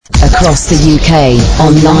Across the UK,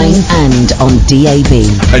 online and on DAB.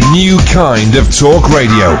 A new kind of talk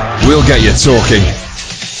radio. We'll get you talking.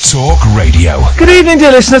 Talk Radio. Good evening,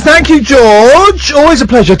 dear listeners. Thank you, George. Always a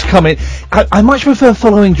pleasure to come in. I much prefer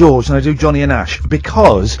following George than I do Johnny and Ash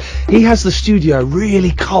because he has the studio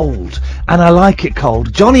really cold and I like it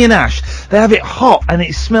cold. Johnny and Ash, they have it hot and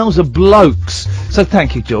it smells of blokes. So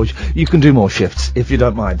thank you, George. You can do more shifts if you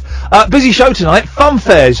don't mind. Busy show tonight. Fun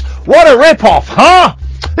fairs. What a rip-off, huh?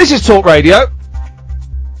 This is Talk Radio.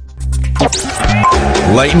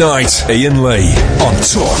 Late night, Iain Lee on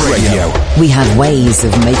Talk Radio. We have ways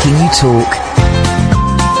of making you talk.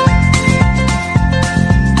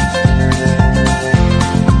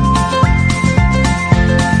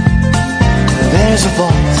 There's a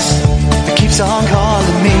voice that keeps on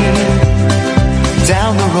calling me.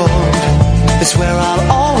 Down the road, that's where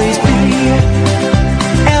I'll always be.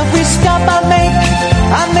 Every stop I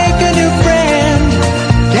make a new friend.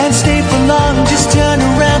 Can't stay for long, just turn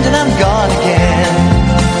around and I'm gone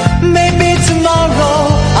again. Maybe tomorrow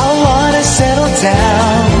I'll wanna settle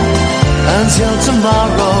down. Until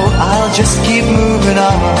tomorrow I'll just keep moving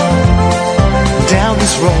on. Down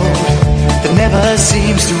this road that never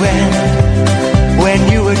seems to end. When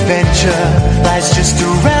new adventure lies just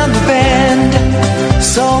around the bend.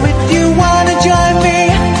 So if you wanna join me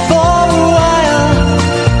for a while,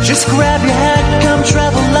 just grab your hat, come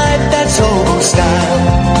travel light, that's old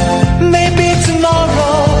style. Maybe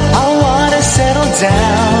tomorrow I'll wanna settle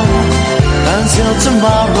down. Until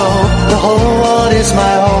tomorrow, the whole world is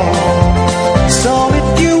my home. So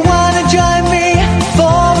if you wanna join me for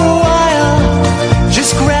a while,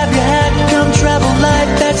 just grab your hat, come travel light,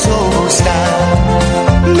 that's old style.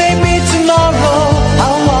 Maybe tomorrow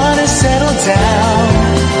I'll wanna settle down.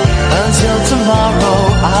 Until tomorrow,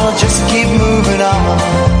 I'll just keep moving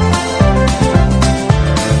on.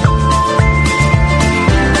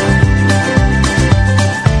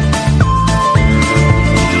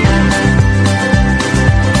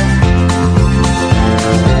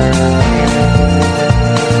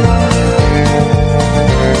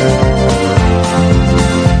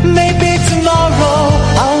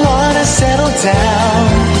 Down.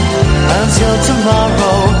 Until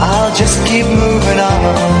tomorrow I'll just keep moving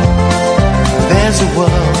on. There's a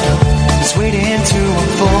world that's waiting to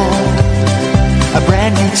unfold, a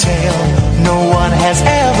brand new tale no one has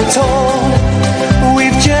ever told.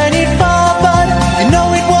 We've journeyed far but you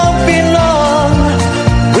know it won't be long.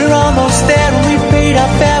 We're almost there and we paid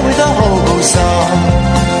our fare with a hobo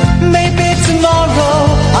song. Maybe tomorrow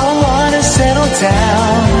I'll wanna settle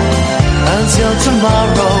down. Until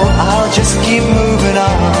tomorrow, I'll just keep moving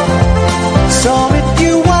on. So if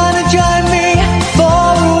you wanna join me for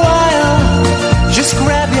a while, just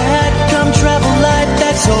grab your hat, come travel light,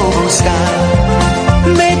 that's old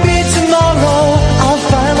style. Maybe tomorrow, I'll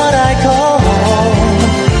find what I call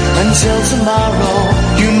home. Until tomorrow,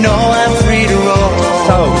 you know I'm free to roll.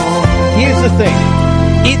 So, here's the thing.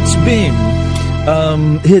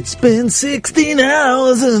 It's been 16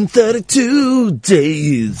 hours and 32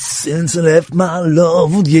 days since I left my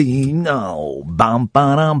love with you. No, bam,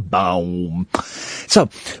 bam, bam. So,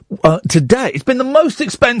 today, it's been the most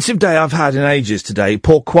expensive day I've had in ages today.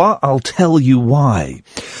 Pourquoi? I'll tell you why.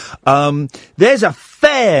 There's a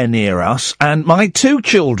fair near us, and my two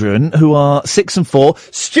children, who are 6 and 4,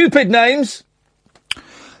 stupid names.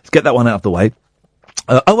 Let's get that one out of the way.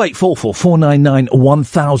 0844 499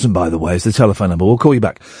 1000, by the way, is the telephone number. We'll call you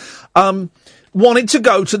back. Wanted to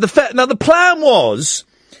go to the fair. Now, the plan was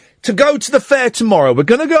to go to the fair tomorrow. We're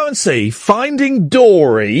going to go and see Finding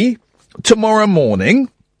Dory tomorrow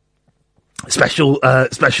morning. Special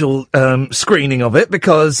screening of it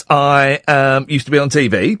because I used to be on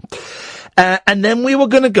TV. And then we were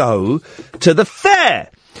going to go to the fair.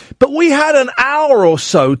 But we had an hour or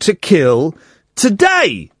so to kill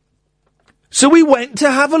today. So we went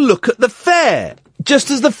to have a look at the fair,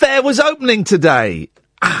 just as the fair was opening today.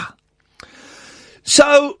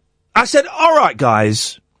 So I said, all right,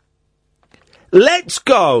 guys, let's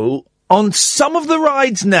go on some of the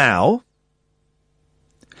rides now,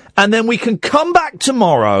 and then we can come back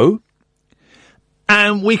tomorrow,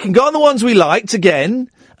 and we can go on the ones we liked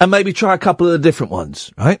again, and maybe try a couple of the different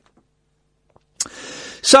ones, right?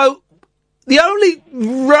 So the only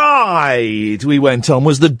ride we went on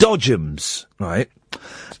was the Dodgems, right?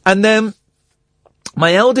 And then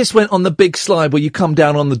my eldest went on the big slide where you come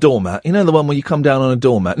down on the doormat. You know the one where you come down on a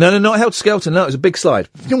doormat? No, not Helter Skelter. No, it was a big slide.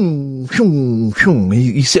 You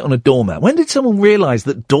sit on a doormat. When did someone realise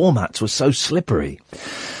that doormats were so slippery?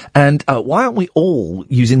 And why aren't we all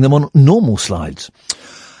using them on normal slides?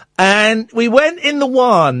 And we went in the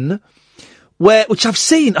one which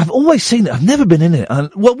I've always seen it, I've never been in it.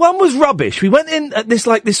 And, well, one was rubbish. We went in at this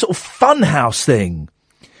sort of fun house thing.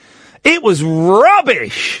 It was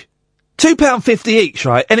rubbish! £2.50 each,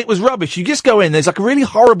 right? And it was rubbish. You just go in, there's like a really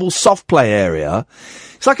horrible soft play area.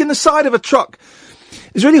 It's like in the side of a truck.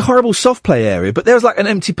 There's a really horrible soft play area, but there was like an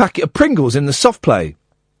empty packet of Pringles in the soft play.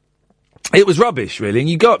 It was rubbish, really. And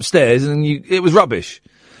you go upstairs and it was rubbish.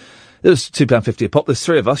 It was £2.50 a pop. There's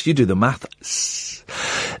three of us. You do the math.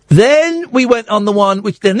 Then we went on the one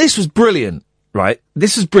then this was brilliant, right?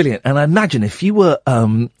 This was brilliant. And I imagine if you were,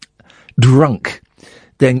 drunk,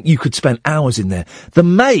 then you could spend hours in there. The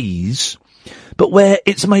maze, but where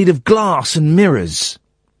it's made of glass and mirrors.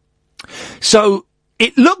 So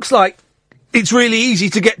it looks like it's really easy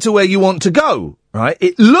to get to where you want to go, right?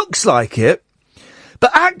 It looks like it,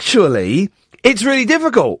 but actually it's really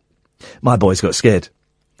difficult. My boys got scared.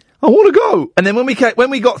 I want to go. And then when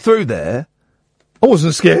we got through there, I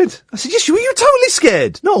wasn't scared. I said, yes, you were totally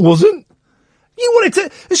scared. No, I wasn't. You wanted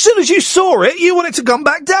to, as soon as you saw it, you wanted to come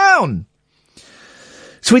back down.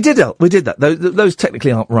 So we did that. Those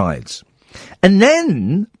technically aren't rides. And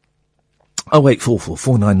then,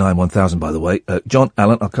 499-1000, by the way. John,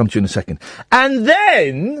 Alan, I'll come to you in a second. And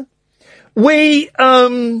then, we,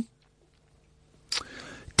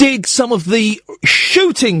 did some of the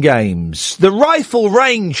shooting games, the rifle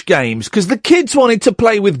range games, because the kids wanted to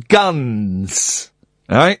play with guns.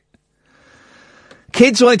 Right?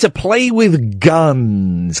 Kids wanted to play with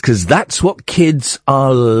guns, because that's what kids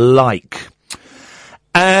are like.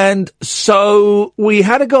 And so we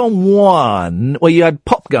had to go on one where you had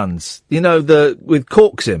pop guns, with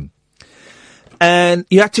corks in. And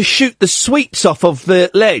you had to shoot the sweets off of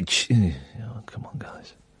the ledge. Oh, come on,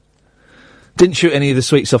 guys. Didn't shoot any of the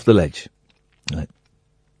sweets off the ledge. Right.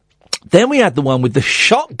 Then we had the one with the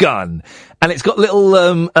shotgun. And it's got little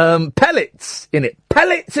pellets in it.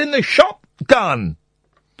 Pellets in the shotgun.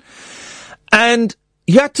 And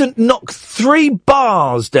you had to knock 3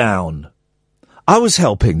 bars down. I was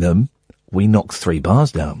helping them. We knocked 3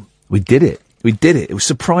 bars down. We did it. It was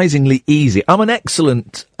surprisingly easy. I'm an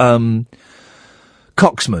excellent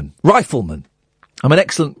cocksman, rifleman. I'm an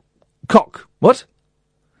excellent What?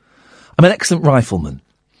 I'm an excellent rifleman.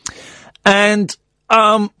 And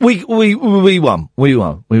we won.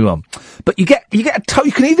 But you get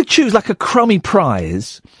you can either choose like a crummy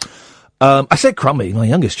prize. I said crummy. My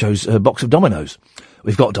youngest chose a box of dominoes.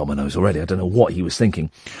 We've got dominoes already. I don't know what he was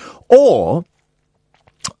thinking. Or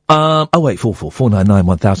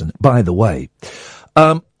 499-1000. By the way,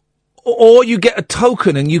 or you get a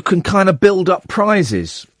token and you can kind of build up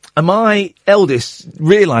prizes. And my eldest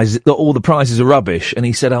realised that all the prizes are rubbish, and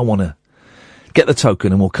he said, "I want to get the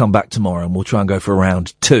token, and we'll come back tomorrow, and we'll try and go for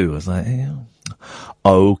round 2." I was like, yeah.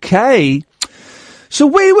 Okay. So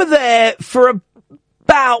we were there for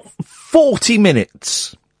about 40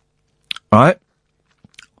 minutes. Right?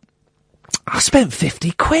 I spent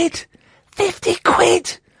 50 quid. 50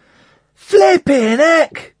 quid! Flipping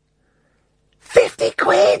heck! 50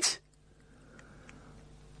 quid!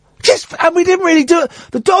 And we didn't really do it.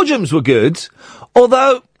 The dodgems were good,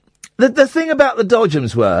 although the thing about the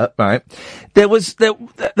dodgems were, right, there was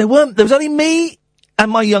only me and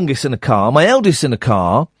my youngest in a car, my eldest in a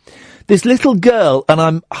car, this little girl, and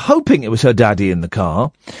I'm hoping it was her daddy in the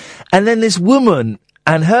car, and then this woman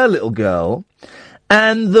and her little girl.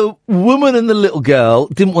 And the woman and the little girl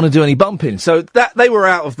didn't want to do any bumping. So they were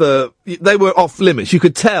off limits. You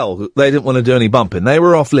could tell they didn't want to do any bumping. They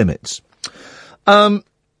were off limits. So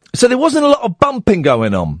there wasn't a lot of bumping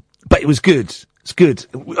going on, but it was good. It's good.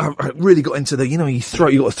 I really got into you got to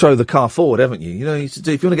throw the car forward, haven't you? If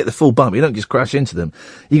you want to get the full bump, you don't just crash into them.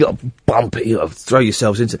 You got to bump it. You got to throw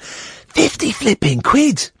yourselves into 50 flipping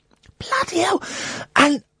quid. Bloody hell.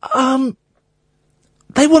 And,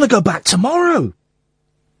 they want to go back tomorrow.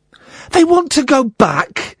 They want to go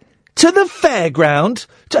back to the fairground,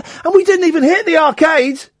 and we didn't even hit the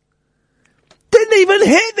arcade.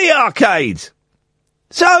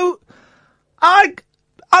 So, I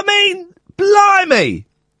mean, blimey,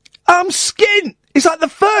 I'm skint. It's like the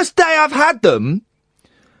first day I've had them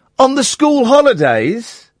on the school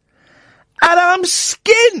holidays, and I'm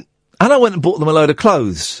skint. And I went and bought them a load of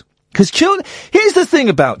clothes. Because children, here's the thing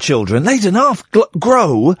about children, they do not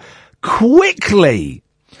grow quickly.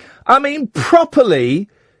 I mean, properly,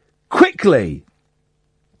 quickly.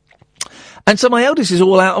 And so my eldest is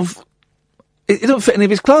all out of... It don't fit any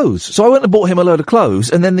of his clothes. So I went and bought him a load of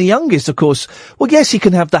clothes. And then the youngest, of course... Well, yes, he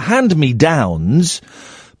can have the hand-me-downs.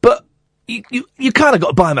 But you kind of got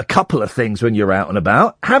to buy him a couple of things when you're out and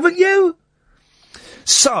about. Haven't you?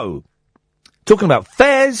 So, talking about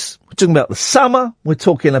fairs, we're talking about the summer, we're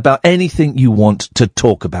talking about anything you want to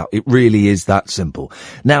talk about. It really is that simple.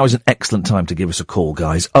 Now is an excellent time to give us a call,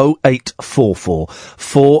 guys. 0844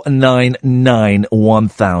 499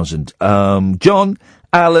 1000. John,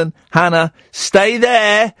 Alan, Hannah, stay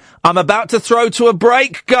there. I'm about to throw to a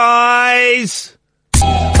break, guys.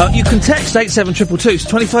 You can text 87222. It's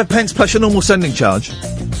 25 pence plus your normal sending charge.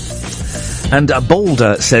 And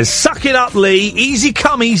Boulder says, suck it up, Lee. Easy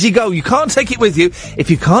come, easy go. You can't take it with you.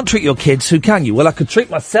 If you can't treat your kids, who can you? Well, I could treat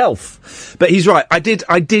myself. But he's right.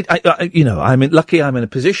 Lucky I'm in a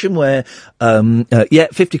position where,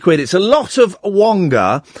 50 quid. It's a lot of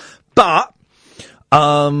wonga, but,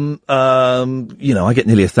 I get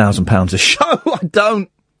nearly £1,000 a show.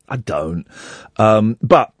 I don't.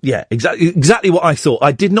 But yeah, exactly what I thought.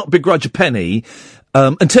 I did not begrudge a penny.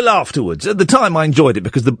 Until afterwards. At the time, I enjoyed it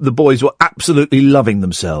because the boys were absolutely loving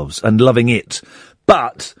themselves and loving it.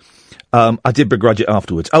 But I did begrudge it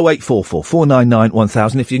afterwards. 0844 499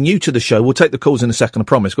 1000. If you're new to the show, we'll take the calls in a second, I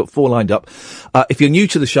promise. Got 4 lined up. If you're new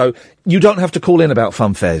to the show, you don't have to call in about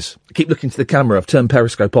fun fairs. Keep looking to the camera. I've turned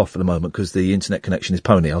Periscope off for the moment because the internet connection is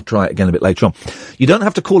pony. I'll try it again a bit later on. You don't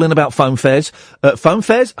have to call in about fun fairs. Fun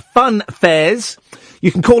fairs.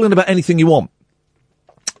 You can call in about anything you want.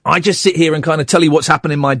 I just sit here and kind of tell you what's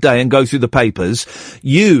happened in my day and go through the papers.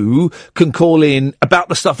 You can call in about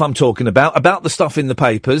the stuff I'm talking about the stuff in the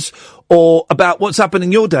papers, or about what's happened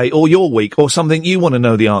in your day or your week, or something you want to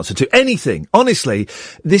know the answer to. Anything. Honestly,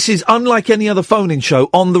 this is unlike any other phone-in show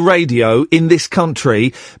on the radio in this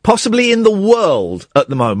country, possibly in the world at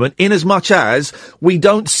the moment, in as much as we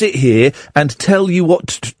don't sit here and tell you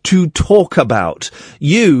what to talk about.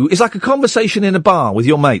 It's like a conversation in a bar with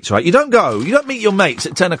your mates, right? You don't meet your mates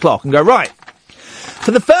at 10 o'clock and go, right,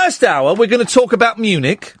 for the first hour, we're going to talk about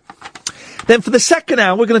Munich. Then for the second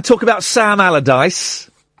hour, we're going to talk about Sam Allardyce.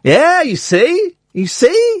 Yeah, you see?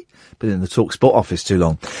 Been in the TalkSport office too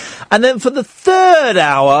long. And then for the third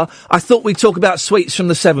hour, I thought we'd talk about sweets from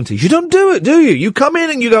the 70s. You don't do it, do you? You come in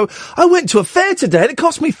and you go, I went to a fair today and it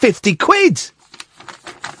cost me 50 quid.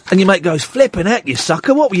 And your mate goes, flipping heck, you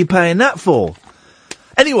sucker, what were you paying that for?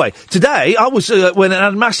 Anyway, today I was when I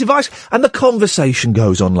had massive ice, and the conversation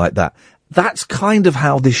goes on like that. That's kind of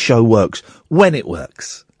how this show works when it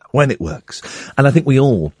works. And I think we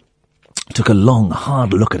all took a long,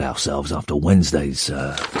 hard look at ourselves after Wednesday's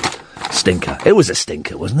stinker. It was a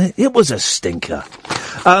stinker, wasn't it? It was a stinker.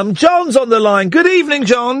 John's on the line. Good evening,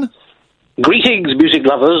 John. Greetings, music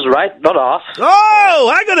lovers. Right, not off.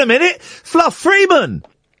 Oh, hang on a minute, Fluff Freeman.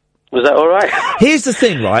 Was that all right? Here's the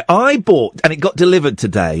thing, right? I bought, and it got delivered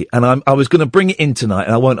today, and I was going to bring it in tonight,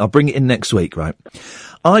 and I won't. I'll bring it in next week, right?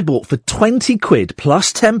 I bought for 20 quid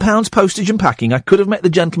plus £10 postage and packing. I could have met the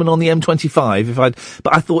gentleman on the M25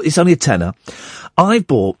 but I thought it's only a tenner. I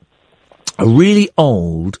bought a really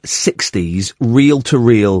old 60s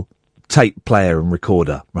reel-to-reel tape player and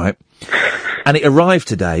recorder, right? And it arrived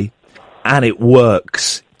today, and it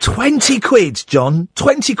works. 20 quid, John.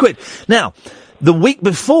 20 quid. Now, the week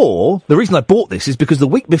before, the reason I bought this is because the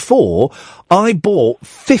week before, I bought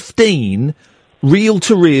 15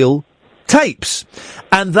 reel-to-reel tapes.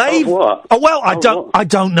 And they've... what? Oh, well, I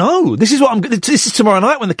don't know. This is tomorrow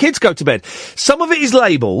night when the kids go to bed. Some of it is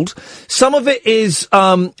labelled. Some of it is,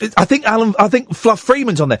 I think Fluff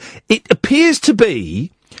Freeman's on there. It appears to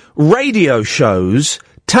be radio shows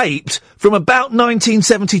taped from about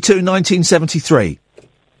 1972, 1973.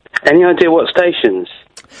 Any idea what stations?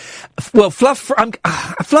 Well, Fluff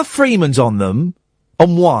Freeman's on them,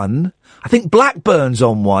 on one. I think Blackburn's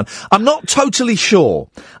on one. I'm not totally sure.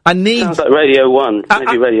 Sounds like Radio 1.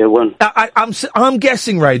 Maybe Radio 1. I'm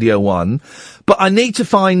guessing Radio 1, but I need to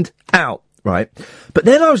find out, right? But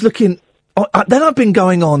then I was looking... then I've been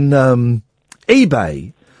going on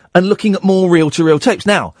eBay and looking at more reel-to-reel tapes.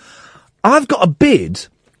 Now, I've got a bid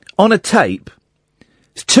on a tape.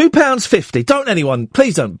 It's £2.50.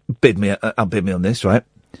 Please don't bid me on this, right?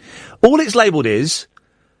 All it's labelled is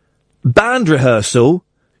band rehearsal,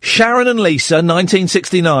 Sharon and Lisa,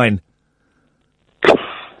 1969.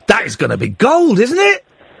 That is going to be gold, isn't it?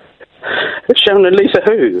 Sharon and Lisa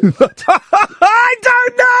who? I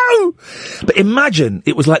don't know! But imagine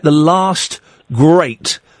it was like the last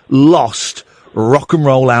great lost rock and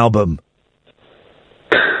roll album.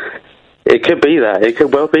 It could be that. It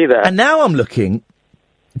could well be that. And now I'm looking...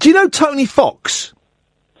 Do you know Tony Fox?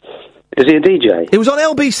 Is he a DJ? It was on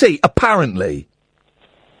LBC, apparently.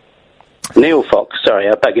 Neil Fox, sorry,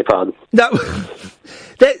 I beg your pardon. No,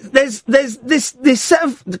 There's this set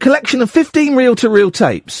of collection of 15 reel-to-reel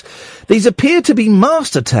tapes. These appear to be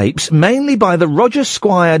master tapes, mainly by the Roger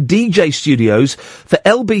Squire DJ studios for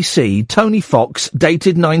LBC, Tony Fox,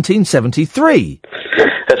 dated 1973.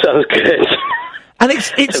 That sounds good. And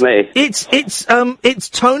it's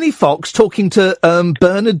Tony Fox talking to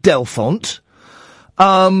Bernard Delfont.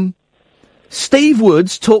 Steve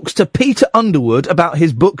Woods talks to Peter Underwood about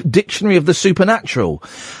his book Dictionary of the Supernatural.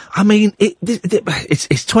 I mean,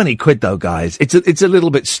 it's 20 quid though, guys. It's a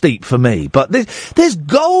little bit steep for me, but there's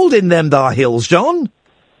gold in them thar hills, John.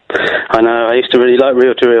 I know. I used to really like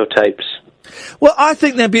reel-to-reel tapes. Well, I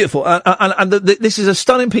think they're beautiful, and this is a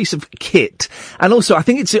stunning piece of kit. And also, I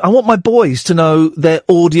think I want my boys to know their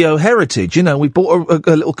audio heritage. You know, we bought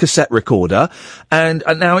a little cassette recorder, and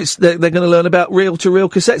now they're going to learn about reel-to-reel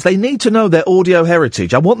cassettes. They need to know their audio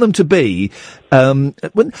heritage. I want them to be, I was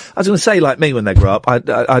going to say like me when they grow up.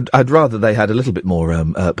 I'd rather they had a little bit more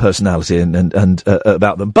personality and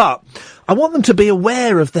about them, but I want them to be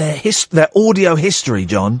aware of their audio history,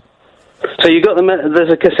 John. So you got them.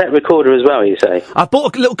 There's a cassette recorder as well, you say? I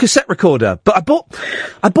bought a little cassette recorder, but I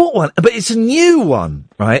bought one, but it's a new one,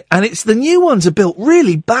 right? And the new ones are built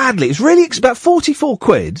really badly. It's about 44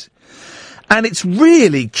 quid. And it's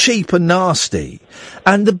really cheap and nasty.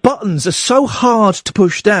 And the buttons are so hard to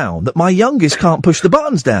push down that my youngest can't push the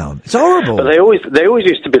buttons down. It's horrible. But they always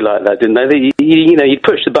used to be like that, didn't they? You'd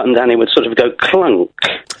push the button down and it would sort of go clunk.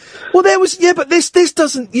 Well, but this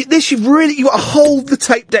doesn't, you got to hold the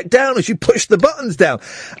tape deck down as you push the buttons down.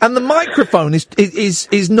 And the microphone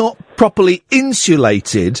is not properly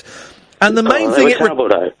insulated. And the main thing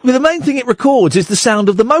the main thing it records is the sound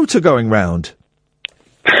of the motor going round.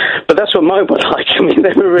 But that's what mine were like. I mean,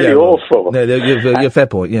 they were really awful. No, you're fair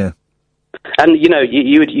point, yeah. And,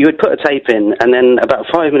 you would put a tape in, and then about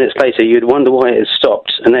 5 minutes later, you'd wonder why it had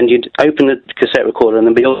stopped, and then you'd open the cassette recorder, and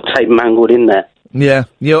there'd be all the tape mangled in there. Yeah,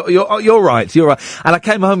 you're right. And I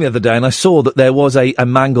came home the other day and I saw that there was a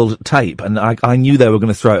mangled tape, and I knew they were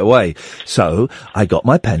going to throw it away. So I got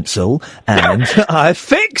my pencil and I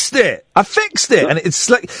fixed it. And it's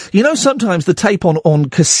like, sometimes the tape on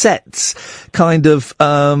cassettes kind of,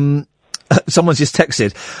 someone's just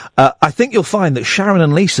texted, I think you'll find that Sharon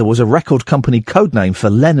and Lisa was a record company code name for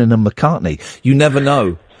Lennon and McCartney. You never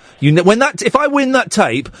know. If I win that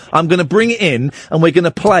tape, I'm going to bring it in and we're going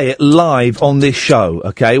to play it live on this show,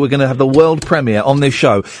 okay? We're going to have the world premiere on this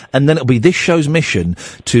show, and then it'll be this show's mission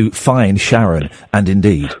to find Sharon and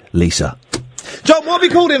indeed Lisa. John, what have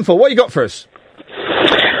you called in for? What you got for us?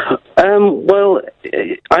 Well,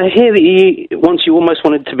 I hear that once you almost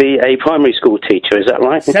wanted to be a primary school teacher, is that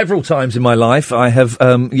right? Several times in my life I have,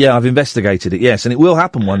 I've investigated it, yes, and it will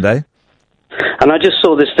happen one day. And I just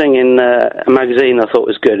saw this thing in a magazine I thought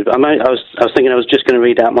was good. I was thinking I was just going to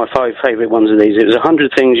read out my 5 favourite ones of these. It was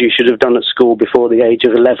 100 things you should have done at school before the age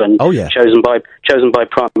of 11. Oh, yeah. Chosen by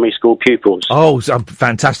primary school pupils. Oh,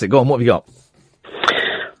 fantastic. Go on, what have you got?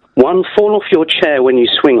 1, fall off your chair when you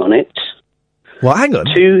swing on it. Well, hang on.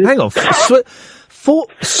 2... Hang on. This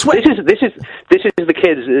is the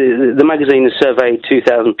kids. The magazine has surveyed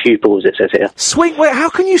 2,000 pupils. It says here. Wait, how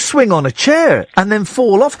can you swing on a chair and then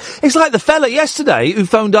fall off? It's like the fella yesterday who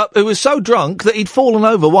phoned up who was so drunk that he'd fallen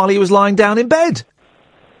over while he was lying down in bed.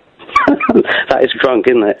 That is drunk,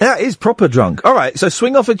 isn't it? That is proper drunk. All right, so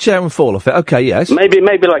swing off a chair and fall off it. Okay, yes. Maybe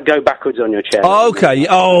like go backwards on your chair. Okay.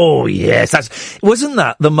 Oh, yes. Wasn't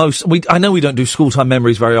that the most? I know we don't do school time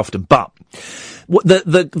memories very often, but.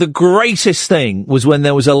 The greatest thing was when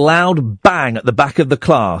there was a loud bang at the back of the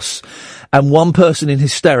class and one person in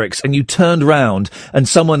hysterics, and you turned round and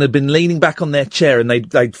someone had been leaning back on their chair and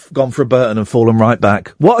they'd gone for a Burton and fallen right back.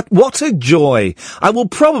 What a joy. I will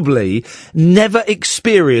probably never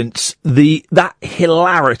experience that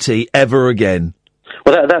hilarity ever again.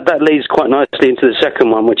 Well, that leads quite nicely into the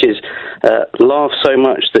second one, which is laugh so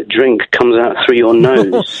much that drink comes out through your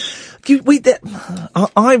nose.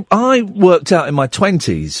 I worked out in my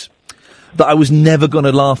 20s that I was never going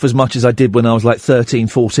to laugh as much as I did when I was like 13,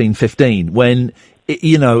 14, 15, when,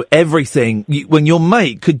 everything, when your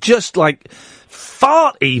mate could just like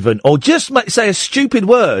fart even, or just say a stupid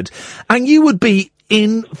word, and you would be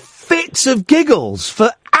in fits of giggles for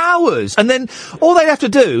hours. And then all they'd have to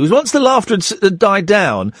do is, once the laughter had died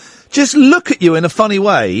down, just look at you in a funny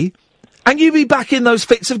way, and you'd be back in those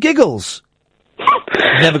fits of giggles.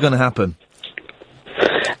 Never going to happen.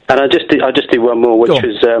 And I just do one more, which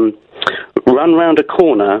was run round a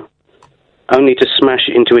corner only to smash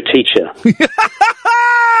into a teacher.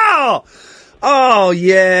 Oh,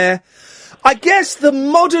 yeah. I guess the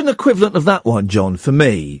modern equivalent of that one, John, for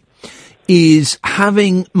me, is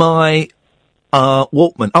having my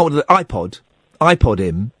Walkman, the iPod, iPod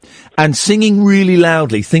in and singing really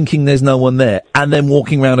loudly, thinking there's no one there, and then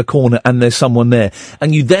walking around a corner and there's someone there.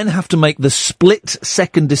 And you then have to make the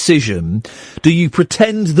split-second decision. Do you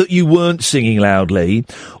pretend that you weren't singing loudly,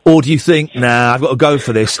 or do you think, nah, I've got to go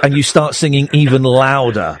for this, and you start singing even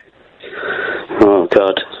louder? Oh,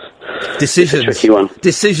 God. Decisions. It's a tricky one.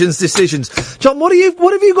 Decisions. John, what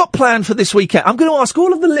have you got planned for this weekend? I'm going to ask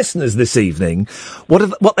all of the listeners this evening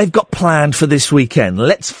what they've got planned for this weekend.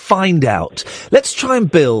 Let's find out. Let's try and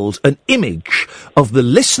build an image of the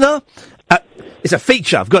listener. It's a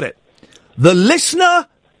feature. I've got it. The listener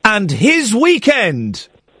and his weekend.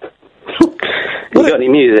 You got any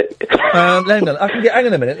music? Hang on. Hang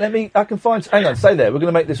on a minute. Hang on. Stay there. We're going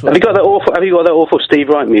to make this work. Have you got that awful Steve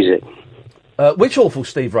Wright music? Which awful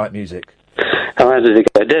Steve Wright music? How does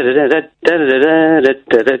it go?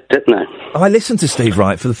 No. I listened to Steve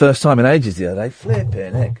Wright for the first time in ages the other day.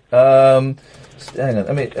 Flipping heck. Hang on. Hang on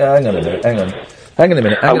a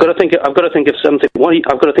minute. I've got to think of something.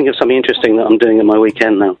 I've got to think of something interesting that I'm doing in my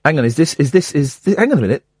weekend now. Hang on. Is this? Hang on a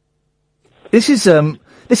minute. This is.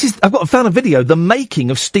 I've found a video. The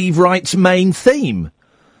making of Steve Wright's main theme.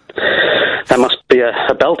 That must be a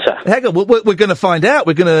belter. Hang on, we're going to find out.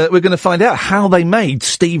 We're going to find out how they made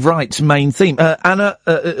Steve Wright's main theme. Anna,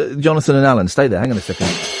 Jonathan, and Alan, stay there. Hang on a second.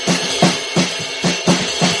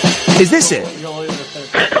 Is this it?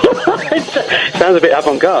 Sounds a bit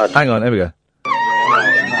avant-garde. Hang on, here we go.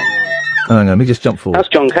 Hang on, let me just jump forward. That's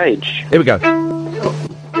John Cage. Here we go.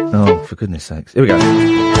 Oh, for goodness sakes! Here we go.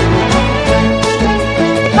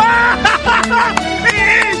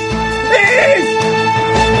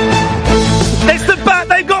 It's the band.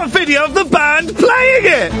 They've got a video of the band playing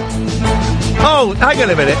it. Oh, hang on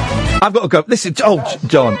a minute. I've got to go. Listen. Oh,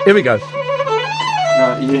 John. Here we go.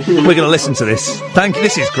 We're going to listen to this. Thank you.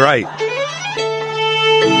 This is great.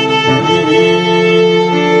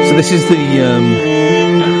 So this is the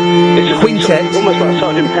quintet. It's almost like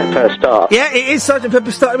Sgt. Pepper start. Yeah, it is Sgt.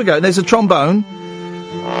 Pepper start. Here we go. There's a trombone.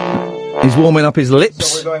 He's warming up his lips.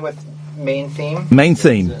 So we're going with main theme? Main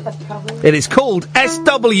theme. It is called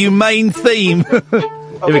SW Main Theme.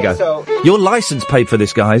 Here we go. So your license paid for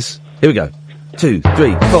this, guys. Here we go. 2, 3,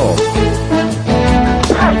 4.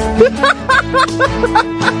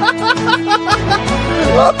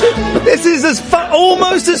 This is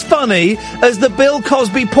almost as funny as the Bill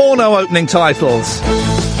Cosby porno opening titles.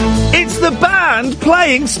 It's the band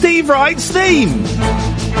playing Steve Wright's theme.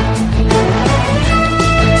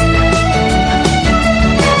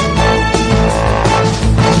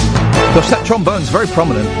 Gosh, that trombone's very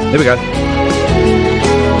prominent. Here we go.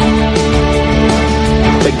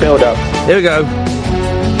 Big build-up. Here we go.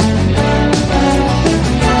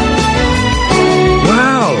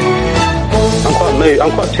 Wow. I'm quite moved.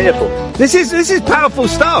 I'm quite tearful. This is powerful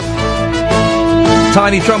stuff.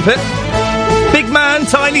 Tiny trumpet. Big man,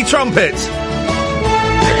 tiny trumpet.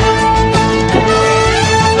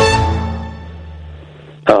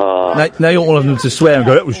 Now you want all of them to swear and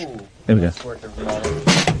go, that was... Here we go.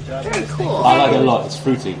 Very cool. I like it a lot. It's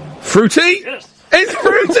fruity. Fruity? Yes. It's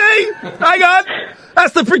fruity! Hang on!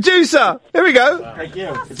 That's the producer! Here we go. Thank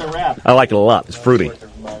you. It's a wrap. I like it a lot. It's fruity.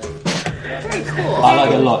 Very cool. I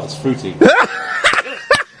like it a lot. It's fruity.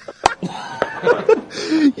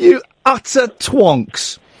 You utter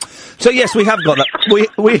twonks. So yes, we have got that.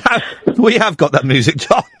 We have got that music,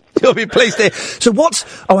 John. You'll be pleased to hear. So what's...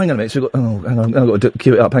 Oh, hang on a minute. So hang on. I've got to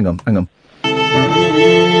cue it up. Hang on. Hang on.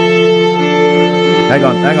 That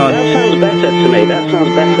sounds better to me. That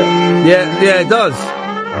sounds better. Yeah, it does.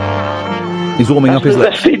 He's warming up his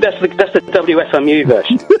lips. That's the WFMU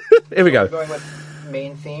version. Here we go. Going with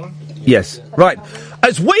main theme? Yes. Right.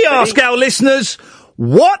 As we ask our listeners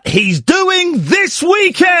what he's doing this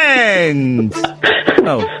weekend.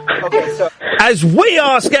 Oh. Okay, so... As we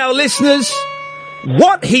ask our listeners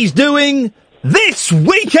what he's doing this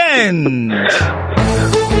weekend.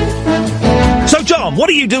 So, John, what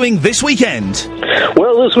are you doing this weekend?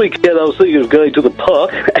 Well, this weekend I was thinking of going to the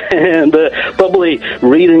park and probably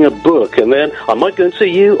reading a book, and then I might go and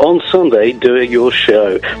see you on Sunday doing your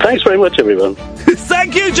show. Thanks very much, everyone.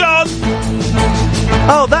 Thank you, John.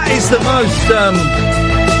 Oh, that is the most...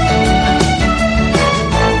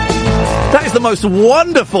 that is the most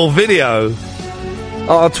wonderful video.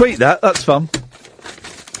 Oh, I'll tweet that. That's fun.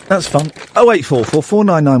 That's fun. 0844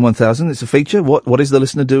 499 1000. It's a feature. What is the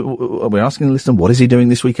listener do? We're asking the listener, what is he doing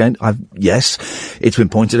this weekend? Yes, it's been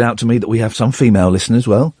pointed out to me that we have some female listeners.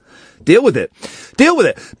 Well, deal with it.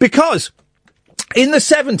 Because in the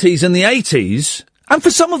 70s and the 80s, and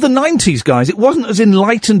for some of the 90s, guys, it wasn't as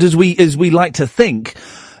enlightened as we like to think.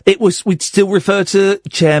 We'd still refer to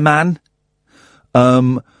chairman,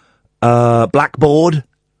 blackboard,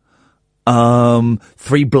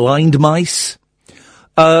 Three Blind Mice.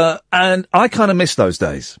 And I kind of miss those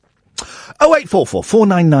days. 0844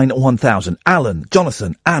 499 1000. Alan,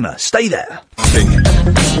 Jonathan, Anna, stay there.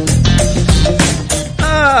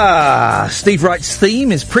 Steve Wright's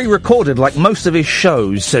theme is pre-recorded like most of his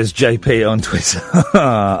shows, says JP on Twitter.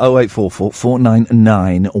 0844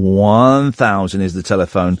 499 1000 is the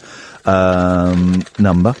telephone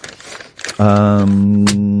number.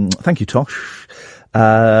 Thank you, Tosh.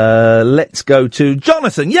 Let's go to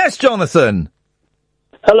Jonathan. Yes, Jonathan.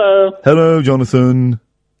 Hello. Hello, Jonathan.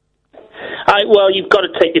 Well, you've got to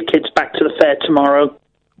take your kids back to the fair tomorrow.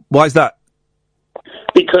 Why is that?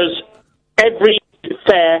 Because every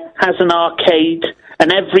fair has an arcade,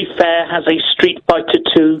 and every fair has a Street Fighter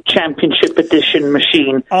 2 Championship Edition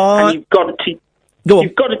machine. And you've got to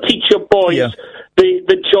teach your boys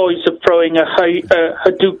the joys of throwing a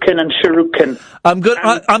Hadouken and Shuriken. I'm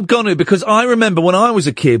gonna, because I remember when I was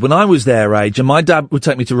a kid, when I was their age, and my dad would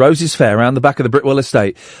take me to Rose's Fair around the back of the Brickwell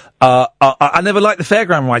Estate. I never liked the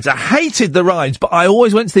fairground rides. I hated the rides, but I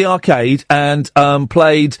always went to the arcade and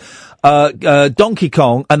played Donkey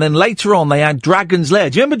Kong, and then later on they had Dragon's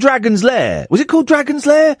Lair. Do you remember Dragon's Lair? Was it called Dragon's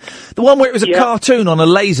Lair? The one where it was a cartoon on a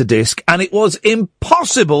laser disc, and it was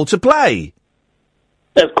impossible to play.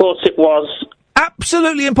 Of course it was.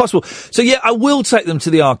 Absolutely impossible. So yeah, I will take them to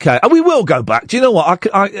the arcade. We will go back. Do you know what?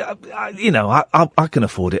 I can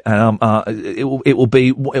afford it, and it will be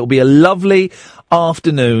a lovely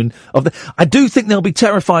afternoon of the. I do think they'll be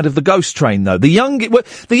terrified of the ghost train, though. The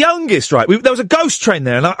youngest, right? There was a ghost train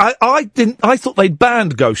there, and I thought they'd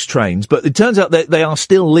banned ghost trains, but it turns out that they are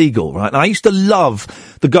still legal, right? And I used to love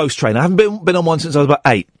the ghost train. I haven't been on one since I was about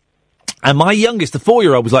 8. And my youngest, the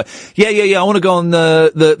 4-year-old, was like, yeah, I want to go on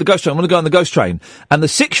the ghost train. I want to go on the ghost train. And the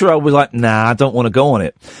 6-year-old was like, nah, I don't want to go on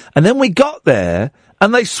it. And then we got there,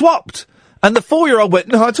 and they swapped. And the 4-year-old went,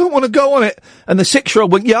 no, I don't want to go on it. And the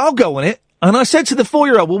 6-year-old went, yeah, I'll go on it. And I said to the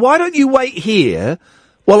 4-year-old, well, why don't you wait here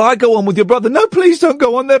while I go on with your brother? No, please don't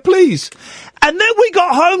go on there, please. And then we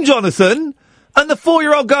got home, Jonathan, and the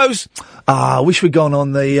 4-year-old goes, I wish we'd gone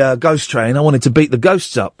on the ghost train. I wanted to beat the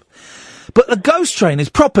ghosts up. But the ghost train is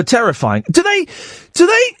proper terrifying. Do they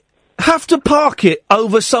have to park it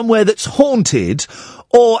over somewhere that's haunted,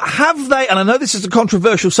 or have they, and I know this is a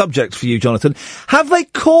controversial subject for you, Jonathan, have they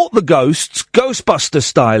caught the ghosts, Ghostbuster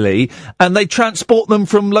style-y, and they transport them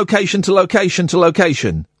from location to location to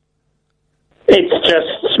location? It's just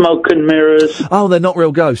smoke and mirrors. Oh, they're not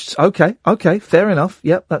real ghosts. Okay, fair enough.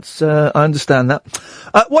 Yep, that's, I understand that.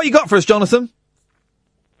 What you got for us, Jonathan?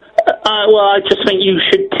 Well, I just think you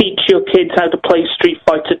should teach your kids how to play Street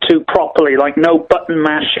Fighter 2 properly, like no button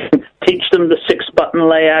mashing. Teach them the 6-button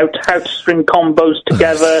layout, how to string combos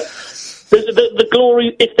together. the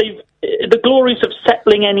glories of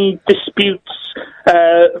settling any disputes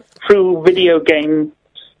through video games.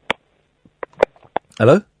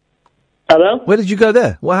 Hello? Where did you go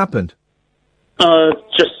there? What happened?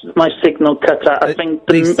 Just my signal cut out. I think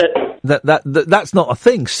that's not a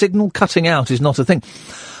thing. Signal cutting out is not a thing.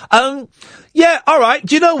 Yeah, all right.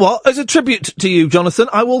 Do you know what? As a tribute to you, Jonathan,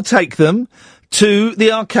 I will take them to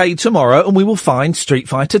the arcade tomorrow, and we will find Street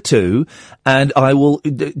Fighter 2, and I will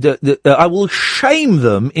shame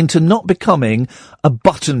them into not becoming a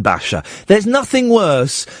button basher. There's nothing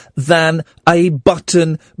worse than a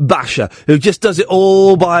button basher who just does it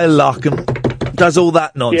all by luck and does all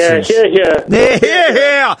that nonsense.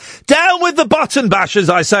 Yeah. Down with the button bashers,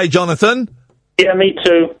 I say, Jonathan. Yeah, me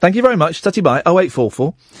too. Thank you very much. Tutty bye.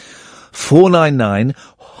 0844 499.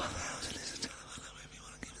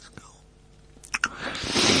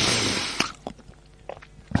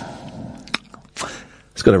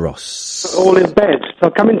 Let's go to Ross. All in bed. So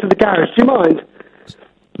I'll come into the garage. Do you mind?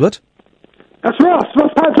 What? That's Ross.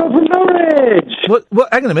 Ross Padswell from Norwich. What?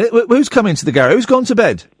 Hang on a minute. Who's come into the garage? Who's gone to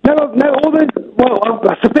bed? No.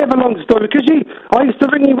 That's a bit of a long story because I used to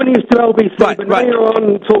ring you when you used to LBC, but now you're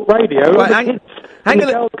on Talk Radio. Right, hang on.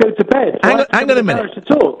 Go to bed. Hang on a minute.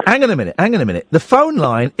 Hang on a minute. The phone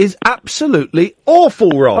line is absolutely awful,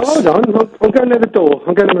 Ross. Oh, hold on. I'm going near the door.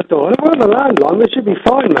 We're on the landline. It should be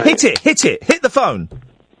fine, mate. Hit it. Hit the phone.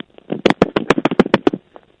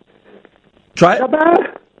 Try it.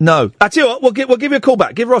 Bad? No. I tell you what, we'll give you a call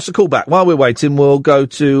back. Give Ross a call back. While we're waiting, we'll go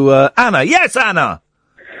to Anna. Yes, Anna.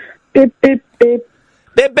 Beep, beep, beep.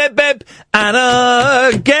 Beep, beep, beep.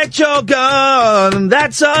 Anna, get your gun.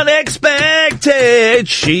 That's unexpected.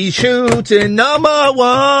 She's shooting number 1.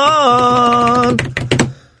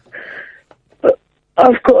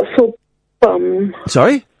 I've got a sore bum.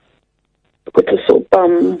 Sorry? I've got a sore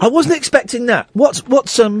bum. I wasn't expecting that. What's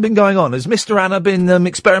been going on? Has Mr. Anna been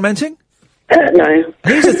experimenting? No.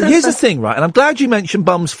 Here's the thing, right? And I'm glad you mentioned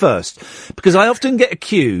bums first, because I often get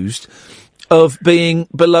accused of being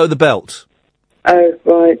below the belt. Oh,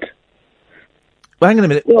 right. Well, hang on a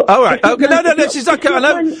minute. Well, All right. Okay. No. This is okay. I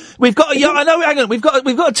know we've got. I know. Hang on. We've got a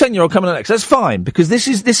 10-year-old coming on next. That's fine because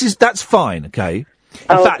that's fine. Okay.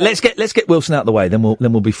 In fact, let's get Wilson out of the way. Then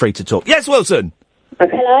we'll be free to talk. Yes, Wilson.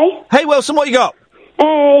 Okay. Hello. Hey, Wilson. What you got?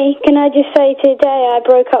 Hey, can I just say today I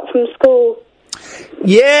broke up from school.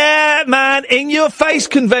 Yeah, man. In your face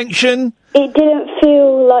convention. It didn't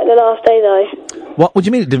feel like the last day though. What do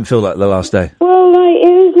you mean it didn't feel like the last day? Well, like, it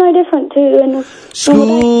was no different to...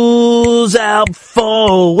 School's out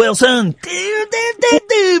for Wilson.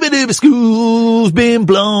 School's been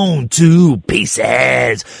blown to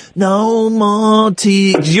pieces. No more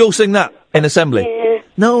teachers. Did you all sing that in assembly? Yeah.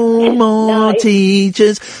 No more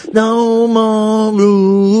teachers. No more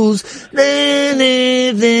rules.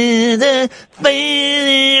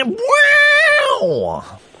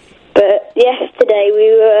 Wow. But yesterday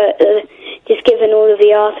we were just given all of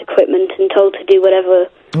the art equipment and told to do whatever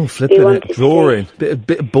Oh, flipping it. Drawing. Bit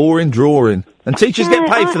of boring drawing. And teachers get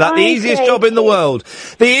paid for that. The easiest job in the world.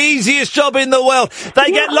 The easiest job in the world.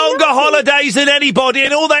 They get longer holidays than anybody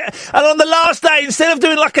and all that. And on the last day, instead of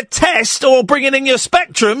doing like a test or bringing in your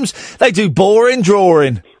spectrums, they do boring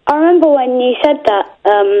drawing. I remember when you said that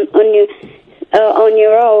on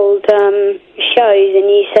your old shows, and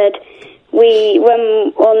you said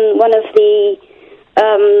when on one of the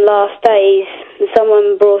last days,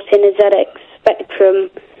 someone brought in a ZX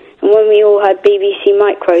Spectrum, and when we all had BBC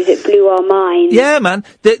micros, it blew our minds. Yeah, man.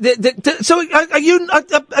 So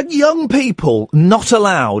are young people not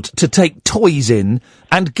allowed to take toys in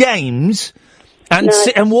and games and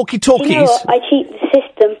and walkie-talkies? You know what? I cheat the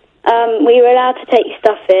system. We were allowed to take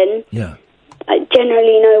stuff in. Yeah.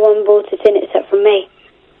 Generally, no one brought it in except for me.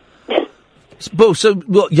 So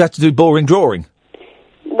what, you had to do boring drawing?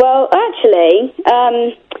 Well, actually,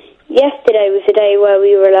 yesterday was the day where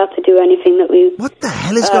we were allowed to do anything that we... What the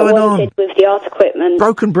hell is going on? ...with the art equipment.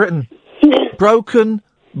 Broken Britain. Broken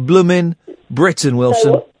bloomin' Britain,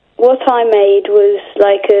 Wilson. So what I made was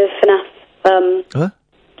like a FNAF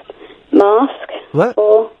mask. What?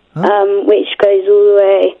 Which goes all the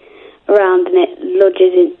way around and it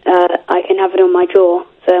lodges in... I can have it on my jaw.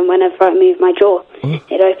 So whenever I move my jaw,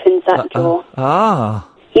 it opens that jaw. Ah.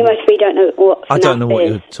 You most probably don't know what FNAF I don't know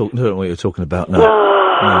what you're talking about now.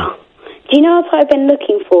 No. Do you know what I've been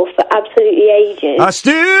looking for absolutely ages? I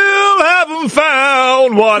still haven't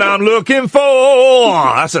found what I'm looking for.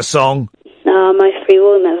 That's a song. No, most probably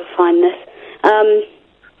will never find this.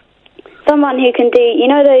 Someone who can do, you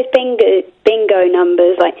know those bingo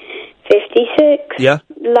numbers, like 56? Yeah.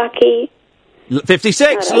 Lucky.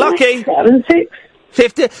 56, lucky. 76.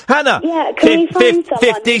 50, Hannah. Yeah, can we find someone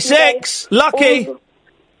 56, lucky.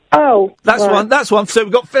 Oh. That's right. one, that's one. So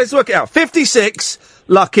we've got, let's work it out. 56,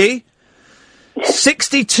 lucky.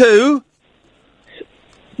 62.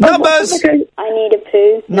 Numbers. I need a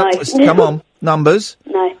poo. No. Come on. Numbers.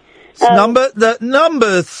 No.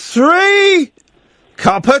 Number 3.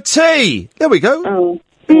 Cup of tea. There we go. Oh.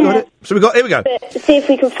 We got it. So here we go. See if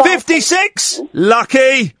we can find 56.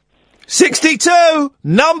 Lucky. 62.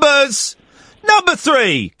 Numbers. Number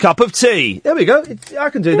 3. Cup of tea. There we go. I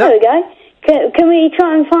can do that. There we go. Can we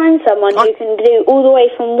try and find someone who can do all the way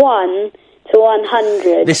from 1 to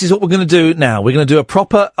 100? This is what we're going to do now. We're going to do a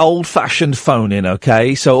proper old-fashioned phone-in,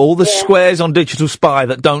 okay? So all the squares on Digital Spy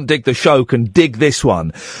that don't dig the show can dig this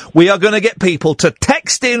one. We are going to get people to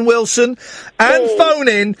text in, Wilson, and phone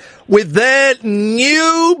in with their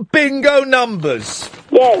new bingo numbers.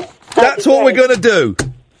 Yeah. That's what we're going to do.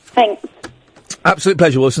 Thanks. Absolute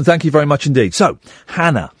pleasure, Wilson. Thank you very much indeed. So,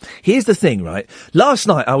 Hannah, here's the thing, right? Last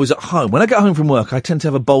night I was at home. When I get home from work, I tend to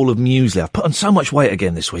have a bowl of muesli. I've put on so much weight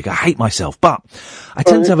again this week. I hate myself. But I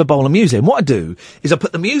tend to have a bowl of muesli. And what I do is I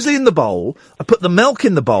put the muesli in the bowl, I put the milk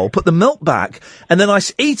in the bowl, put the milk back, and then I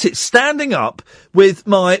eat it standing up with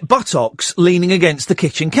my buttocks leaning against the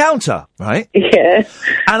kitchen counter, right? Yeah.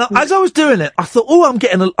 And as I was doing it, I thought,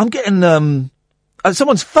 I'm getting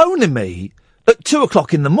someone's phoning me at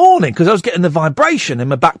 2:00 in the morning because I was getting the vibration in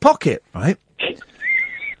my back pocket, right?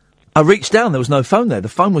 I reached down, there was no phone there. The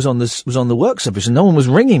phone was on the work surface and no one was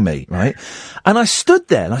ringing me, right? And I stood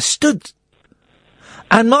there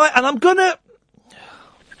and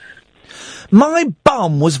my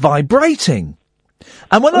bum was vibrating.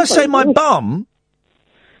 And when I say my bum...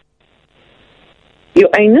 Your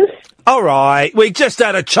anus? All right, we just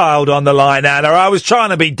had a child on the line, Anna. I was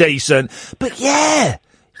trying to be decent. But yeah...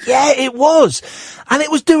 Yeah, it was. And it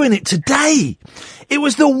was doing it today. It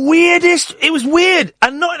was the weirdest. It was weird.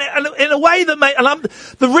 And not in a way that made... And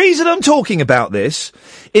the reason I'm talking about this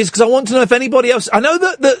is because I want to know if anybody else... I know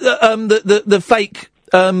that the fake...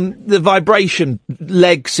 the vibration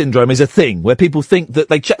leg syndrome is a thing where people think that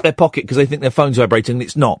they check their pocket because they think their phone's vibrating and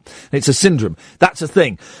it's not. It's a syndrome. That's a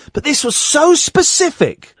thing. But this was so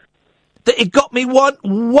specific that it got me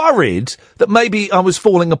worried that maybe I was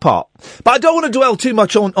falling apart. But I don't want to dwell too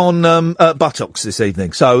much on buttocks this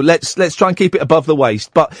evening. So let's try and keep it above the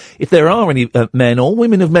waist. But if there are any men or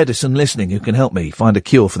women of medicine listening who can help me find a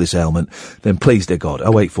cure for this ailment, then please, dear God,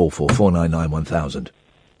 0844 499 1000.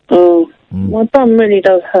 Oh, my bum really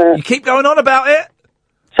does hurt. You keep going on about it.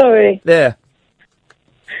 Sorry. There.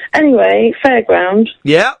 Anyway, fairground.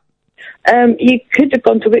 Yeah. You could have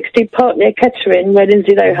gone to Wicksteed Park near Kettering, where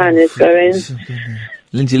Lindsay Lohan is going.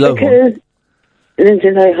 Lindsay Lohan? Because Lindsay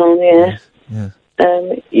Lohan, yeah.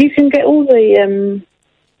 You can get all the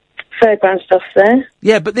fairground stuff there.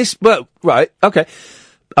 Yeah, but this... Well, right, okay.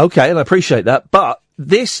 Okay, and I appreciate that. But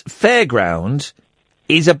this fairground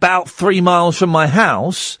is about 3 miles from my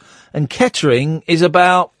house, and Kettering is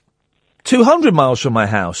about 200 miles from my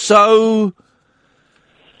house. So,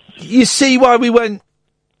 you see why we went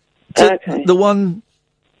to the one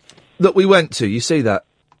that we went to. You see that?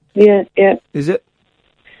 Yeah, yeah. Is it?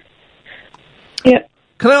 Yeah.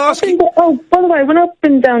 Can I ask you... Oh, by the way, when I've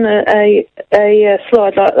been down a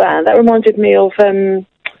slide like that reminded me of the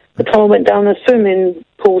time I went down a swimming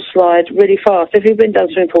pool slide really fast. Have you been down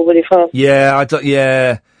a swimming pool really fast? Yeah,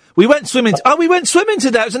 yeah. We went swimming... we went swimming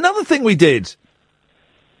today. It was another thing we did.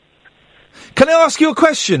 Can I ask you a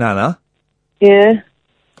question, Anna? Yeah.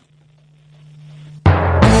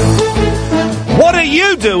 What are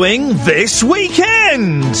you doing this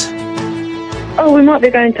weekend? Oh, we might be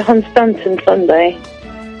going to Hunstanton Sunday.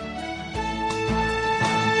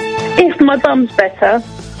 If my bum's better.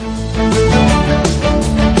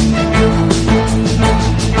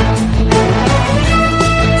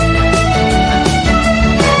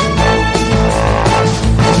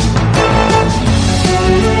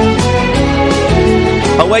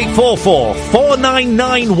 Oh, 0844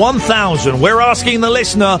 499 1000. We're asking the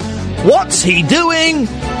listener, what's he doing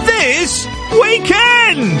this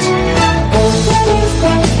weekend?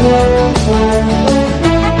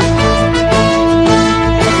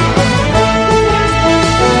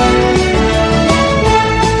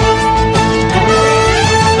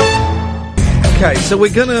 Okay, so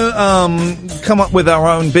we're gonna come up with our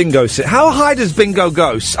own bingo set. How high does bingo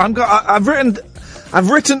go? I've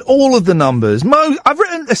written all of the numbers. I've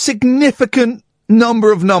written a significant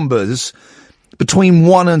number of numbers between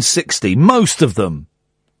 1 and 60, most of them.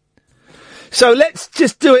 So let's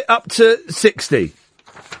just do it up to 60.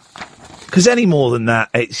 Because any more than that,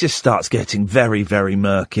 it just starts getting very, very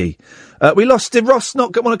murky. We lost... Did Ross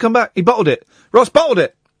not want to come back? He bottled it. Ross bottled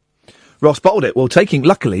it. Well,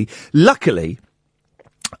 luckily,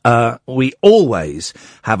 we always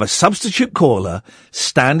have a substitute caller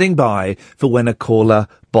standing by for when a caller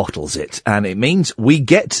bottles it. And it means we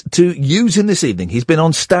get to use him this evening. He's been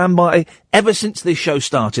on standby ever since this show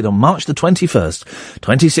started on March the 21st,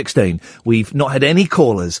 2016. We've not had any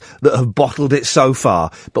callers that have bottled it so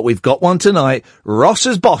far, but we've got one tonight. Ross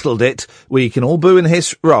has bottled it. We can all boo and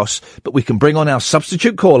hiss Ross, but we can bring on our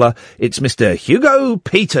substitute caller. It's Mr. Hugo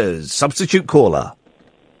Peters, substitute caller.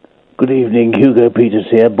 Good evening, Hugo Peters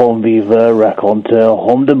here, bon vivant, raconteur,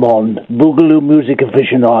 homme de monde, boogaloo music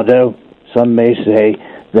aficionado, some may say,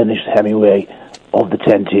 Ernest Hemingway of the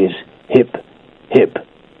 10s. Hip, hip,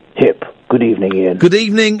 hip. Good evening, Iain. Good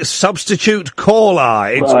evening, substitute caller.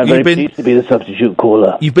 I'm very pleased to be the substitute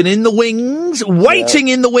caller. You've been in the wings, waiting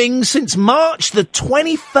in the wings since March the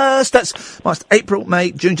 21st. That's March, April,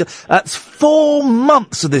 May, June, July. That's 4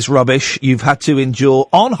 months of this rubbish you've had to endure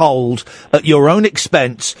on hold at your own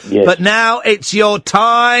expense. Yes. But now it's your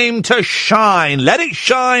time to shine. Let it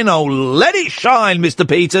shine, oh, let it shine, Mr.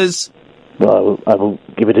 Peters. Well, I will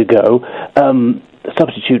give it a go.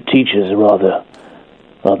 Substitute teachers are rather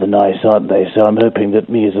nice, aren't they? So I'm hoping that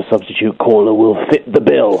me as a substitute caller will fit the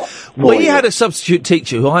bill. We had a substitute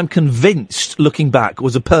teacher who I'm convinced, looking back,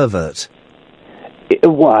 was a pervert.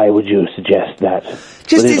 Why would you suggest that?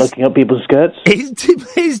 Just was he looking up people's skirts?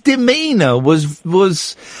 His demeanour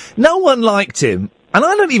was... No one liked him. And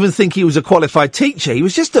I don't even think he was a qualified teacher. He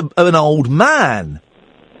was just an old man.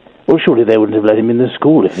 Well, surely they wouldn't have let him in the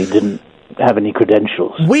school if he didn't have any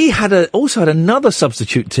credentials. We also had another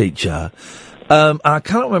substitute teacher... I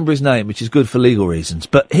can't remember his name, which is good for legal reasons,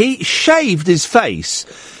 but he shaved his face,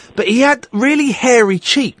 but he had really hairy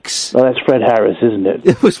cheeks. Well, that's Fred Harris, isn't it?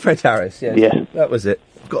 It was Fred Harris, yes. Yeah. That was it.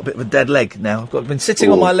 got a bit of a dead leg now. I've been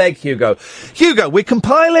sitting on my leg, Hugo. Hugo, we're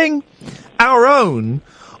compiling our own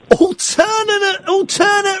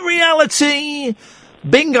alternate reality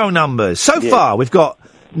bingo numbers. So far, we've got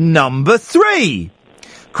number 3.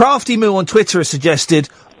 Crafty Moo on Twitter has suggested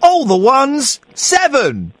all the ones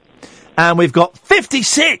 7. And we've got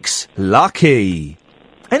 56. Lucky.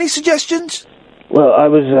 Any suggestions? Well, I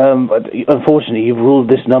was, unfortunately, you've ruled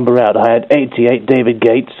this number out. I had 88 David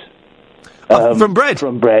Gates. From Bread.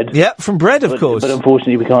 From Bread. Yeah, from Bread, of course. But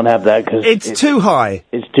unfortunately, we can't have that because it's too high.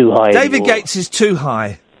 It's too high. David Gates is too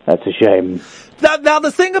high. That's a shame. Now,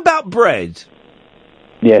 the thing about Bread...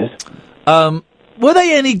 Yes? Were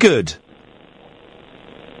they any good?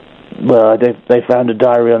 Well, they found a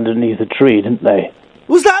diary underneath a tree, didn't they?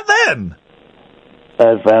 Was that them?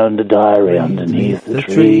 I found a diary underneath the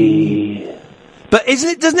tree. But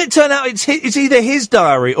doesn't it turn out it's either his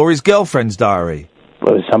diary or his girlfriend's diary?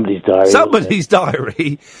 Well, it's somebody's diary. Somebody's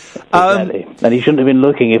diary. Exactly. And he shouldn't have been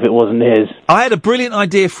looking if it wasn't his. I had a brilliant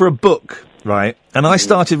idea for a book, right? And I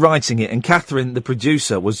started writing it, and Catherine, the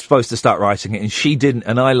producer, was supposed to start writing it, and she didn't,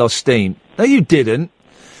 and I lost steam. No, you didn't.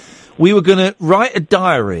 We were going to write a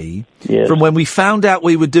diary from when we found out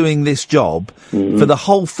we were doing this job for the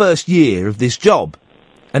whole first year of this job.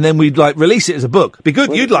 And then we'd, release it as a book. Be good,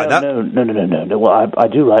 well, you'd like that. No. Well, I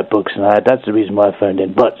do write books, and that's the reason why I phoned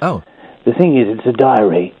in. But the thing is, it's a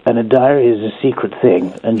diary, and a diary is a secret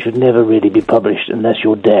thing, and should never really be published unless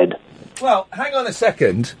you're dead. Well, hang on a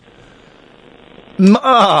second.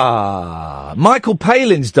 Michael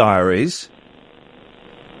Palin's diaries.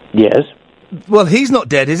 Yes. Well, he's not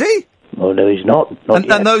dead, is he? Oh, no, he's not.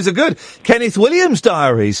 And those are good. Kenneth Williams'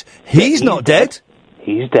 diaries. He's not dead.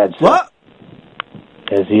 He's dead, sir. What?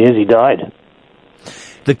 Yes, he is. He died.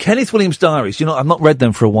 The Kenneth Williams diaries, I've not read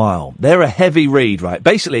them for a while. They're a heavy read, right?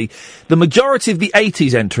 Basically, the majority of the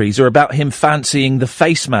 80s entries are about him fancying the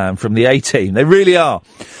face man from the A-Team. They really are.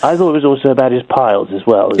 I thought it was also about his piles as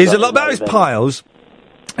well. It's a lot about his piles.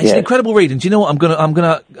 It's an incredible read, and do you know what? I'm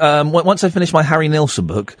gonna once I finish my Harry Nilsson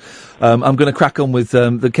book, I'm gonna crack on with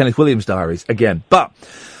the Kenneth Williams diaries again. But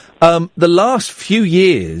the last few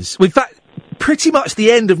years, in fact, pretty much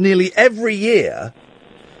the end of nearly every year,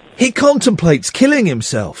 he contemplates killing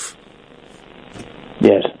himself.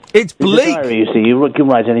 Yes. It's bleak. It's a diary, you see. You can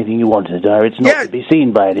write anything you want in a diary. It's not to be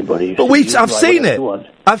seen by anybody. But I've seen it.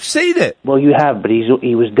 I've seen it. Well, you have, but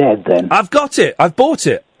he was dead then. I've got it. I've bought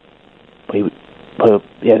it. Yeah. Well,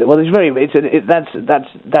 that's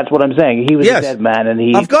what I'm saying. He was a dead man,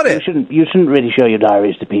 and I've got it. You shouldn't really show your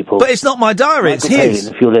diaries to people. But it's not my diary. It's his.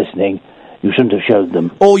 Palin, if you're listening, you shouldn't have showed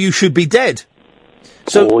them. Or you should be dead.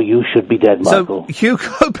 Or you should be dead, Michael. So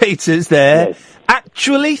Hugo Peters there,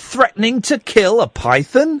 actually threatening to kill a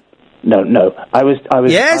python? No. I was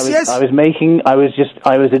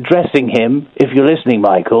addressing him. If you're listening,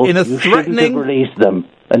 Michael, in a you threatening... shouldn't have released them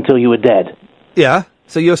until you were dead. Yeah.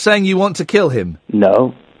 So you're saying you want to kill him?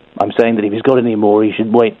 No, I'm saying that if he's got any more, he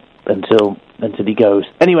should wait until he goes.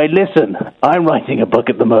 Anyway, listen, I'm writing a book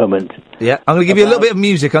at the moment. Yeah, I'm going to give you a little bit of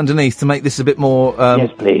music underneath to make this a bit more.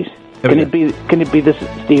 Yes, please. Can it be this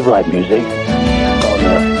Steve Wright music? Oh,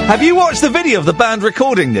 no. Have you watched the video of the band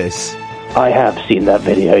recording this? I have seen that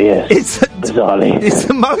video, yes. Bizarrely. It's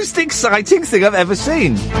the most exciting thing I've ever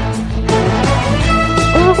seen.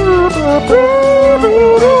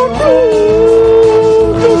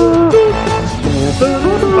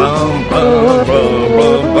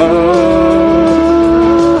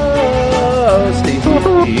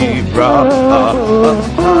 Steve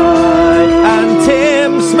and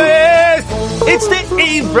Tim Smith. It's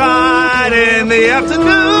Steve Wright in the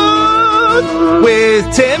afternoon with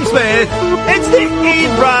Tim Smith. It's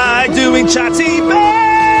Steve Wright doing chatty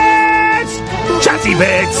bits. Chatty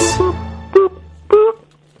bits.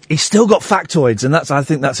 He's still got factoids, and I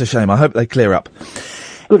think that's a shame. I hope they clear up.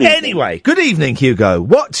 Anyway, good evening, Hugo.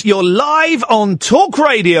 You're live on Talk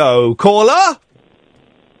Radio, caller.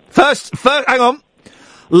 First, hang on.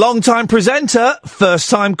 Long-time presenter,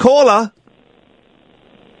 first-time caller.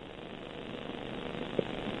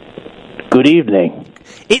 Good evening.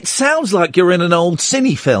 It sounds like you're in an old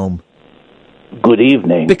cine film. Good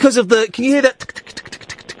evening. Because of the... Can you hear that?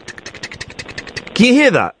 Can you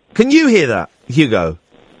hear that? Can you hear that, Hugo?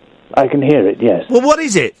 I can hear it, yes. Well, what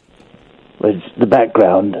is it? Well, it's the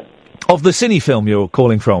background. Of the cine film you're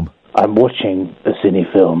calling from? I'm watching a cine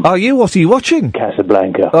film. Are you? What are you watching?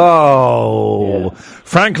 Casablanca. Oh. Yeah.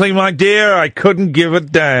 Frankly, my dear, I couldn't give a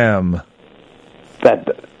damn.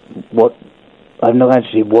 What? I've not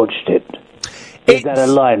actually watched it. Is that a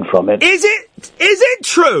line from it? Is it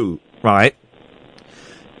true? Right.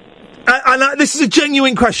 this is a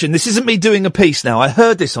genuine question. This isn't me doing a piece now. I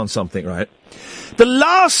heard this on something, right? The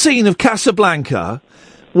last scene of Casablanca,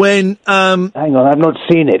 when... Hang on, I've not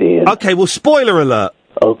seen it, Ian. Okay, well, spoiler alert.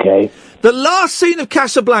 Okay. The last scene of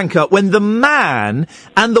Casablanca, when the man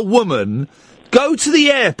and the woman go to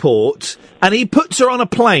the airport and he puts her on a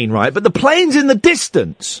plane, right? But the plane's in the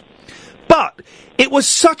distance. But it was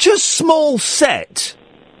such a small set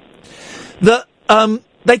that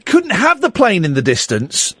they couldn't have the plane in the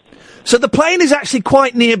distance. So the plane is actually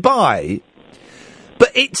quite nearby.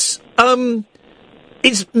 But it's tiny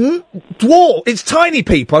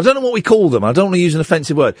people. I don't know what we call them. I don't want to use an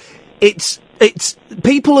offensive word. It's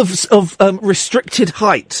people of restricted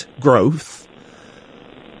height growth.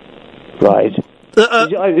 Right. Is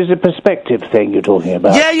it a perspective thing you're talking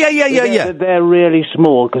about? Yeah. They're really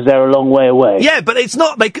small because they're a long way away. Yeah, but it's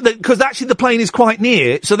not, because actually the plane is quite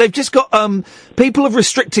near, so they've just got people of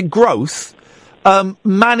restricted growth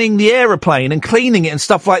manning the aeroplane and cleaning it and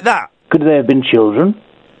stuff like that. Could they have been children?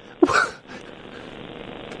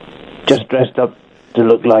 Just dressed up to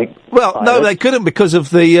look like... Well, pilots? no, they couldn't because of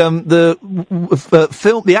the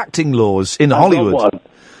acting laws in Hollywood. Got one.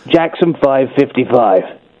 Jackson 555.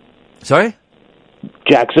 Sorry?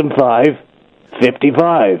 Jackson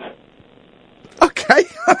 555. Okay.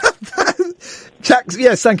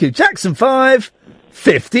 Yes, thank you. Jackson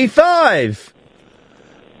 555.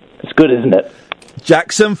 It's good, isn't it?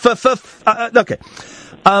 Jackson okay.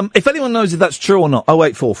 If anyone knows if that's true or not,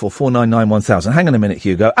 0844 499 1000. Hang on a minute,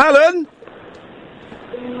 Hugo. Alan!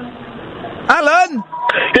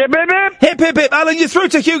 Hip, hip, hip! Hip, hip, hip. Alan, you're through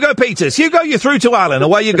to Hugo Peters. Hugo, you're through to Alan.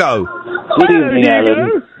 Away you go. Good evening,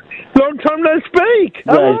 Alan. Long time no speak.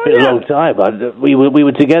 Well, it's been a long time. We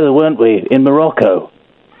were together, weren't we, in Morocco?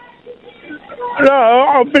 No,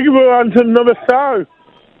 I think we were on to another show.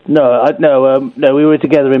 No, we were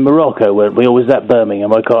together in Morocco, weren't we? Or was that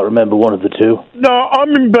Birmingham? I can't remember one of the two. No,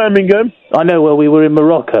 I'm in Birmingham. I know, well, we were in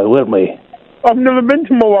Morocco, weren't we? I've never been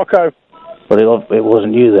to Morocco. Well, it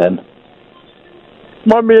wasn't you then.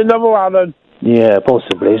 Might be another Alan. Yeah,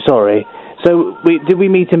 possibly, sorry. So, did we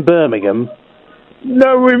meet in Birmingham?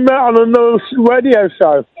 No, we met on another radio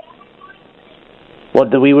show.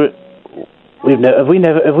 What, have we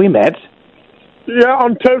met? Yeah,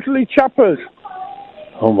 on Totally Chappers.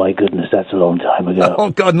 Oh my goodness, that's a long time ago.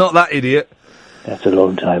 Oh God, not that idiot. That's a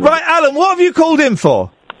long time ago. Right, Alan, what have you called in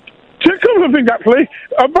for? Just a couple of things, actually.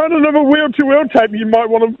 I've found another wheel-to-wheel tape you might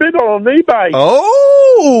want to bid on eBay.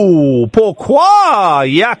 Oh,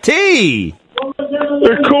 pourquoi, Yati?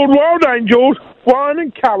 It's called Wild Angels, Brian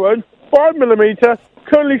and Karen, 5mm,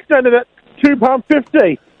 currently standing at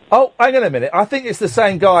 £2.50. Oh, hang on a minute. I think it's the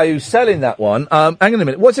same guy who's selling that one. Hang on a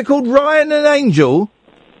minute. What's it called? Ryan and Angel?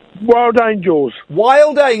 Wild Angels.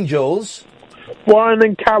 Wild Angels? Brian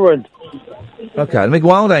and Karen. Okay, let me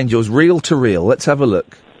Wild Angels, reel to reel. Let's have a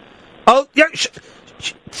look. Oh, yeah,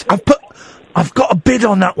 I've got a bid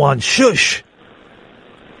on that one. Shush.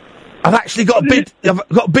 I've actually got a bid. I've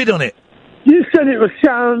got a bid on it. You said it was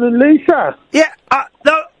Sharon and Lisa. Yeah,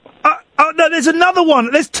 no, there's another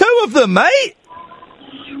one. There's two of them, mate.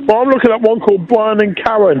 Well, I'm looking at one called Brian and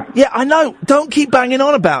Karen. Yeah, I know. Don't keep banging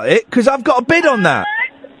on about it, because I've got a bid on that.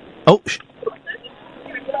 Oh,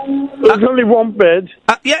 There's only one bid.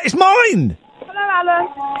 Yeah, it's mine.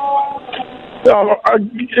 Hello,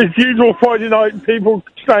 Alan. It's usual Friday night, people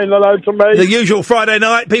saying hello to me. The usual Friday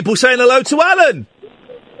night, people saying hello to Alan.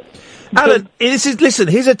 Alan, listen,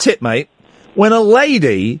 here's a tip, mate. When a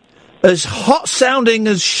lady, as hot-sounding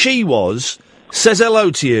as she was, says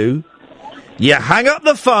hello to you, you hang up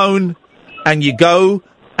the phone and you go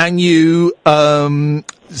and you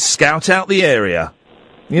scout out the area.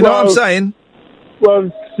 You know what I'm saying?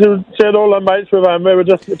 Well, she had all her mates with her and we were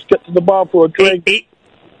just to get to the bar for a drink.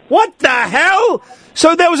 What the hell?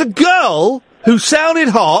 So there was a girl who sounded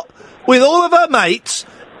hot with all of her mates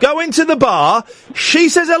going to the bar, she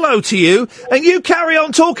says hello to you, and you carry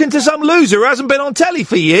on talking to some loser who hasn't been on telly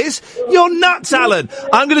for years? You're nuts, Alan.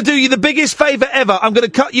 I'm going to do you the biggest favour ever. I'm going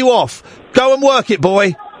to cut you off. Go and work it,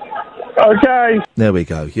 boy. Okay. There we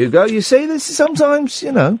go, Hugo. You see, this is sometimes,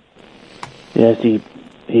 you know. Yes,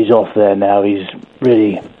 he's off there now. He's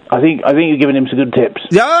really... I think you're giving him some good tips.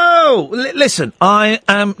 Oh, listen, I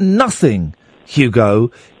am nothing,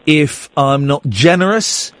 Hugo, if I'm not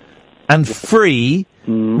generous and free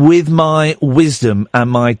with my wisdom and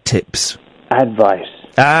my tips. Advice.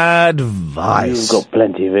 Advice. You've got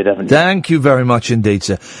plenty of it, haven't you? Thank you very much indeed,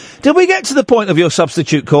 sir. Did we get to the point of your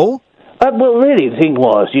substitute call? Well, really, the thing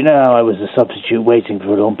was, you know how I was a substitute waiting for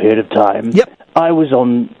a long period of time? Yep. I was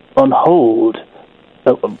on hold,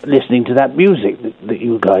 listening to that music that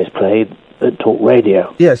you guys played at Talk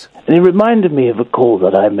Radio. Yes. And it reminded me of a call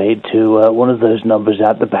that I made to one of those numbers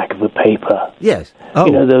at the back of a paper. Yes. Oh.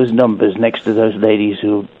 You know, those numbers next to those ladies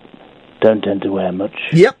who don't tend to wear much.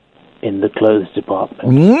 Yep. In the clothes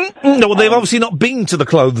department. No, well, they've obviously not been to the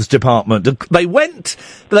clothes department. They went,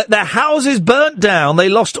 their houses burnt down, they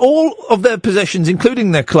lost all of their possessions,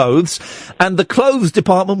 including their clothes, and the clothes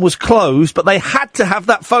department was closed, but they had to have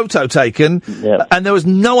that photo taken, and there was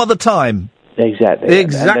no other time. Exactly.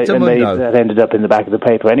 And that ended up in the back of the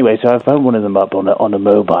paper. Anyway, so I phoned one of them up on a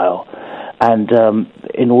mobile, and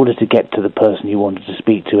in order to get to the person you wanted to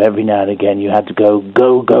speak to, every now and again you had to go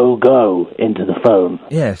into the phone.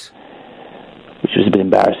 Yes. Which was a bit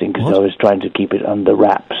embarrassing because I was trying to keep it under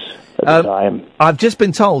wraps at the time. I've just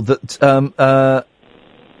been told that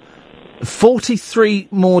 43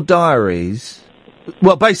 more diaries.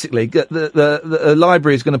 Well, basically, the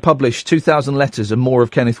library is going to publish 2,000 letters and more of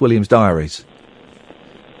Kenneth Williams' diaries.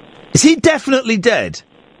 Is he definitely dead?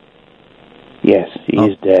 Yes, he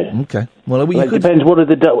is dead. Okay. Well, it depends.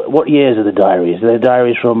 What years are the diaries? They're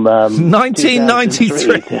diaries from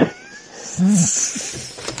 1993.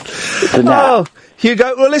 Oh,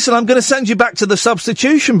 Hugo, well, listen, I'm going to send you back to the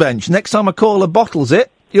substitution bench. Next time a caller bottles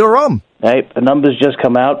it, you're on. Hey, the number's just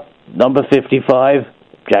come out. Number 55,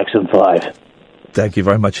 Jackson 5. Thank you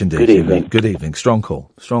very much indeed. Good evening. Good evening. Strong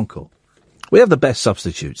call. We have the best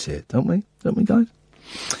substitutes here, don't we? Don't we, guys?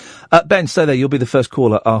 Ben, stay there. You'll be the first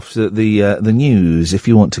caller after the news. If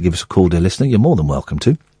you want to give us a call, dear listener, you're more than welcome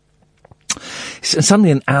to.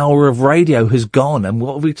 Suddenly an hour of radio has gone, and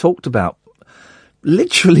what have we talked about?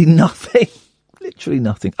 Literally nothing.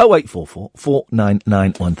 0844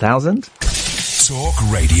 499 1000. Talk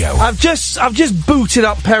Radio. I've just booted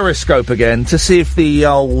up Periscope again to see if the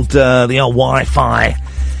old Wi-Fi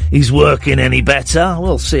is working any better.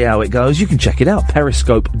 We'll see how it goes. You can check it out,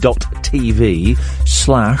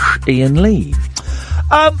 periscope.tv/Iain Lee.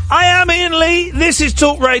 I am Iain Lee. This is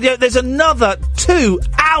Talk Radio. There's another 2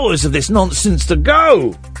 hours of this nonsense to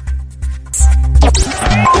go.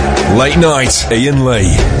 Late night, Iain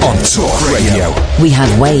Lee on Talk Radio. We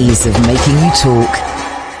have ways of making you talk.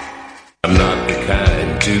 I'm not the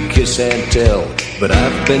kind to kiss and tell, but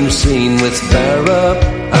I've been seen with Farrah.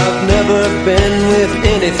 I've never been with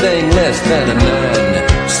anything less than a 9.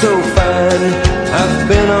 So fine, I've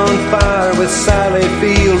been on fire with Sally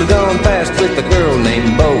Field, gone past with a girl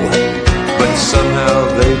named Bo, but somehow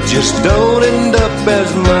they just don't end up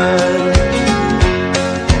as mine.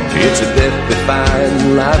 It's a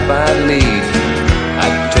death-defying life I lead.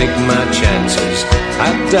 I take my chances.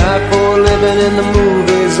 I die for living in the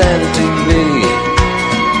movies and TV.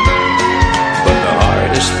 But the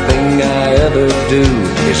hardest thing I ever do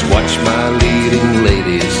is watch my leading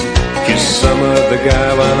ladies kiss some other guy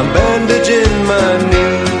while I'm bandaging my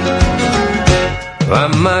knee. I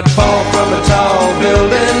might fall from a tall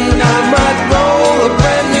building, I might roll a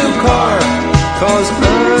brand new car, 'cause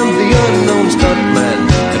I'm the unknown stuntman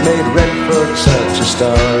that made Redford such a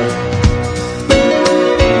star.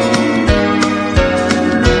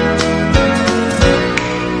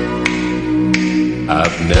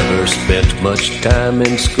 I've never spent much time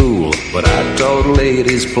in school, but I taught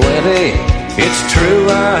ladies plenty. It's true,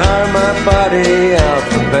 I hire my body out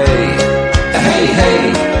for pay.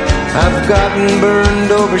 Hey, I've gotten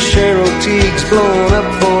burned over Cheryl Teague's, blown up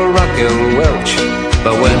for Raquel Welch.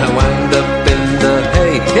 But when I wind up in the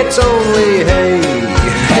hay, it's only hay.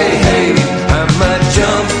 Hey, I might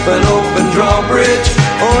jump an open drawbridge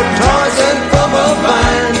or Tarzan from a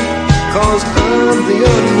vine, 'cause I'm the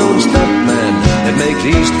unknown stuntman that makes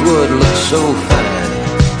Eastwood look so fine.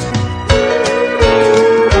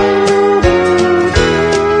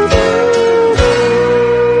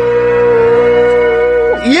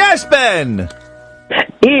 Yes, Ben!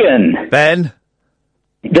 Iain! Ben?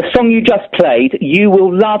 The song you just played, you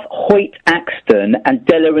will love Hoyt Axton and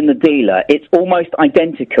Della and the Dealer. It's almost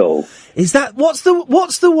identical. Is that, what's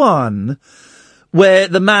the one where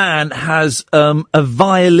the man has a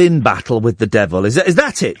violin battle with the devil? Is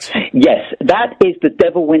that it? Yes, that is The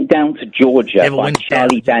Devil Went Down to Georgia by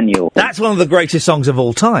Charlie Daniels. That's one of the greatest songs of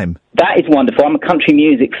all time. That is wonderful. I'm a country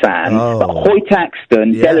music fan. But Hoyt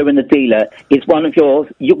Axton, Della and the Dealer, is one of yours.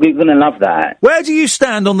 You're going to love that. Where do you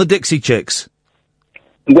stand on the Dixie Chicks?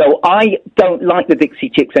 Well, I don't like the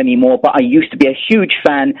Dixie Chicks anymore, but I used to be a huge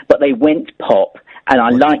fan, but they went pop. And I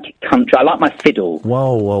like country. I like my fiddle.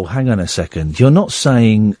 Whoa, hang on a second. You're not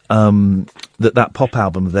saying that pop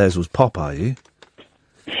album of theirs was pop, are you?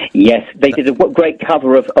 Yes, they did a great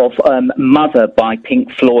cover of Mother by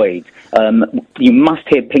Pink Floyd. You must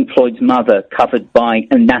hear Pink Floyd's Mother covered by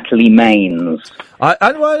Natalie Maines.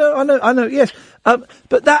 I know, yes.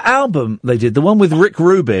 But that album they did, the one with Rick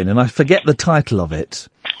Rubin, and I forget the title of it.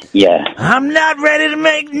 Yeah. I'm not ready to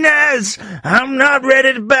make noise. I'm not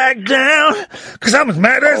ready to back down. Cause I'm as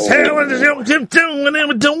mad as hell and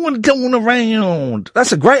don't around.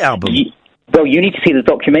 That's a great album. Well, you need to see the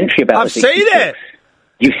documentary about I've seen it.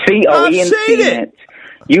 You see? Oh, I've Ian's seen it.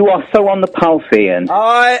 You are so on the pulse, Ian.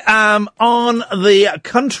 I am on the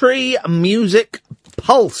country music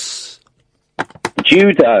pulse.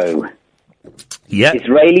 Judo. Yeah.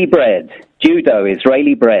 Israeli bread. Judo,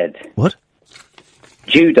 Israeli bread. What?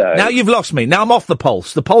 Judo. Now you've lost me. Now I'm off the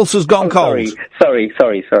pulse. The pulse has gone cold. Sorry.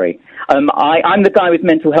 I'm the guy with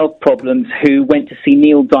mental health problems who went to see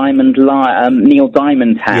Neil Diamond's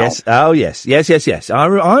house. Yes. Oh, yes.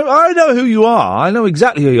 I know who you are. I know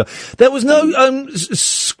exactly who you are. There was no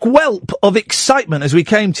squelp of excitement as we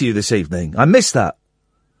came to you this evening. I missed that.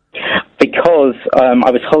 Because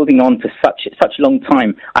I was holding on for such a long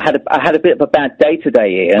time. I had a bit of a bad day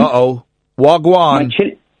today, Ian. Uh-oh. Wagwan.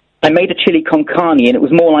 I made a chili con carne, and it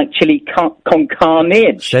was more like chili con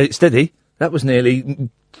carnage. Steady. That was nearly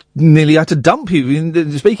had to dump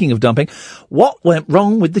you. Speaking of dumping, what went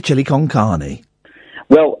wrong with the chili con carne?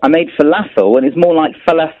 Well, I made falafel, and it's more like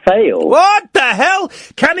falafel. What the hell?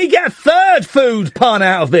 Can he get a third food pun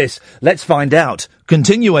out of this? Let's find out.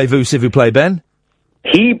 Continuez-vous, s'il vous plaît, Ben?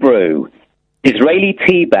 Hebrew. Israeli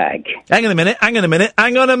teabag. Hang on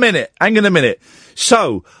a minute.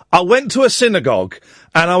 So, I went to a synagogue,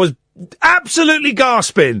 and I was absolutely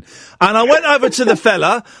gasping, and I went over to the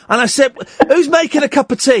fella, and I said, who's making a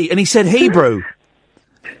cup of tea? And he said, Hebrew.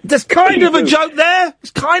 There's kind of a joke there.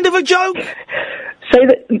 It's kind of a joke. Say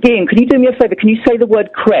that, Iain, can you do me a favour? Can you say the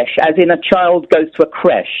word creche, as in a child goes to a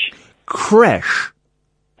creche? Creche?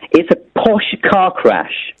 It's a posh car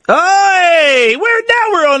crash. Hey!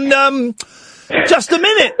 We're on, just a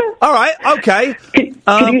minute. All right, okay.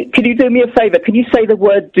 Can you do me a favour? Can you say the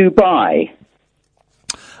word Dubai?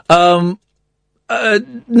 No,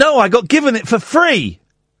 I got given it for free.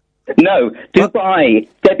 No, Dubai.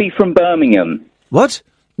 Debbie from Birmingham. What?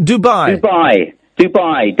 Dubai,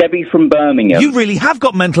 Debbie from Birmingham. You really have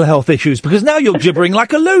got mental health issues, because now you're gibbering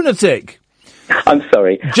like a lunatic. I'm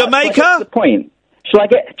sorry. Jamaica? The point. Shall I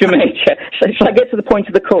get Jamaica? Shall I get to the point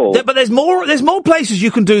of the call? Yeah, but there's more places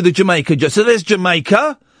you can do the Jamaica. So there's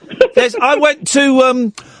Jamaica. I went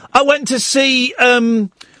to see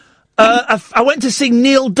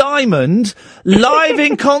Neil Diamond live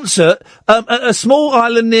in concert at a small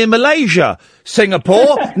island near Malaysia.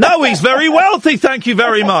 Singapore? No, he's very wealthy, thank you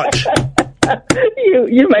very much.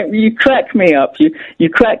 You crack me up. You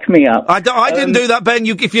crack me up. I didn't do that, Ben.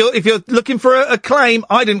 If you're looking for a claim,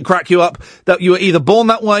 I didn't crack you up. That you were either born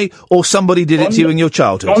that way or somebody did it to you in your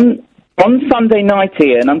childhood. On Sunday night,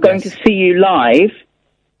 Ian, I'm going to see you live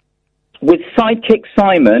with Sidekick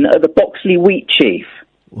Simon at the Boxley Wheat Chief.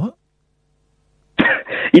 What?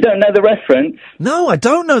 You don't know the reference? No, I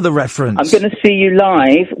don't know the reference. I'm going to see you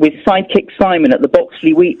live with Sidekick Simon at the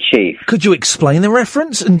Boxley Wheat Chief. Could you explain the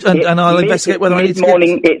reference, and I'll investigate whether I need to get...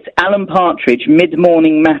 It's Alan Partridge,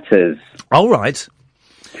 Mid-Morning Matters. All right.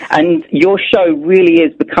 And your show really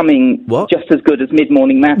is becoming just as good as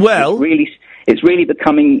Mid-Morning Matters. Well... It's really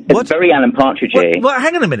becoming very Alan Partridge-y. Well,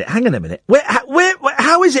 hang on a minute.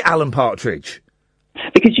 How is it Alan Partridge?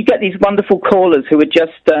 Because you get these wonderful callers who are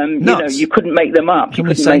just, you couldn't make them up. You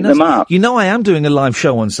couldn't make them up. You know I am doing a live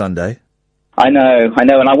show on Sunday. I know,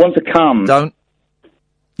 and I want to come. Don't.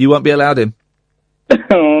 You won't be allowed in.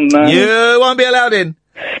 Oh, no. You won't be allowed in.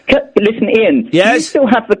 Listen, Ian. Yes? Do you still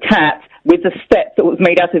have the cat with the step that was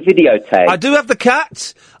made out of videotape? I do have the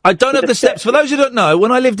cat. I don't have the steps. For those who don't know,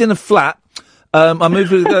 when I lived in a flat, I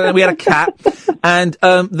moved with, we had a cat, and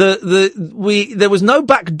there was no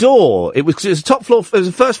back door. It was a top floor, it was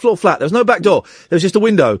a first floor flat. There was no back door. There was just a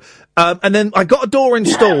window. And then I got a door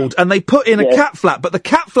installed, and they put in a cat flap, but the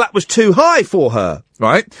cat flap was too high for her,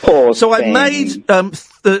 right? So I made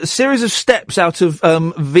a series of steps out of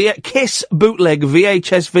Kiss bootleg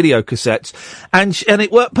VHS video cassettes, and it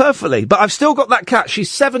worked perfectly. But I've still got that cat. She's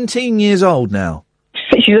 17 years old now.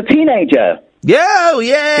 She's a teenager. Yeah,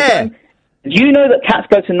 yeah. Do you know that cats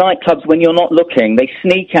go to nightclubs when you're not looking? They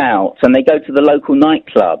sneak out and they go to the local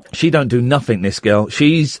nightclub. She don't do nothing, this girl.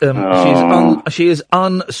 She is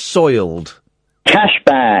unsoiled.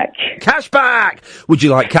 Cashback! Would you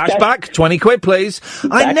like cashback? 20 quid, please.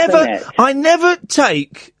 I never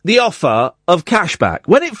take the offer of cashback.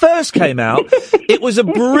 When it first came out, it was a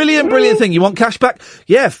brilliant thing. You want cashback?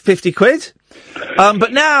 Yeah, 50 quid.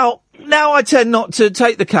 But now, now I tend not to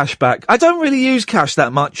take the cash back. I don't really use cash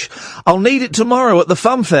that much. I'll need it tomorrow at the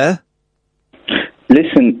fun fair.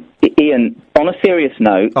 Listen, Ian, on a serious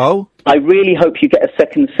note, I really hope you get a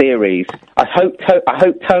second series. I hope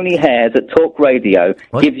Tony Hares at Talk Radio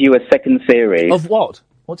gives you a second series. Of what?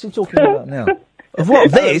 What's he talking about now? Of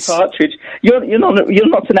what? This? Alan Partridge. You're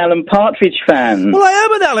not an Alan Partridge fan. Well, I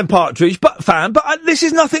am an Alan Partridge fan, but this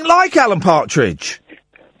is nothing like Alan Partridge.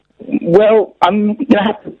 Well, I'm going to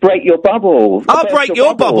have to break your bubble. I'll break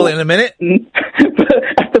your bubble in a minute. I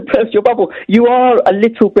have to burst your bubble. You are a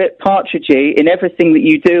little bit Partridgey in everything that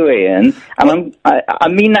you do, Ian, and I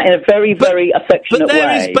mean that in a very, very affectionate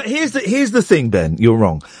way. But here's the thing, Ben. You're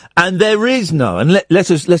wrong, and there is no. And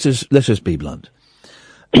let us be blunt.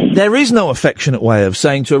 There is no affectionate way of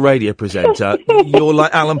saying to a radio presenter, "You're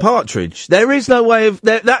like Alan Partridge." There is no way of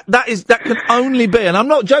that can only be, and I'm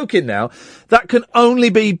not joking now. That can only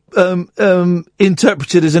be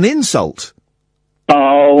interpreted as an insult.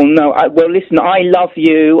 Oh no! Well, listen, I love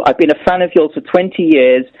you. I've been a fan of yours for 20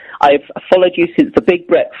 years. I've followed you since the Big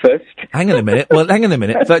Breakfast. Hang on a minute.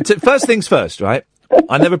 First things first, right?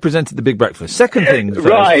 I never presented the Big Breakfast. Second thing first.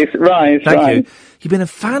 Right. Thank you. You've been a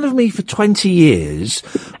fan of me for 20 years.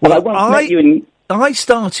 Well, I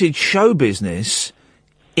started show business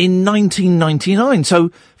in 1999. So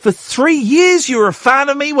for 3 years you were a fan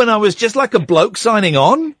of me when I was just like a bloke signing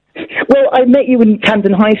on? Well, I met you in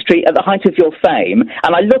Camden High Street at the height of your fame,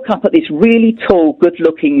 and I look up at this really tall,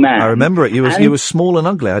 good-looking man. I remember it. You were small and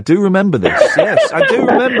ugly. I do remember this. Yes, I do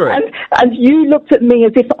remember it. And you looked at me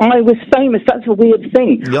as if I was famous. That's a weird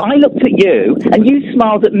thing. Yep. I looked at you, and you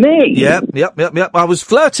smiled at me. Yep. I was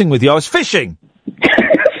flirting with you. I was fishing.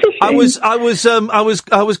 I was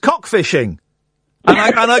cockfishing, and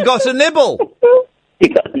I got a nibble. You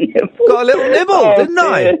got a nibble. Got a little nibble, didn't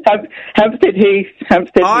I? Hampstead Heath.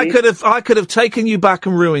 I could have taken you back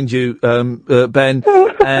and ruined you, Ben,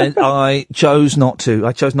 and I chose not to.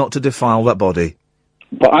 I chose not to defile that body.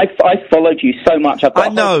 But I followed you so much. I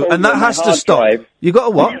know, and that has to stop. Drive. You got a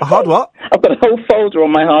what? A hard what? I've got a whole folder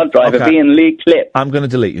on my hard drive of Ian Lee clips. I'm going to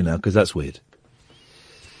delete you now because that's weird.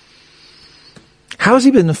 How has he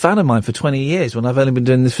been a fan of mine for 20 years when I've only been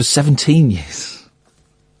doing this for 17 years?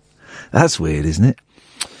 That's weird, isn't it?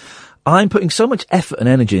 I'm putting so much effort and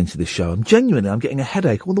energy into this show. I'm getting a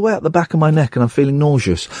headache all the way out the back of my neck and I'm feeling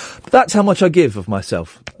nauseous. But that's how much I give of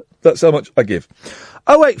myself. That's how much I give.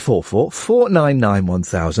 0844 499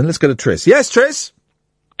 1000. Let's go to Tris. Yes, Tris?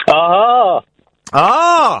 Ah!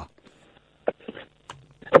 Hello,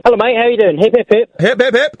 mate. How you doing? Hip, hip, hip. Hip,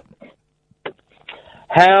 hip, hip.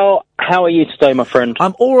 How are you today, my friend?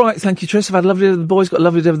 I'm all right, thank you, Tris. I've had a lovely day with the boys. Got a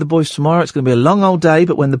lovely day with the boys tomorrow. It's going to be a long old day,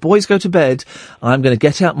 but when the boys go to bed, I'm going to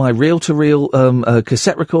get out my reel-to-reel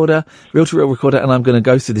cassette recorder, reel-to-reel recorder, and I'm going to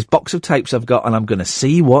go through this box of tapes I've got, and I'm going to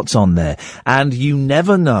see what's on there. And you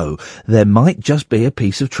never know, there might just be a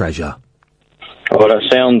piece of treasure. Oh, that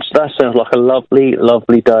sounds like a lovely,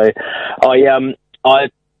 lovely day. I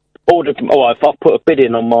ordered. I've put a bid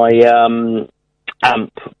in on my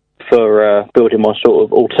amp for building my sort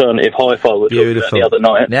of alternative hi-fi with the other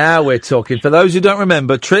night. Now we're talking. For those who don't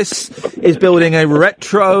remember, Tris is building a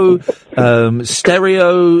retro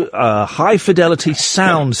stereo high-fidelity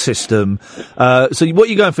sound system. So what are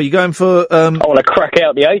you going for? You going for... I want to crack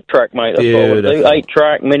out the 8-track, mate. That's what I want to do.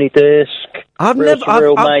 8-track, mini-disc, I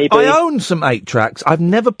own some 8-tracks. I've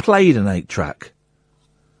never played an 8-track.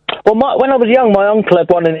 Well, when I was young, my uncle had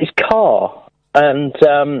one in his car. And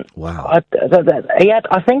wow, I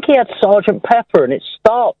think he had Sergeant Pepper, and it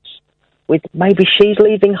starts with maybe She's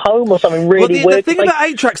Leaving Home or something really weird. The thing about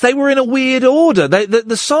 8-tracks, they were in a weird order.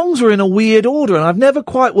 The songs were in a weird order, and I've never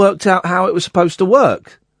quite worked out how it was supposed to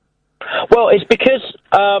work. Well, it's because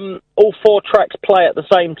all 4 tracks play at the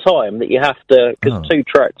same time that you have to, because 2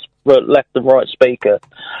 tracks for left and right speaker,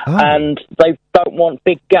 and they don't want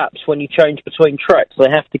big gaps when you change between tracks. They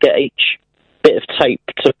have to get each bit of tape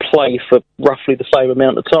to play for roughly the same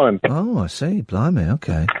amount of time. Oh, I see. Blimey,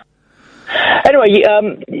 okay. Anyway,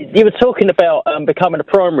 you were talking about becoming a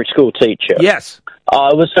primary school teacher. Yes.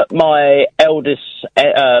 I was at my eldest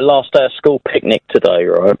last day of school picnic today,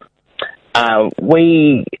 right?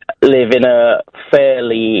 We live in a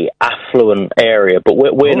fairly affluent area, but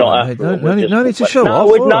we're not affluent. No need to show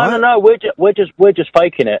off. No. We're just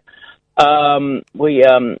faking it.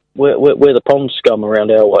 We're the pond scum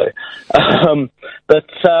around our way. But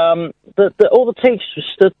all the teachers were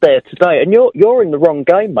stood there today, and you're in the wrong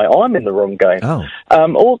game, mate. I'm in the wrong game. Oh.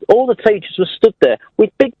 All the teachers were stood there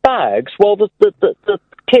with big bags while the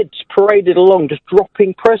kids paraded along, just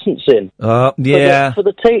dropping presents in. Yeah. For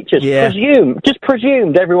the teachers. Yeah.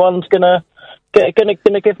 Presumed everyone's gonna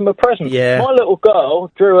gonna give him a present. Yeah. My little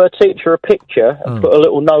girl drew her teacher a picture and put a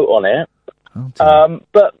little note on it.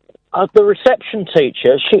 But the reception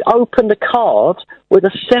teacher, she opened a card with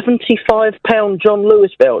a £75 John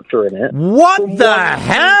Lewis voucher in it. What the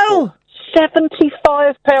hell?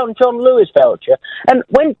 £75 John Lewis voucher. And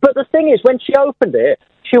but the thing is, when she opened it,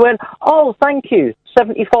 she went, "Oh, thank you,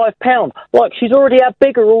 £75." Like she's already had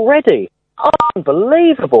bigger already.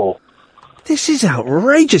 Unbelievable. This is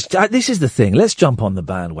outrageous. This is the thing. Let's jump on the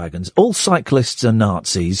bandwagons. All cyclists are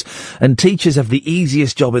Nazis, and teachers have the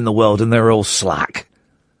easiest job in the world, and they're all slack.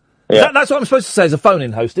 Yeah. That's what I'm supposed to say as a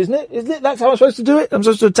phone-in host, isn't it? Isn't it? That's how I'm supposed to do it? I'm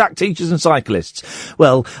supposed to attack teachers and cyclists.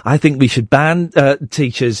 Well, I think we should ban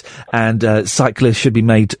teachers, and cyclists should be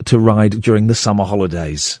made to ride during the summer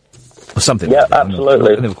holidays. Or something like that.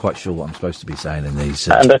 Absolutely. I'm never quite sure what I'm supposed to be saying in these.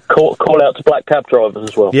 And a call out to black cab drivers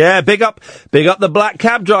as well. Yeah, big up the black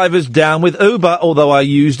cab drivers, down with Uber, although I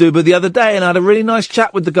used Uber the other day and I had a really nice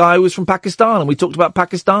chat with the guy who was from Pakistan, and we talked about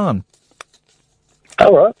Pakistan.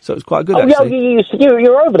 All right. So it was quite good, actually. actually.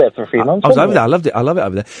 You were over there for a few months. I was over there. I loved it. I love it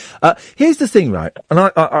over there. Here's the thing, right? And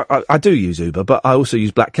I do use Uber, but I also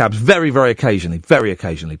use black cabs very, very occasionally.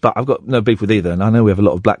 But I've got no beef with either, and I know we have a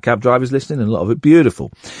lot of black cab drivers listening, and a lot of it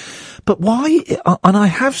beautiful. But why, and I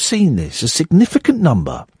have seen this, a significant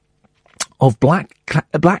number of black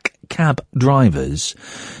cab drivers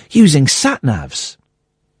using sat-navs.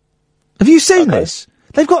 Have you seen this?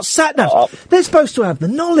 They've got sat-navs. They're supposed to have the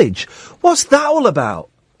knowledge. What's that all about?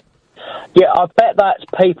 Yeah, I bet that's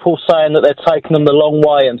people saying that they're taking them the long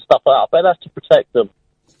way and stuff like that. I bet that's to protect them.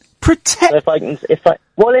 Protect? If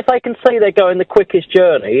they can see they're going the quickest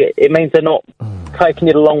journey, it means they're not taking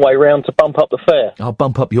you the long way round to bump up the fare. I'll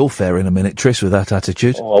bump up your fare in a minute, Tris, with that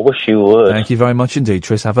attitude. Oh, I wish you would. Thank you very much indeed,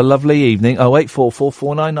 Tris. Have a lovely evening. 0844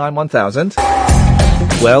 499 1000.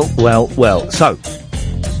 Well. So,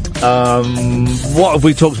 what have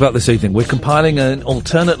we talked about this evening? We're compiling an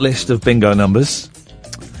alternate list of bingo numbers,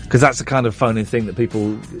 because that's the kind of phone-in thing that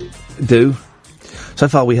people do. So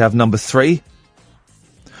far we have number 3.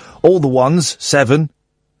 All the ones, 7.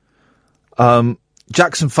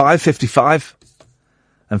 Jackson 5, 55.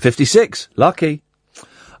 And 56. Lucky.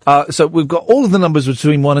 So we've got all of the numbers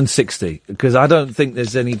between 1 and 60, because I don't think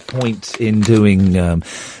there's any point in doing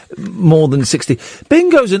more than 60.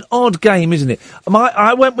 Bingo's an odd game, isn't it?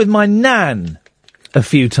 I went with my nan a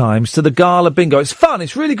few times to the gala bingo. It's fun.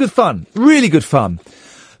 It's really good fun. Really good fun.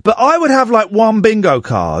 But I would have like one bingo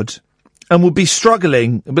card and would be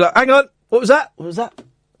struggling and be like, hang on, what was that? What was that?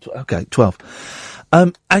 Okay, 12.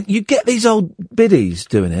 And you get these old biddies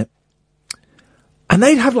doing it, and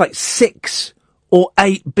they'd have like 6 or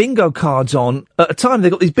 8 bingo cards on at a time. They've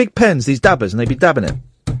got these big pens, these dabbers, and they'd be dabbing it.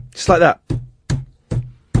 Just like that.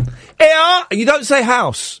 ER! And you don't say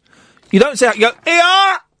house. You don't say, you go,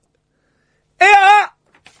 ER! ER!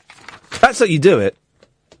 That's how you do it.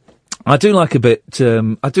 I do like a bit of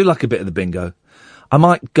the bingo. I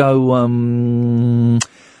might go one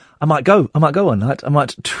night. I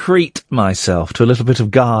might treat myself to a little bit of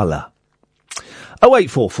gala.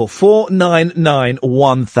 0844 499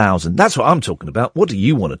 1000. That's what I'm talking about. What do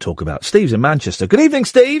you want to talk about? Steve's in Manchester. Good evening,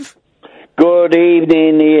 Steve. Good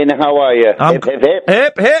evening, Ian. How are you? Hip, hip,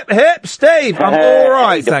 hip. Hip, hip, Steve. I'm all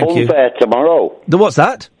right, thank you. The fun fair tomorrow. What's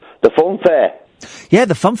that? The fun fair. Yeah,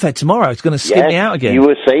 the fun fair tomorrow. It's going to skip me out again. You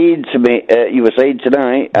were saying to me,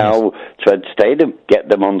 tonight, how Trent Stadium, get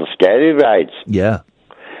them on the scary rides. Yeah.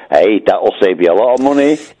 Hey, that'll save you a lot of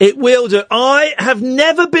money. It will do. I have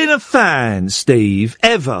never been a fan, Steve,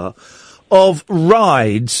 ever, of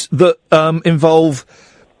rides that involve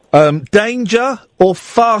danger or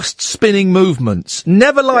fast spinning movements.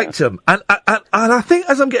 Never liked them. And I think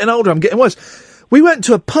as I'm getting older, I'm getting worse. We went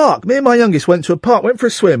to a park. Me and my youngest went to a park, went for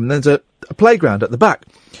a swim, and there's a playground at the back.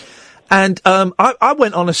 And I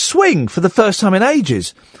went on a swing for the first time in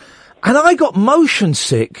ages. And I got motion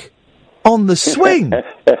sick on the swing.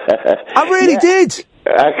 I really did.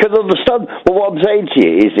 I can understand. But what I'm saying to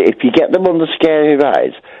you is, if you get them on the scary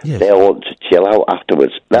rides, they'll want to chill out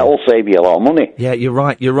afterwards. That'll save you a lot of money. Yeah, you're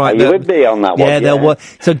right. You're right. Are you with me on that one? Yeah, they'll work.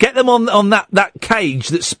 So get them on that cage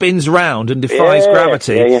that spins round and defies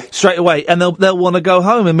gravity straight away, and they'll want to go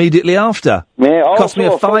home immediately after. Yeah, cost me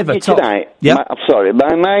a $5 top. Tonight, yeah. I'm sorry,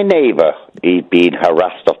 my neighbour, he's been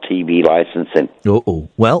harassed off TV licensing.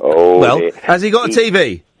 Well, has he got a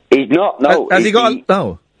TV? He's not. No. Has he got?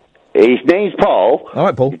 No. His name's Paul. All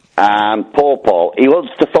right, Paul. And Paul. He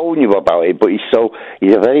wants to phone you about it, but he's a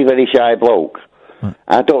very, very shy bloke. Right.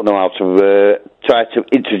 I don't know how to try to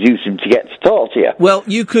introduce him to get to talk to you. Well,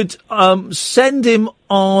 you could send him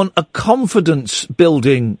on a confidence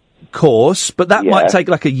building course, but that might take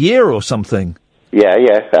like a year or something. Yeah.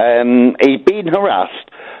 He's been harassed,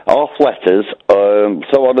 off letters,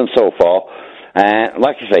 so on and so forth.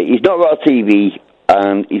 Like I say, he's not got a TV,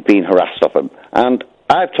 and he's been harassed off him. And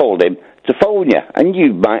I've told him to phone you, and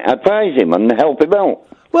you might advise him and help him out.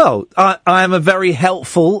 Well, I am a very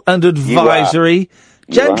helpful and advisory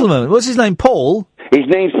gentleman. What's his name, Paul? His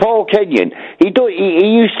name's Paul Kenyon. He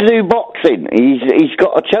used to do boxing. He's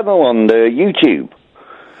got a channel on YouTube.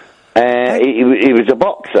 He was a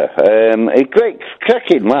boxer. A great,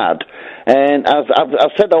 cracking lad. And I've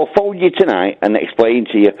said I'll phone you tonight and explain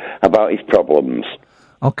to you about his problems.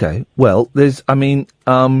 Okay. Well,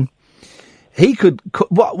 he could.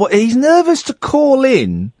 What? He's nervous to call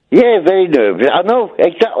in. Yeah, very nervous. I know,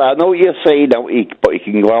 exactly. I know what you're saying, but he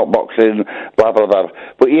can go out boxing, blah, blah, blah.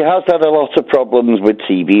 But he has had a lot of problems with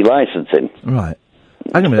TV licensing. Right.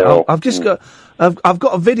 Hang on a minute. I've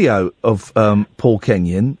got a video of Paul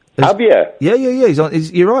Kenyon. Have you? Yeah. He's on.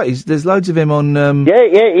 You're right. There's loads of him on.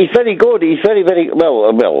 Yeah. He's very good. He's very, very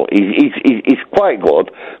well. He's quite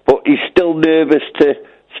good, but he's still nervous to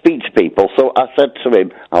speak to people. So I said to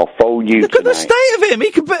him, "I'll phone you." Look at the state of him.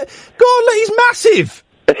 He could. Go on, look, he's massive.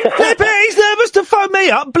 He's nervous to phone me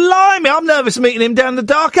up. Blimey, I'm nervous meeting him down the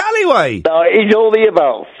dark alleyway. No, he's only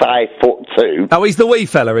about 5'2". Oh, he's the wee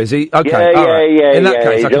fella, is he? Okay, yeah. In that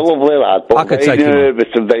case, he's a lovely lad, but I could very take him nervous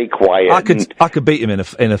and very quiet. I could beat him in a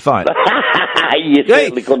fight. You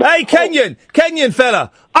certainly could. Hey, Kenyon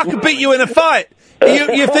fella, I could beat you in a fight.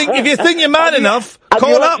 You think you're man enough?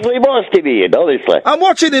 Call up. Have you actually watched him, Ian? Honestly, I'm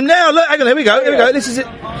watching him now. Look, hang on. Here we go. This is it.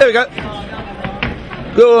 There we go.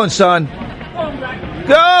 Go on, son.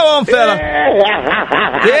 Go on, fella.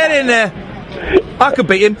 Get in there. I could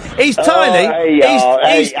beat him. He's tiny.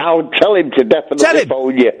 I'll tell him to definitely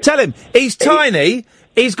phone you. Tell him. He's tiny.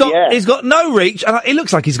 He's got no reach, and he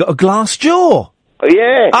looks like he's got a glass jaw.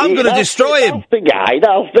 Yeah. I'm going to destroy him. That's the guy.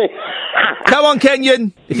 That's the... Come on,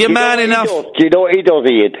 Kenyon. If you're man enough. Do you know what he does,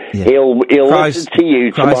 Ian? Yeah. He'll listen to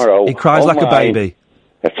you tomorrow. He cries like a baby.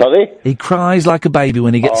 Sorry? He cries like a baby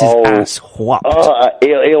when he gets his ass whopped.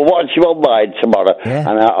 He'll watch you online tomorrow,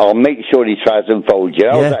 and I'll make sure he tries and phone you.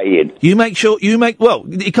 How's that, Ian? You make sure, well,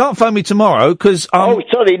 he can't phone me tomorrow, because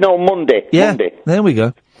Monday. Yeah, Monday. There we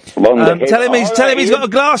go. Monday. Tell him he's got a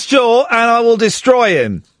glass jaw, and I will destroy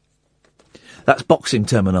him. That's boxing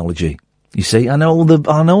terminology. You see, I know all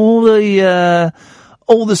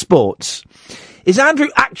the sports. Is Andrew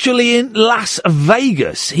actually in Las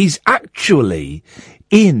Vegas? He's actually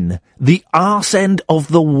in the arse end of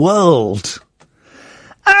the world.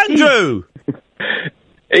 Andrew!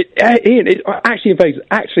 Ian, it's actually in Vegas,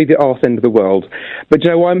 actually the arse end of the world. But do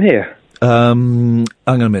you know why I'm here? Hang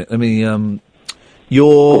on a minute. Let me,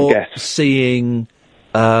 you're seeing,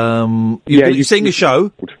 you're seeing a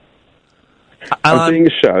show. I'm seeing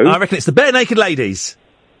a show. I reckon it's the Bare Naked Ladies.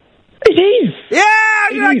 It is! Yeah!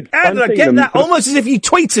 How did I get that? Almost as if you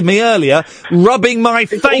tweeted me earlier, rubbing my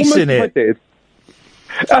face in it. I did.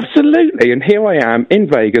 Absolutely, and here I am in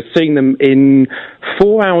Vegas, seeing them in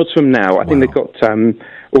 4 hours from now. I think they've got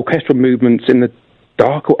orchestral movements in the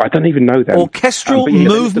dark. I don't even know them. Orchestral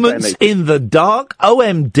movements in the dark?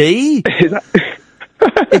 OMD?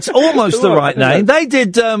 It's almost the right name. They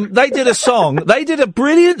did a song. They did a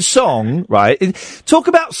brilliant song, right? Talk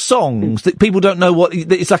about songs that people don't know what.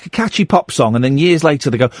 It's like a catchy pop song, and then years later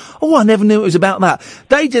they go, "Oh, I never knew it was about that."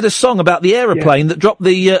 They did a song about the aeroplane that dropped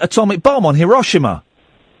the atomic bomb on Hiroshima.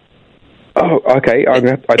 Oh, okay. I don't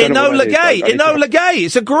know what that is. Enola Gay.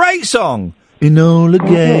 It's a great song. Enola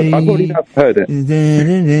Gay. I've already heard it.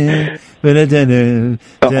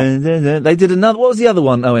 They did another. What was the other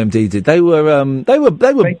one? OMD did. They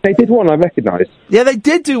did one I recognise. Yeah, they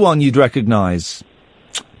did do one you'd recognise.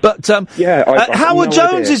 But Howard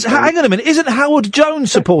Jones is. Hang on a minute. Isn't Howard Jones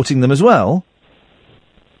supporting them as well?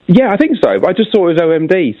 Yeah, I think so. But I just thought it was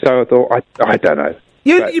OMD, so I thought I don't know.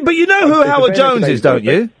 But you know who Howard Jones is, don't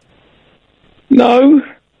you? No.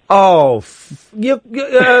 Oh,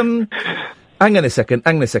 hang on a second.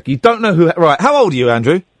 You don't know who... Right, how old are you,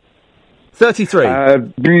 Andrew? 33?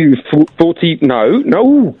 40...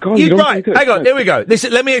 No. God, you're right, hang on, here we go.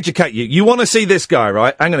 Listen, let me educate you. You want to see this guy,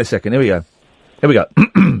 right? Hang on a second, here we go.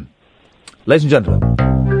 Ladies and gentlemen,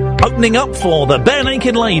 opening up for the Bare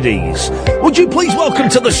Naked Ladies, would you please welcome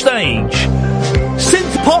to the stage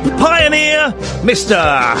synth pop pioneer, Mr.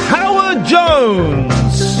 Howard Jones.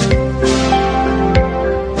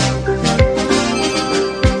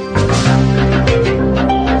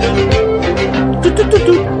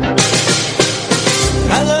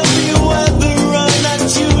 I love you whether or not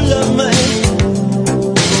you love me.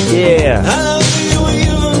 Yeah. I love you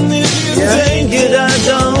even if you think it, I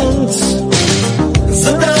don't.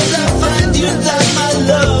 Sometimes I find you that my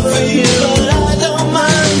love for you, but I don't.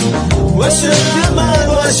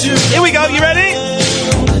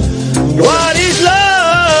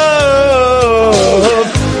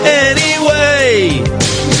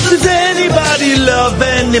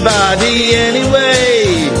 anybody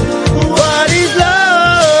anyway? What is love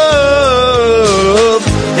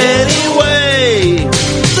anyway?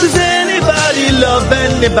 Does anybody love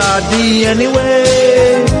anybody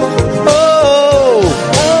anyway? Oh,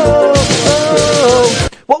 oh, oh.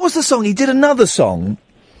 What was the song? He did another song.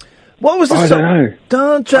 What was the song? I don't know.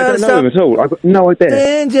 Don't try I to don't know stop him at all. I've got no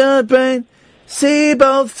idea. in your brain. See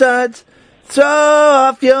both sides. Throw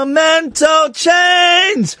off your mental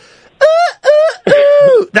chains.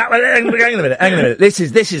 That one. Hang on a minute. This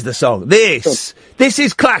is the song. This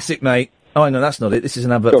is classic, mate. Oh, hang on, that's not it. This is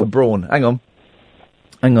an advert for Brawn. Hang on.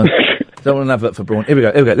 Don't want an advert for Brawn. Here we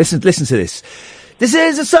go. Listen to this. This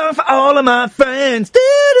is a song for all of my friends. Come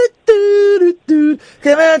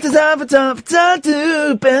out to time for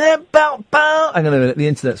hang on a minute. The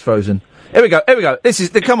internet's frozen. Here we go.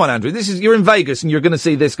 Come on, Andrew. You're in Vegas and you're going to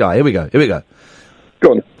see this guy. Here we go.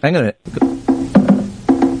 Go on. Hang on a minute.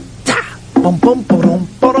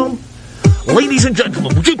 Ladies and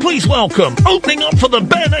gentlemen, would you please welcome, opening up for the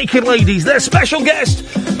Bare Naked Ladies, their special guest,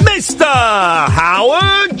 Mr.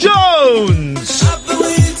 Howard Jones.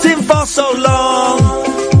 Been for so long.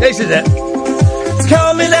 This is it.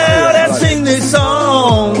 Come in out and sing this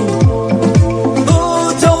song.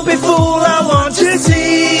 Oh, don't be fooled, I want you to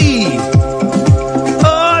see.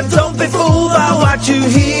 Oh, don't be fooled by what you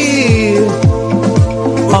hear.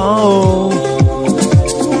 Oh.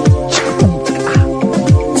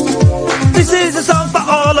 This is a song for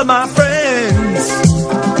all of my friends.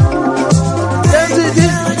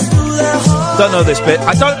 Don't know this bit.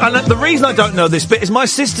 The reason I don't know this bit is my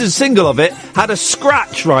sister's single of it had a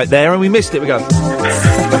scratch right there and we missed it. We go.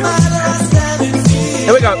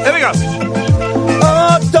 Here we go.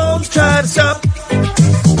 Oh, don't try to stop.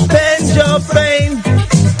 Bend your brain.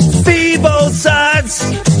 See both sides.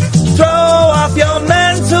 Throw off your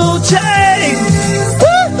mental chain.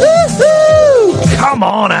 Woo-hoo-hoo. Come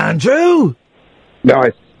on, Andrew.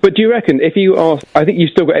 Nice. But do you reckon if you ask, I think you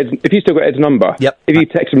still got Ed's number. Yep. If you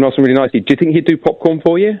text him and ask him really nicely, do you think he'd do popcorn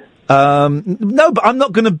for you? No, but I'm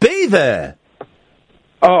not going to be there.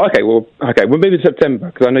 Oh, okay. Well, maybe in September,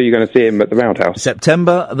 because I know you're going to see him at the Roundhouse.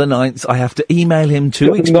 September the 9th. I have to email him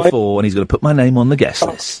 2 weeks before, and he's going to put my name on the guest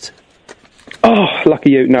list. Oh, lucky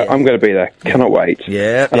you. No, I'm going to be there. Cannot wait.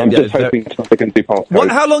 Yeah. And I'm just hoping they can do part.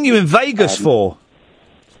 How long are you in Vegas for?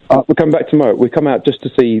 We're coming back tomorrow. We come out just to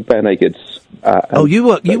see Bare Nakeds.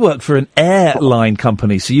 You work for an airline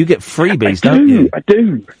company, so you get freebies, don't you? I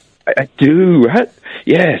do.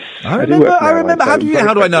 Yes. I remember. How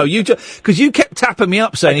do I know? Because you kept tapping me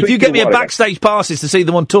up saying, if you get me a backstage passes to see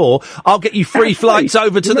them on tour, I'll get you free flights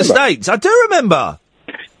over to the States. I do remember.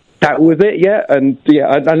 That was it, yeah, and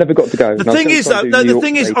I never got to go. The thing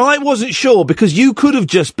is, I wasn't sure because you could have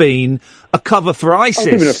just been a cover for ISIS.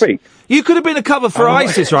 I was even a freak. You could have been a cover for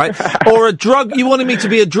ISIS, right? Or a drug. You wanted me to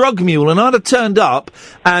be a drug mule, and I'd have turned up,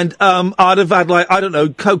 and I'd have had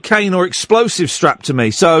cocaine or explosives strapped to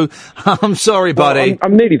me. So I'm sorry, buddy.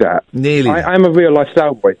 I'm nearly that. I'm a real life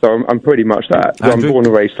style boy, so I'm pretty much that. So I'm born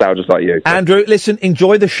and raised style, just like you. So. Andrew, listen,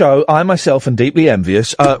 enjoy the show. I myself am deeply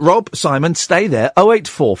envious. Rob, Simon, stay there.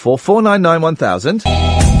 0844 499 1000.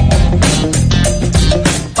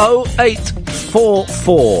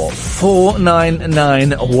 0844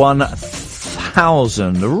 499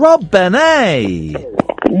 1000. Rob Burnett.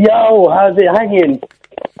 Yo, how's it hanging?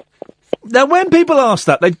 Now, when people ask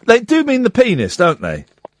that, they do mean the penis, don't they?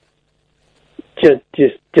 Just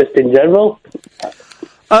in general.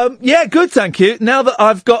 Yeah, good, thank you. Now that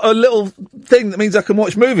I've got a little thing that means I can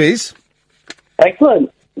watch movies.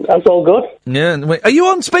 Excellent. That's all good. Yeah. Are you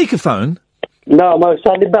on speakerphone? No, am I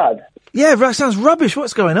sounding bad? Yeah, that sounds rubbish.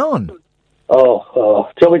 What's going on? Oh.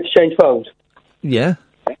 Do you want me to change phones? Yeah.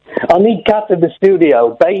 I need Kath in the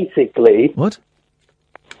studio, basically. What?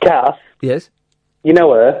 Kath. Yes. You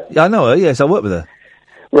know her? I know her, yes, I work with her.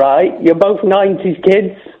 Right, you're both 90s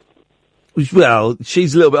kids? Well,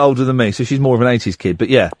 she's a little bit older than me, so she's more of an 80s kid, but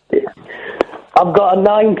yeah. I've got a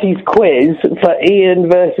 90s quiz for Iain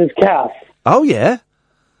versus Kath. Oh, yeah?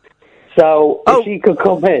 So, if she could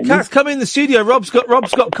come in... Kath, come in the studio. Rob's got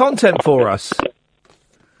content for us.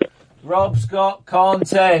 Rob's got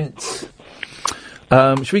content.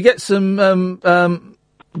 Should we get some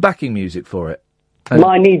backing music for it?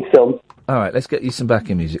 Might need some. All right, let's get you some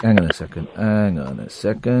backing music. Hang on a second. Flipping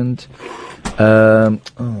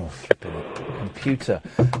it.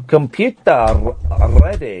 Computer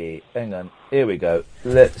ready. Hang on. Here we go.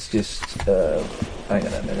 Let's just... hang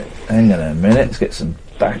on a minute. Let's get some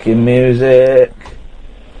backing music.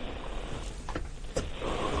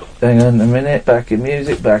 Hang on a minute. Backing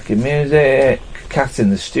music. Cat in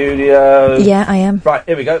the studio. Yeah, I am. Right,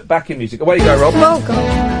 here we go. Backing music. Away you go, Rob. Oh,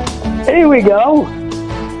 God. Here we go.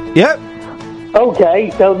 Yep.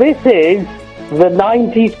 Okay, so this is the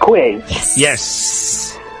 90s quiz.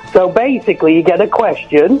 Yes. So basically, you get a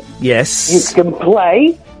question. Yes. You can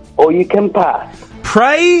play or you can pass.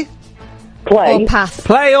 Play or pass.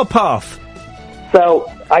 Play or path.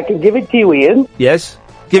 So I can give it to you, Ian. Yes.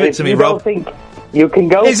 Give it to me, you Rob. Don't think you can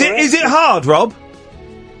go. Is it hard, Rob?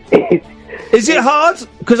 Is it hard?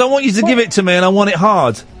 Because I want you to give it to me, and I want it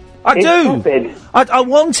hard. I do. I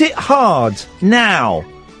want it hard now,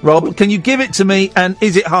 Rob. Can you give it to me? And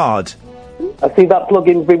is it hard? I see that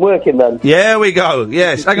plugin's been working then. Yeah, we go.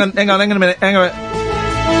 Yes. Hang on a minute. Hang on a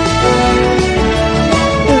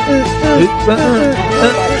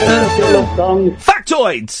minute.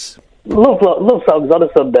 Factoids. Love songs on a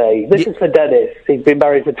Sunday. This is for Dennis. He's been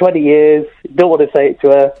married for 20 years. Don't want to say it to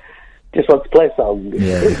her. Just wants to play songs.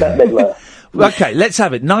 Yeah. Okay, let's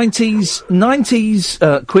have it. 90s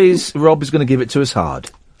quiz. Rob is going to give it to us hard.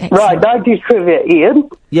 Right, 90s trivia, Ian.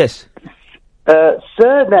 Yes.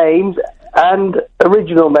 Surnames and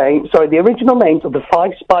original names. Sorry, the original names of the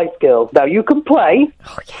 5 Spice Girls. Now, you can play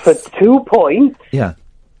for 2 points. Yeah.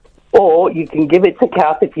 Or you can give it to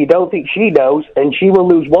Kath if you don't think she knows, and she will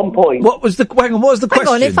lose 1 point. What was the question? Hang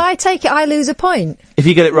on, if I take it, I lose a point. If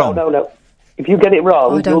you get it wrong? No. If you get it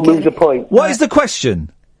wrong, you'll lose a point. What is the question?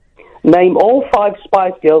 Name all 5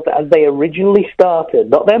 Spice Girls as they originally started,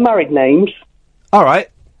 not their married names. All right.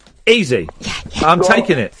 Easy. I'm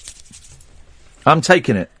taking it.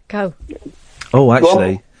 Go. Oh,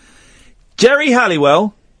 actually. Jerry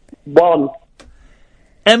Halliwell. 1.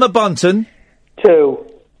 Emma Bunton. 2.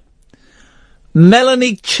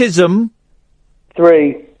 Melanie Chisholm.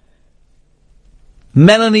 3.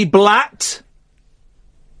 Melanie Blatt.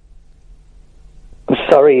 I'm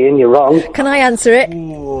sorry, Ian, you're wrong. Can I answer it?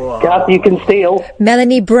 Kath, you can steal.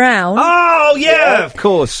 Melanie Brown. Oh, yeah, of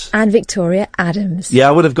course. And Victoria Adams. Yeah,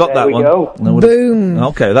 I would have got that one. Go. Boom.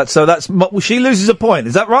 Okay, she loses a point.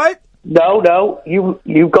 Is that right? No,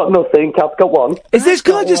 you've got nothing. Kath's got 1. Is this?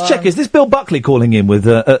 Can I just check? Is this Bill Buckley calling in with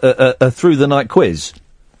a through the night quiz?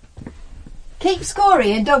 Keep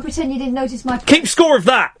scoring and don't pretend you didn't notice my... Keep score of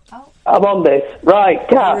that! I'm on this. Right,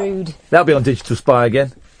 Kath. Rude. That'll be on Digital Spy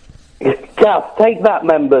again. Kath, take that,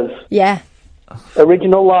 members. Yeah.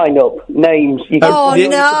 Original lineup, names. You can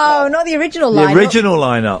no, not the original lineup. The original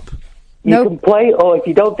lineup. You can play, or if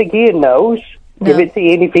you don't think Ian knows, give it to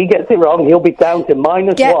Ian. If he gets it wrong, he'll be down to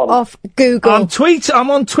 -1. Get off Google.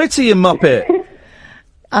 I'm on Twitter, you muppet.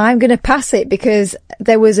 I'm going to pass it because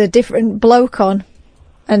there was a different bloke on.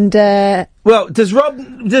 And, well, does Rob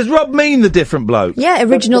mean the different bloke? Yeah,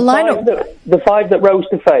 original lineup. The 5 that rose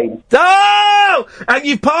to fame. Oh! And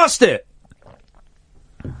you've passed it.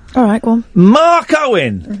 All right, go on. Mark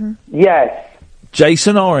Owen. Yes.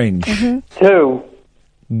 Jason Orange. 2.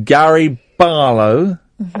 Gary Barlow.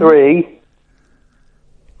 3.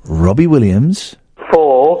 Robbie Williams.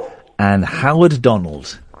 4. And Howard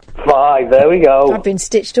Donald. 5, there we go. I've been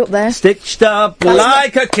stitched up there. Stitched up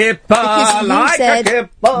like a kipper, like a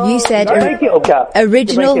kipper. You said original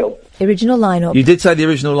lineup. You did say the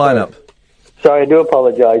original lineup. Sorry, I do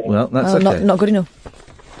apologise. Well, that's okay. Not good enough.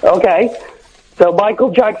 Okay, so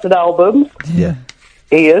Michael Jackson albums. Yeah.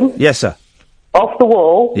 Ian. Yes, sir. Off the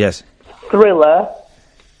Wall. Yes. Thriller.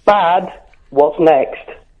 Bad. What's next?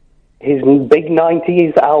 His big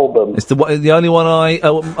 90s album. It's the only one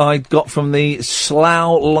I got from the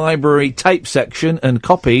Slough Library tape section and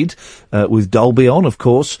copied, with Dolby on, of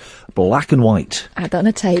course, black and white. Add that on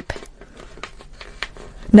a tape.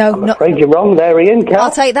 No, I'm afraid you're wrong there, Ian. I'll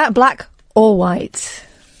take that, black or white.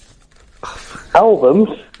 Albums?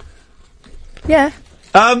 Yeah.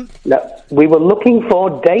 No, we were looking for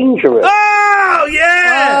Dangerous. Oh,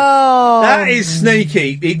 yeah! Oh. That is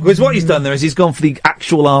sneaky. Because what he's done there is he's gone for the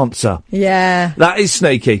actual answer. Yeah. That is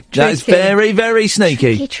sneaky. That is very, very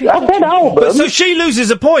sneaky. I said album. But so she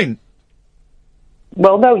loses a point.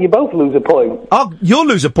 Well, no, you both lose a point. You'll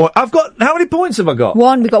lose a point. I've got... How many points have I got?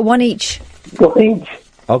 1. We've got 1 each. 1 each.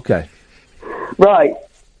 Okay. Right.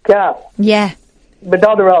 Kath. Yeah.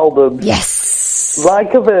 Madonna album. Yes.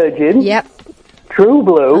 Like a Virgin. Yep. True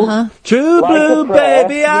Blue. True Blue,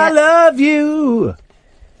 baby, I love you.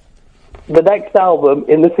 The next album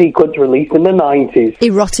in the sequence released in the 90s.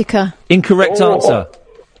 Erotica. Incorrect answer.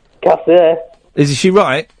 Kath there. Is she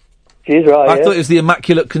right? She's right, I thought it was the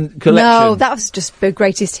Immaculate Collection. No, that was just the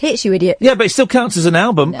greatest hits, you idiot. Yeah, but it still counts as an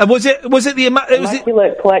album. No. Was it the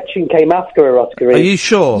Immaculate Collection came after Erotica. Are you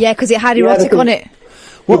sure? Yeah, because it had Erotica on it.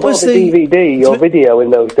 What you was bought the DVD or video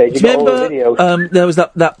in those days? You Do you got all the videos. remember? There was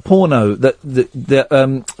that porno,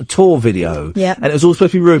 the tour video. Yeah. And it was all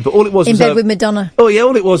supposed to be rude, but all it was In was bed with Madonna. Oh yeah,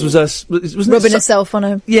 all it was us wasn't Rubbing it herself on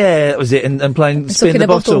her. Yeah, that was it, and playing And spin sucking the a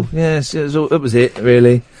bottle. Yes, it was it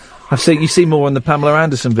really. You see more on the Pamela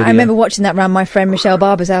Anderson video. I remember watching that round my friend Michelle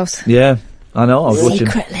Barber's house. Yeah, I know. I was watching.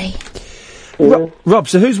 Secretly. Rob,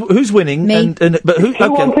 so who's winning? Me. But who?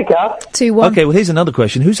 Who wants a cat? 2-1. Okay, well here's another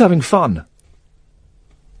question: who's having fun?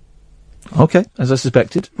 Okay, as I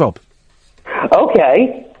suspected, Rob.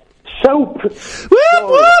 Okay. Soap. Whoop, whoop,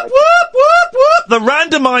 whoop, whoop, whoop. The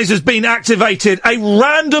randomiser's been activated. A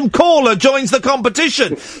random caller joins the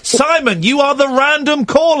competition. Simon, you are the random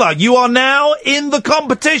caller. You are now in the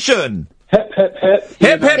competition. Hip, hip, hip.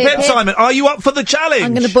 Hip, hip, hip, Simon. Are you up for the challenge?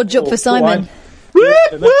 I'm going to budge up for Simon.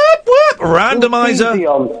 Whoop, whoop, whoop.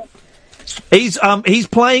 Randomiser. He's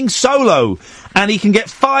playing solo, and he can get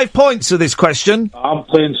 5 points for this question. I'm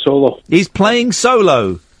playing solo. He's playing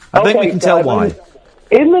solo. I think we can tell why.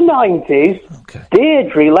 In the 90s,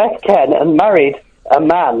 Deirdre left Ken and married a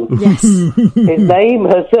man. Yes.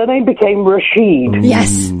 Her surname became Rashid.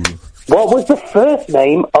 Yes. What was the first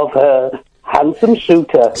name of her handsome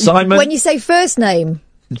suitor? Simon. When you say first name,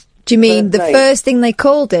 do you mean First the name. first thing they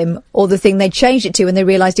called him, or the thing they changed it to when they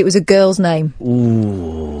realised it was a girl's name?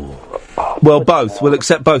 Ooh. Well, both. We'll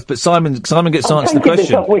accept both. But Simon gets to answer the Taking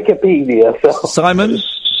this question. off Wikipedia. So. Simon.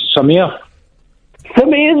 Samir.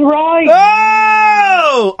 Samir's right.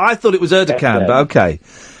 Oh! I thought it was Erdogan, but okay.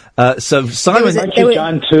 So Simon. Thank you,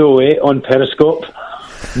 Jan 208 on Periscope.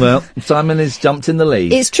 Well, Simon has jumped in the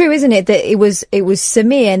lead. It's true, isn't it, that it was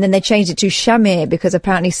Samir and then they changed it to Shamir because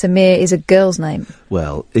apparently Samir is a girl's name.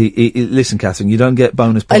 Well, listen, Catherine, you don't get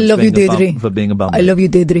bonus points I love you, Deirdre. for being a bum. I love you,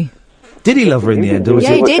 Deirdre. Did he love her in the end? Or was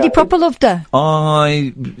Yeah, he did. He proper loved her.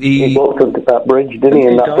 He walked up that bridge, didn't he?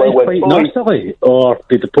 And that's where Quite nicely, or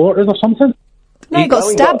be deported or something. No, he got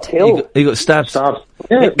stabbed. He got stabbed.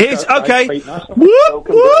 Yeah, It's okay. Whoop,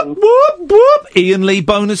 whoop, whoop, whoop. Ian Lee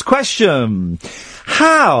bonus question.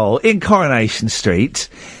 How, in Coronation Street,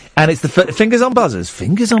 and it's the fingers on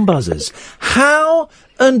buzzers, how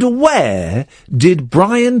and where did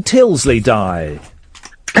Brian Tilsley die?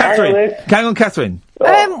 Catherine. Hang on, Catherine.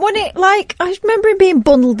 When I remember him being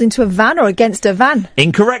bundled into a van or against a van.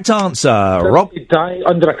 Incorrect answer, Rob. He died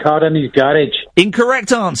under a car in his garage.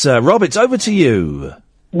 Incorrect answer, Rob. It's over to you.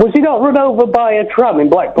 Was he not run over by a tram in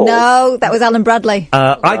Blackpool? No, that was Alan Bradley.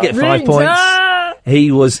 I get 5 points.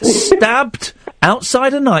 He was stabbed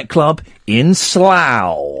outside a nightclub in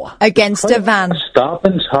Slough. Against a van.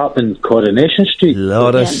 Stabbings happened Coronation Street.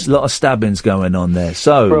 Lot of stabbings going on there.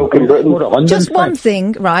 So, Just one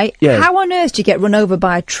thing, right? Yeah. How on earth do you get run over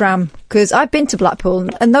by a tram? Because I've been to Blackpool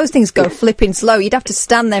and those things go flipping slow. You'd have to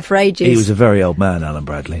stand there for ages. he was a very old man, Alan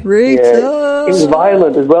Bradley. Rita. He was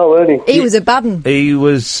violent as well, wasn't he? He was a bad un. He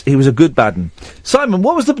was a good bad un. Simon,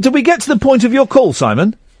 did we get to the point of your call,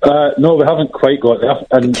 Simon? No, we haven't quite got there,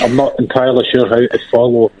 and I'm not entirely sure how to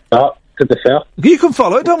follow that, to be fair. You can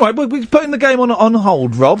follow it, don't worry. We're putting the game on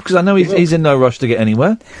hold, Rob, because I know he's in no rush to get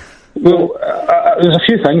anywhere. Well, there's a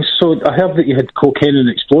few things. So I heard that you had cocaine and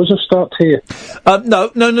explosives start to you.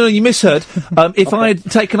 No, you misheard. If I had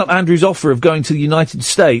taken up Andrew's offer of going to the United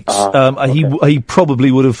States, he probably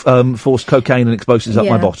would have forced cocaine and explosives up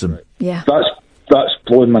my bottom. Yeah. That's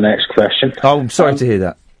blowing my next question. Oh, I'm sorry to hear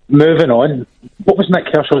that. Moving on. What was Nick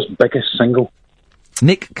Kershaw's biggest single?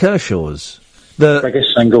 Nick Kershaw's? The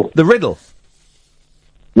biggest single. The Riddle.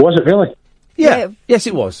 Was it really? Yeah. Yes,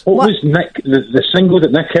 it was. What was the single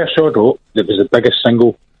that Nick Kershaw wrote that was the biggest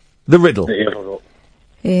single? The Riddle. That he ever wrote?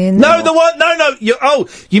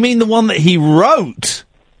 You mean the one that he wrote?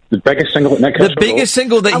 The biggest single that Nick Kershaw wrote? The biggest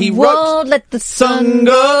single that he wrote. Won't let the sun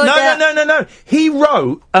go down. No. He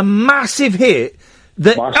wrote a massive hit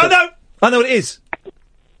that... Massive. Oh, no! I know what it is.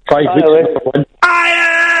 5 weeks number one. I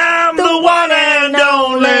am the one and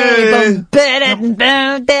only.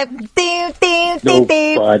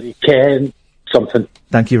 Nobody can... Something.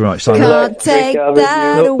 Thank you, right, Simon. Can't take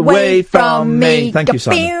that away from me. Thank you,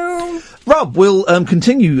 Simon. Rob, we'll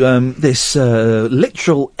continue this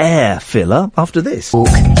literal air filler after this.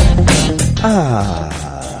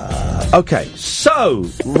 Okay, so,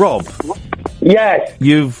 Rob. Yes.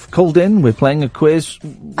 You've called in, we're playing a quiz.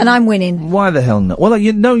 And I'm winning. Why the hell not? Well,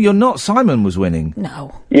 you're not. Simon was winning.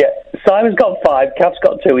 No. Yeah, Simon's got 5, Kev's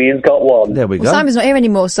got 2, Ian's got 1. There we go. Well, Simon's not here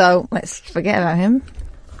anymore, so let's forget about him.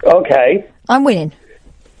 Okay. I'm winning.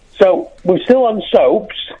 So, we're still on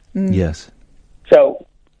soaps. Yes. So,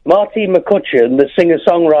 Martine McCutcheon, the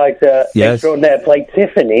singer-songwriter extraordinaire, played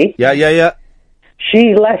Tiffany. Yeah.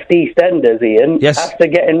 She left EastEnders, Ian, after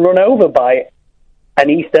getting run over by an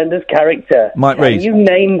EastEnders character. Mike Can Reid. you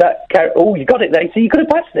name that character? Oh, you got it there. So you could have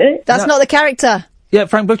passed it. That's not the character. Yeah,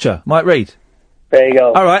 Frank Butcher, Mike Reid. There you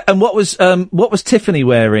go. All right, and what was Tiffany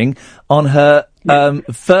wearing on her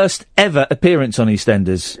first ever appearance on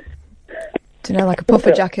EastEnders? Do you know, like a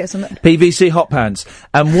puffer jacket or something? PVC hot pants.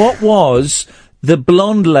 And what was the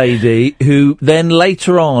blonde lady who then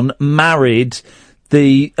later on married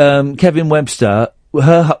the Kevin Webster?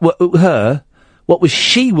 What was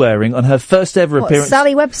she wearing on her first ever appearance?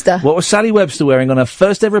 Sally Webster. What was Sally Webster wearing on her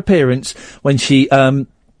first ever appearance when she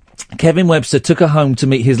Kevin Webster took her home to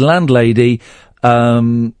meet his landlady?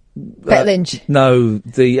 Bette Lynch. No,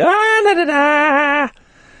 the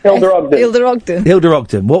Hilda Ogden. Hilda Ogden. Hilda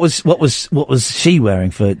Ogden. What was she wearing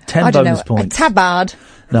for 10 I don't bonus know. points? A tabard.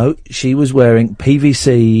 No, she was wearing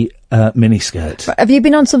PVC miniskirt. Have you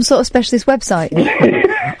been on some sort of specialist website?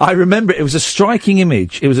 I remember it was a striking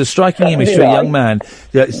image. It was a striking image to a young man.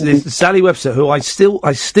 Sally Webster, who I still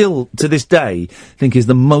to this day think is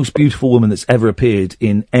the most beautiful woman that's ever appeared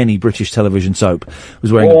in any British television soap,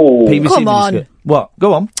 was wearing a PVC Come on. miniskirt. What?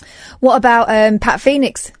 Go on. What about Pat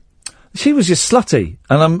Phoenix? She was just slutty,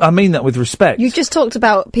 and I mean that with respect. You just talked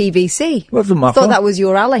about PVC. Well, the I thought that was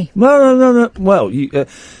your alley. No. Well,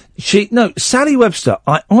 Sally Webster,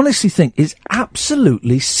 I honestly think is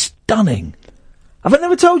absolutely stunning. Have I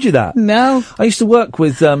never told you that? No. I used to work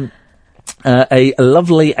with a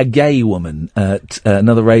lovely gay woman at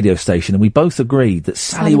another radio station, and we both agreed that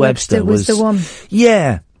Sally Webster was the one.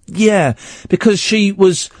 Yeah, because she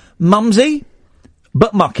was mumsy,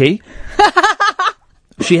 but mucky.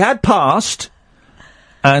 She had passed,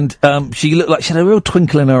 and she looked like she had a real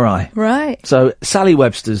twinkle in her eye. Right. So Sally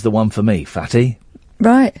Webster's the one for me, Fatty.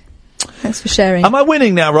 Right. Thanks for sharing. Am I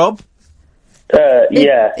winning now, Rob?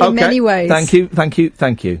 Yeah. In many ways. Thank you.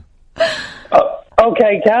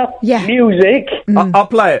 Okay, Kath. Yeah. Music. I'll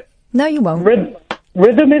play it. No, you won't.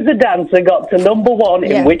 Rhythm is a Dancer got to number one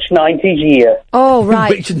in which 90s year? Oh,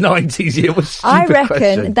 right. Which 90s year was stupid I reckon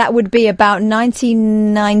question. that would be about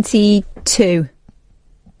 1992.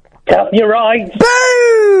 Kath, you're right.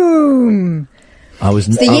 Boom!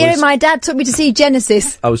 It's the year my dad took me to see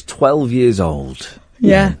Genesis. I was 12 years old.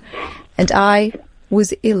 Yeah. And I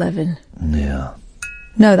was 11. Yeah.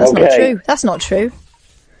 No, that's not true. That's not true.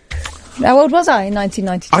 How old was I in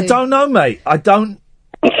 1992? I don't know, mate. I don't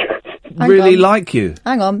Hang really on. like you.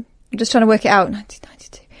 Hang on. I'm just trying to work it out.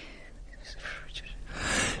 1992.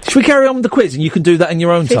 Should we carry on with the quiz and you can do that in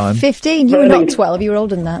your own time? 15. You were not 12. You were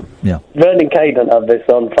older than that. Yeah. Vernon Kay don't have this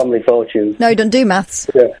on Family Fortunes. No, he doesn't do maths.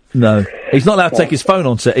 Yeah. No. He's not allowed to take his phone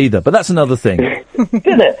on set either, but that's another thing. Isn't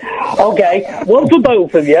it? Okay, one for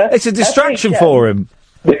both of you. It's a distraction for him.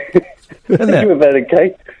 Isn't it? You were Vernon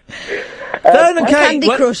Kay. Vernon Kay. Candy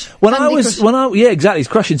Crush. Yeah, exactly. He's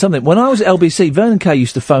crushing something. When I was at LBC, Vernon Kay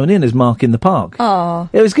used to phone in as Mark in the Park. Oh.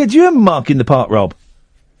 It was good. Do you remember Mark in the Park, Rob?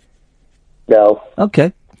 No.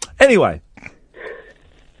 Okay. Anyway.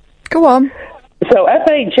 Go on. So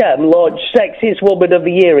FHM launched Sexiest Woman of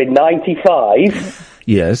the Year in 95.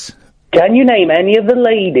 Yes. Can you name any of the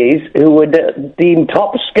ladies who were deemed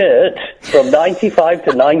top skirt from 95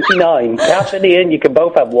 to 99? Kath and Iain, you can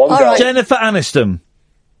both have one go. Jennifer Aniston.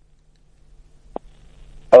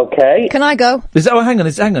 Okay. Can I go? Is that?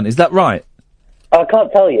 Hang on. Is that right? I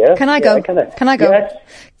can't tell you. Can I go? Yeah, Can I go? Yes.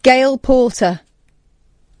 Gail Porter.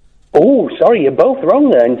 Oh, sorry, you're both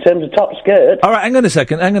wrong there in terms of top skirt. All right, hang on a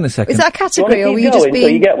second. Is that a category, or were you going just being... so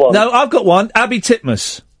you get one? No, I've got one. Abby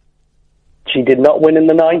Titmus. She did not win in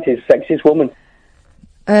the 90s. Sexiest woman.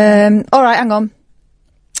 All right, hang on.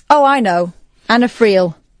 Oh, I know. Anna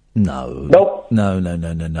Friel. No. Nope. No.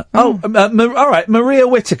 Oh, all right, Maria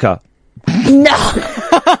Whittaker. No.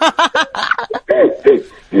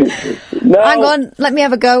 No. Hang on, let me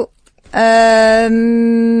have a go.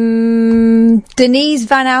 Denise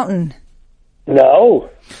Van Outen. No.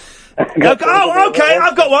 Okay,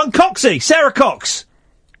 I've got one. Coxie, Sarah Cox.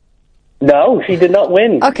 No, she did not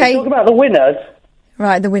win. Okay. Talk about the winners.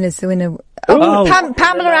 Right, the winner. Oh.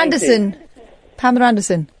 Pamela Anderson. Pamela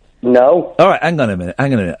Anderson. No. All right, hang on a minute.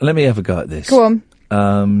 Let me have a go at this. Go on.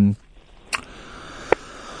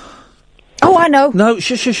 Oh, I know. No,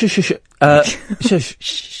 shush. Shush.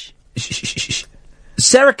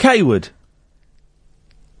 Sarah Kaywood.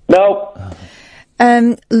 No.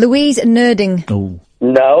 Louise Nerding. Oh.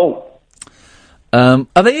 No. Are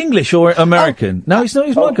they English or American? No, it's not.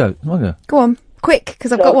 It's my go. Go on, quick,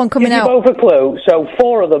 because I've got one coming out. Give you both a clue. So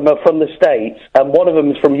 4 of them are from the States, and one of them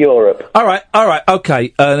is from Europe. All right,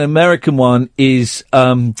 okay. An American one is,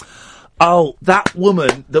 that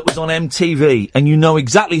woman that was on MTV, and you know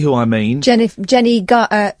exactly who I mean. Jenny. Jenny.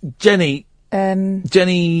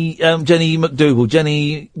 Jenny McDougal.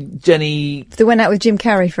 Jenny. They went out with Jim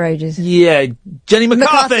Carrey for ages. Yeah, Jenny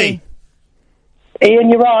McCarthy. Ian,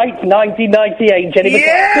 you're right. 1998, Jenny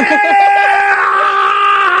McCarthy.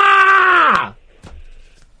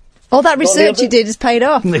 All that research you did has paid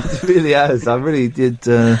off. It really has. I really did.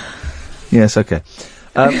 Yes, okay.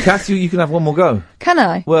 Kath, you can have one more go. Can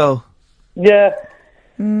I? Well. Yeah.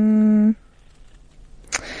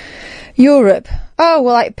 Europe. Oh,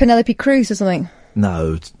 well, like Penelope Cruz or something.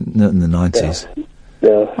 No, not in the 90s.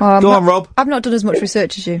 Yeah. Go on, Rob. I've not done as much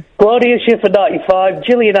research as you. Claudia Schiffer, 95.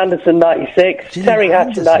 Gillian Anderson, 96. Terry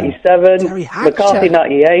Hatcher, 97. McCarthy,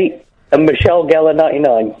 98. And Michelle Gellar,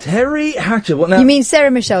 99. Terry Hatcher, what now? You mean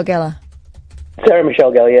Sarah Michelle Gellar? Sarah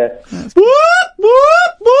Michelle Gellar, yeah. Whoop,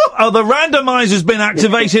 whoop, whoop. Oh, the randomiser's been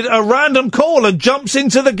activated. A random caller jumps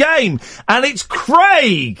into the game. And it's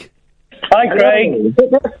Craig. Hi, Craig.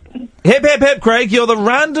 Hip, hip, hip, Craig. You're the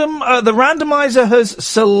randomizer has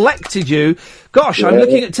selected you. Gosh, I'm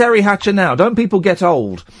looking at Terry Hatcher now. Don't people get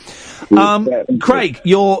old? Craig,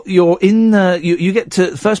 you're in, you get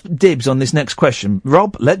to first dibs on this next question.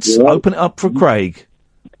 Rob, let's open it up for Craig.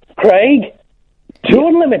 Craig? Two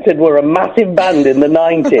Unlimited were a massive band in the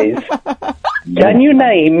 90s. Can you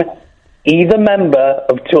name either member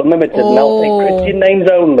of Two Unlimited? And I'll take Christian names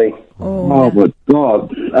only. Oh my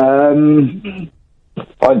God.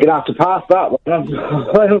 I'm going to have to pass that one.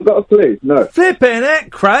 I haven't got a clue. No. Flipping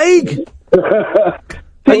it, Craig! Who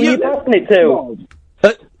are you passing it to?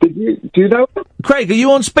 Do you know? Craig, are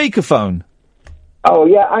you on speakerphone? Oh,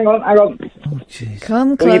 yeah, hang on. Oh, jeez.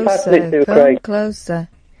 Come Who are you passing it closer, to, come Craig? closer.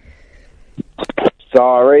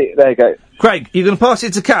 Sorry, there you go. Craig, you're going to pass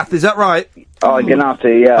it to Kath, is that right? Oh, you're going to have to,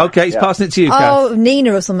 yeah. Okay, he's passing it to you, Kath. Oh,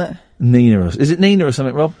 Nina or something. Nina, is it Nina or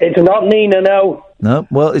something, Rob? It's not Nina, no. No,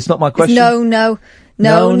 well, it's not my question. No,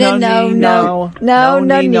 there's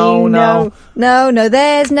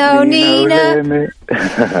no Nina.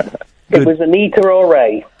 It was Anita or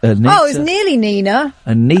Ray. Anita. Oh, it's nearly Nina.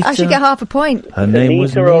 Anita. I should get half a point. Her name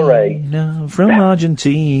was Nina from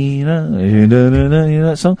Argentina. You know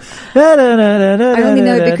that song? I only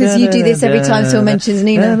know it because you do this every time someone mentions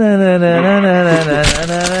Nina.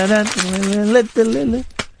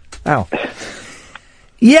 Ow.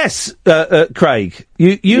 Yes, Craig,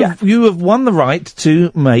 you have won the right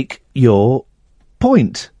to make your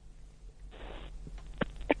point.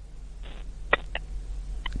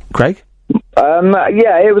 Craig?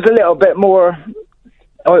 Yeah, it was a little bit more.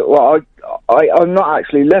 I'm not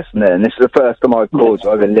actually listening. This is the first time I've called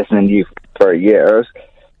you. I've been listening to you for years,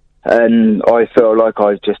 and I feel like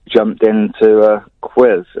I just jumped into a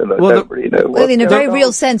quiz, and I don't really know what. Well, in a very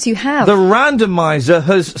real sense, you have. The randomizer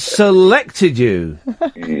has selected you.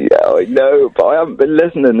 Yeah, I know, but I haven't been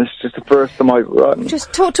listening. This is just the first time I've run.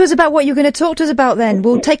 Just talk to us about what you're going to talk to us about then.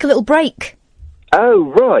 We'll take a little break.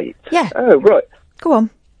 Oh, right. Yeah. Oh, right. Go on.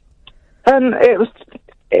 I've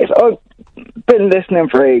been listening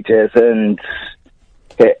for ages, and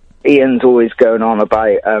Ian's always going on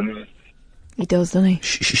about, He does, doesn't he?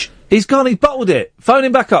 Shh. He's gone, he's bottled it. Phone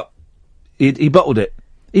him back up. He bottled it.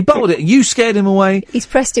 He bottled it. You scared him away. He's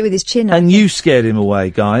pressed it with his chin. And you scared him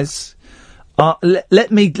away, guys.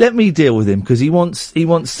 Let me deal with him, because he wants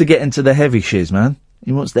to get into the heavy shiz, man.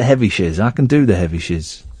 He wants the heavy shiz. I can do the heavy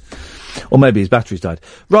shiz. Or maybe his battery's died.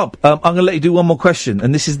 Rob, I'm going to let you do one more question,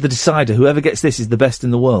 and this is the decider. Whoever gets this is the best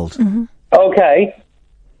in the world. Mm-hmm. Okay.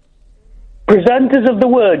 Presenters of the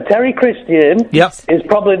Word, Terry Christian is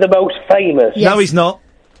probably the most famous. No, he's not.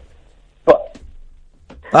 But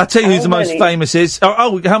I'll tell you who the most famous is.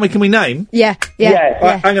 Oh, how many can we name? Yeah.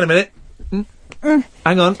 Right, hang on a minute.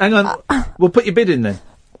 Hang on. We'll put your bid in then.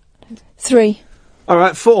 3. All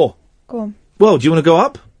right, 4. Go on. Well, do you want to go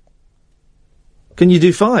up? Can you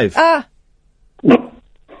do 5?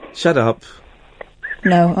 Shut up.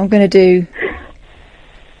 No, I'm going to do...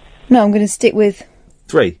 No, I'm going to stick with...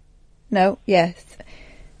 3. No, yeah.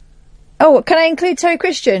 Oh, can I include Terry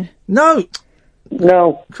Christian? No.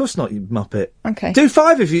 No. Of course not, you muppet. Okay. Do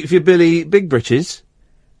 5 if you're Billy Big Britches.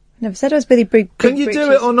 Never said I was Billy Big Can you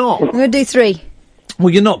do it or not? I'm going to do 3. Well,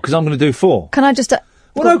 you're not, because I'm going to do 4. Can I just...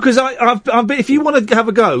 Well, no, because if you want to have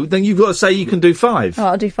a go, then you've got to say you can do 5. Oh,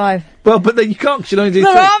 I'll do 5. Well, but then you can't, because you only do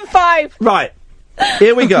 3. No, I'm 5. Right.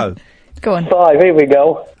 Here we go. Go on. 5, here we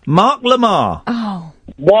go. Mark Lamar. Oh.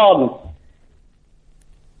 1.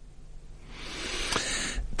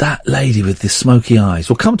 That lady with the smoky eyes.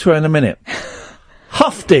 We'll come to her in a minute.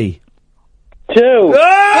 Hufty. 2.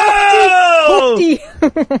 Oh!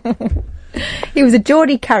 Hufty. He was a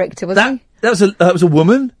Geordie character, wasn't he? That was a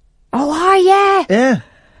woman. Oh, yeah.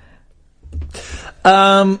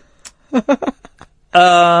 Yeah.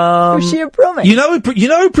 Was she a Brummie? You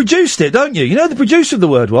know who produced it, don't you? You know who the producer of The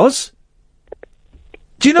Word was?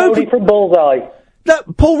 Do you know... Tony from Bullseye. No,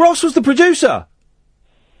 Paul Ross was the producer.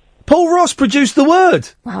 Paul Ross produced The Word.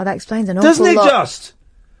 Wow, that explains an awful Doesn't it lot. just?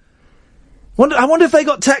 I wonder if they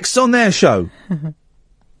got texts on their show.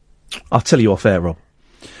 I'll tell you off air, Rob.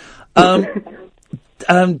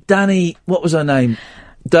 Danny, what was her name?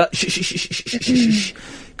 Because,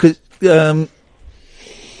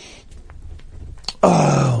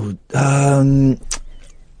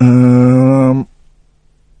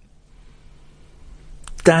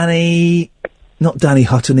 not Danny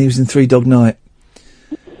Hutton, he was in Three Dog Night.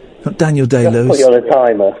 Not Daniel Day-Lewis. Put you on a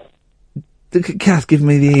timer. Kath, give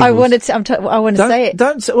me the Eagles. I want to say it.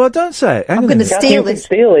 Don't say it. I'm going to steal this.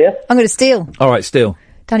 I'm going to steal. All right, steal.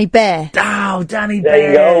 Danny Bear. Oh, Danny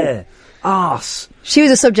There you Bear. Arse. She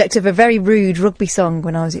was the subject of a very rude rugby song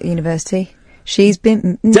when I was at university. She's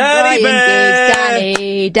been Danny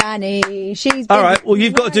Bear. Danny. She's been. All right. Well,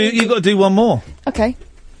 you've got to do one more. Okay,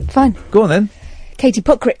 fine. Go on then. Katie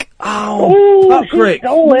Puckrick. Oh, Puckrick.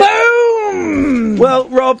 Boom. Well,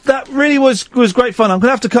 Rob, that really was great fun. I'm going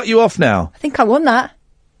to have to cut you off now. I think I won that.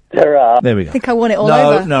 There we go. I think I won it all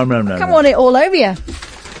over. No. I think I won it all over you.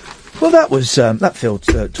 Well, that was that filled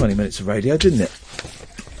 20 minutes of radio, didn't it?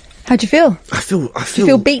 How'd you feel? I feel. Did you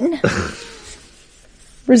feel beaten?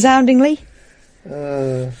 Resoundingly.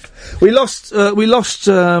 We lost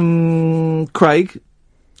Craig,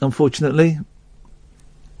 unfortunately,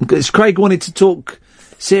 because Craig wanted to talk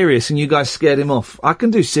serious and you guys scared him off. I can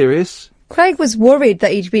do serious. Craig was worried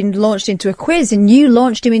that he'd been launched into a quiz, and you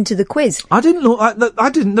launched him into the quiz. I didn't. I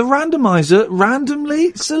didn't. The randomizer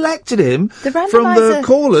randomly selected him The randomizer from the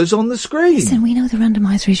callers on the screen. Listen, we know the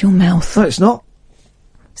randomizer is your mouth. No, it's not.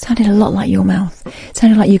 Sounded a lot like your mouth.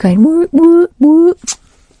 Sounded like you going woo woo woo.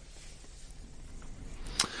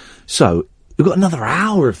 So we've got another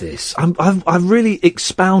hour of this. I've really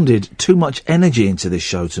expounded too much energy into this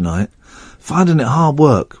show tonight. Finding it hard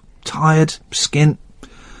work. Tired, skint,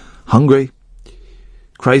 hungry,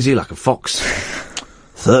 crazy like a fox,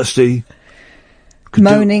 thirsty.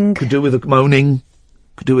 Moaning. Could do with a moaning.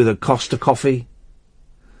 Could do with a Costa coffee.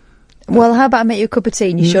 Well, how about I make you a cup of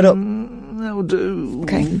tea and you shut up? That'll do.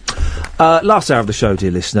 Okay. Last hour of the show,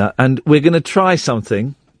 dear listener, and we're going to try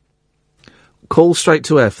something. Call straight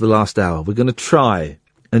to air for the last hour. We're going to try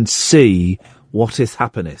and see what is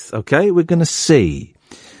happeneth, okay? We're going to see.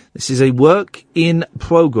 This is a work in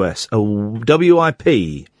progress, a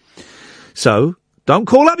WIP. So, don't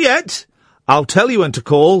call up yet. I'll tell you when to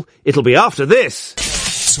call. It'll be after this.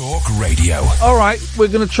 Talk Radio. All right, we're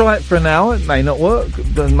going to try it for an hour. It may not work.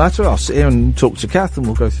 It doesn't matter. I'll sit here and talk to Kath and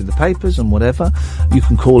we'll go through the papers and whatever. You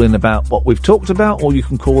can call in about what we've talked about, or you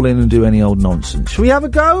can call in and do any old nonsense. Shall we have a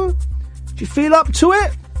go? Do you feel up to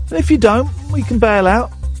it? If you don't, we can bail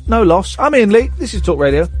out. No loss. I'm Iain Lee. This is Talk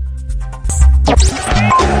Radio.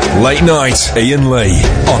 Late night, Iain Lee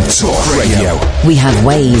on Talk Radio. We have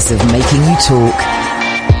ways of making you talk.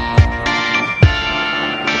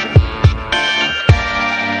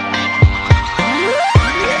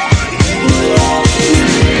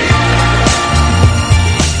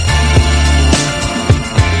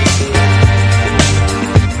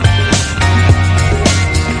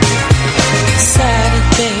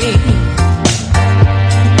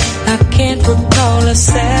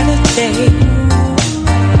 Saturday,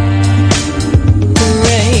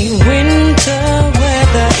 rain, winter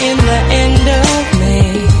weather in the end of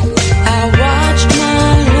May. I watched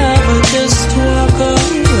my lover just walk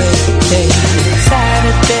away.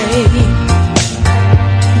 Saturday,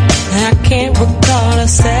 I can't recall a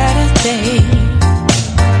Saturday.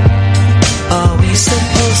 Are we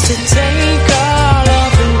supposed to take our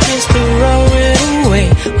love and just throw it away?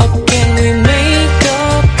 Or can we make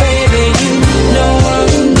up, baby? You know what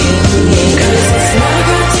I mean. 'Cause it's not a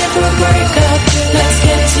good day for a breakup. Let's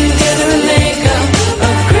get together and make up.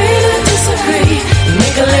 Agree to disagree.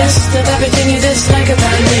 Make a list of everything you dislike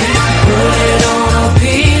about me. Put it on a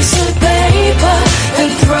piece of paper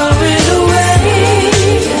and throw it away.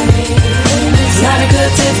 It's not a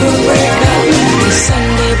good day for a breakup.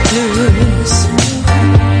 Sunday blues.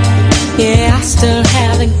 Yeah, I still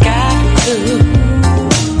haven't got a clue.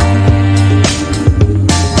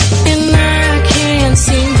 And I can't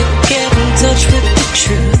seem to get in touch with the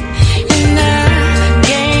truth. And I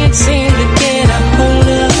can't seem to get a hold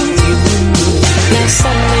of you. Now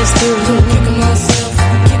Sunday's through. Kicking myself.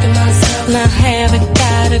 Now I haven't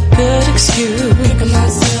got a good excuse. Kicking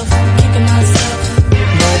myself.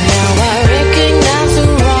 But now I recognize the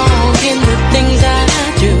wrong in the things I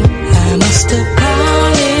do. I must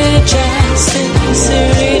apologize sincerely.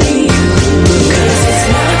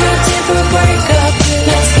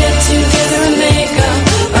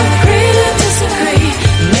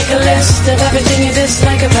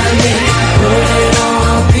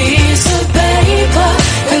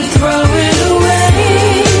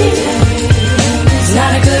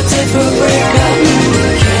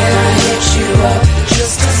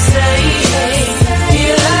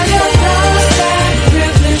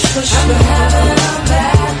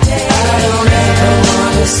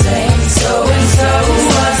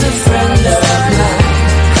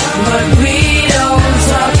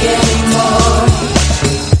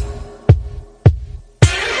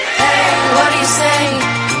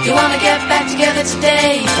 wanna get back together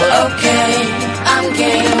today. Okay, I'm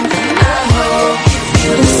game. I hope you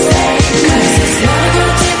feel the same. 'Cause it's not a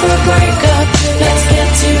good day for a breakup. Let's get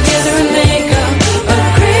together and make up.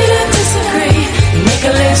 Agree to disagree. Make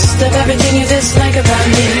a list of everything you dislike about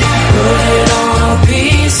me. Put it on a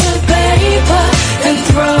piece of paper and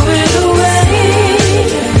throw it away.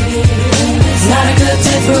 It's not a good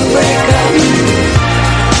day for a breakup.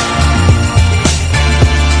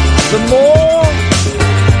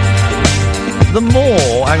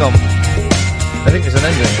 Hang on. I think there's an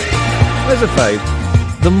ending. There's a fade.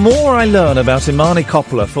 The more I learn about Imani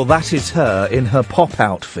Coppola, for that is her, in her pop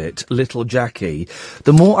outfit, Little Jackie,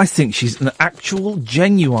 the more I think she's an actual,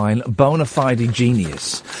 genuine, bona fide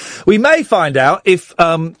genius. We may find out if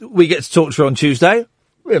we get to talk to her on Tuesday.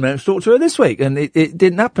 We meant to talk to her this week, and it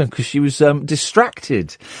didn't happen because she was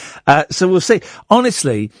distracted. So we'll see.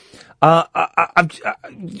 Honestly,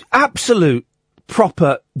 absolute,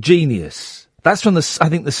 proper genius. That's from I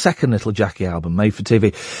think the second Little Jackie album, made for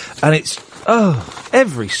TV. And it's,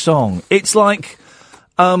 every song. It's like,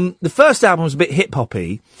 the first album was a bit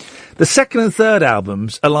hip-hoppy. The second and third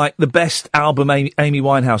albums are like the best album Amy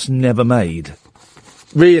Winehouse never made.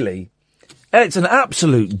 Really. It's an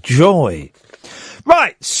absolute joy.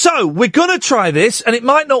 Right, so we're gonna try this, and it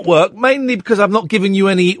might not work, mainly because I've not given you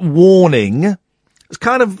any warning. It's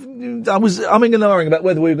kind of, I was umming and ahhing about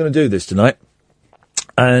whether we were going to do this tonight.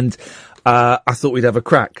 And I thought we'd have a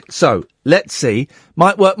crack. So, let's see.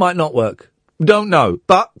 Might work, might not work. Don't know.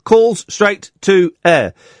 But calls straight to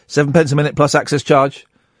air. 7 pence a minute plus access charge.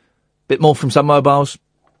 Bit more from some mobiles.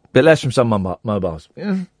 Bit less from some mobiles.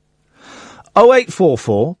 Yeah.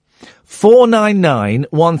 0844 499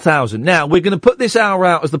 1000. Now, we're going to put this hour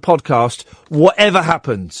out as the podcast, whatever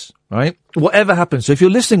happens. Right? Whatever happens. So if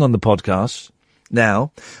you're listening on the podcast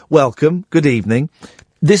now, welcome. Good evening.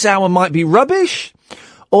 This hour might be rubbish.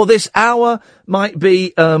 Or this hour might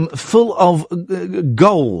be full of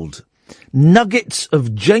gold. Nuggets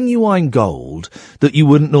of genuine gold that you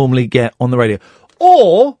wouldn't normally get on the radio.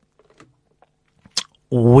 Or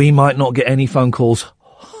we might not get any phone calls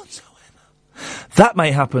whatsoever. That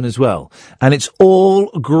may happen as well. And it's all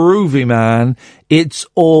groovy, man. It's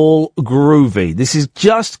all groovy. This is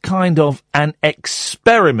just kind of an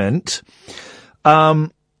experiment.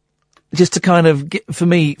 Just to kind of get, for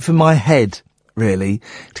my head, really,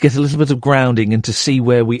 to get a little bit of grounding and to see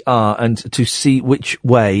where we are and to see which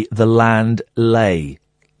way the land lay.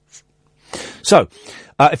 So,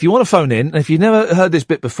 if you want to phone in, and if you've never heard this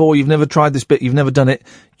bit before, you've never tried this bit, you've never done it,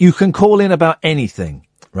 you can call in about anything,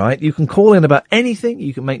 right? You can call in about anything,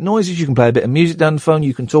 you can make noises, you can play a bit of music down the phone,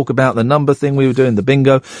 you can talk about the number thing we were doing, the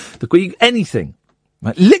bingo, anything,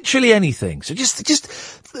 right? Literally anything. So just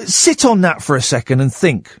sit on that for a second and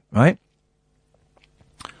think, right?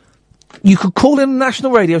 You could call in a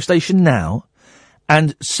national radio station now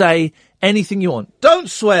and say anything you want. Don't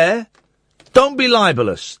swear. Don't be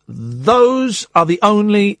libelous. Those are the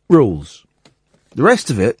only rules. The rest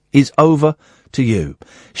of it is over to you.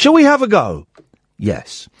 Shall we have a go?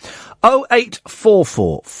 Yes.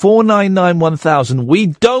 0844 499 1000. We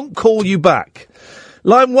don't call you back.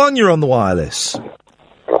 Line 1, you're on the wireless.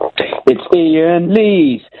 It's Ian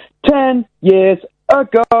Lee's 10 years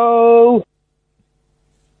ago.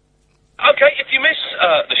 Okay, if you missed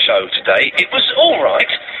the show today, it was all right.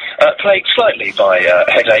 Plagued slightly by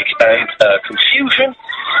headache and confusion.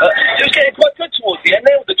 It was getting quite good towards the end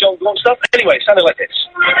there with the John Gaunt stuff. Anyway, it sounded like this.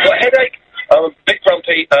 Got a headache, I'm a bit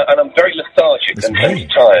grumpy, and I'm very lethargic and very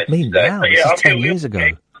tired. Wow, this is 10 years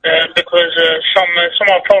ago. Because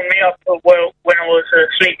someone phoned me up when I was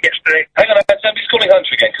asleep yesterday. Hang on, somebody's calling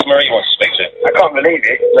Hunter again, because Marie wants to speak to him. I can't believe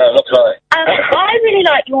it. No, not tonight. I really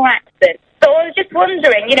like your accent. So I was just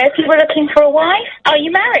wondering, if you were looking for a wife, are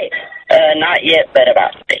you married? Not yet, but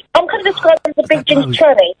about to be. I'm kind of described as a big ginger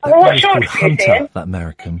cherry. What's your Hunter, that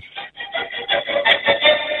American.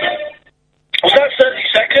 Was that 30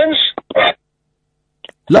 seconds?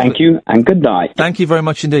 Thank you, and good night. Thank you very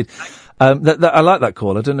much indeed. I like that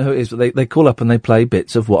call. I don't know who it is, but they call up and they play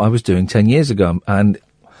bits of what I was doing 10 years ago, and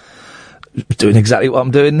doing exactly what I'm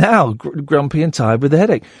doing now, grumpy and tired with a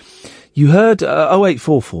headache. You heard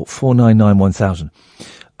 0844 499 1000.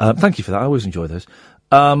 Thank you for that. I always enjoy those.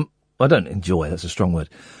 I don't enjoy, that's a strong word.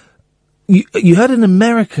 You heard an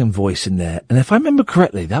American voice in there, and if I remember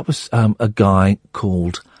correctly, that was a guy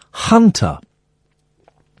called Hunter,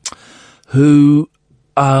 who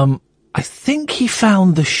I think he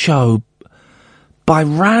found the show by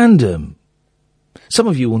random. Some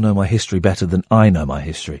of you will know my history better than I know my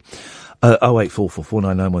history. 0844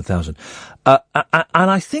 499 1000. And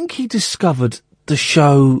I think he discovered the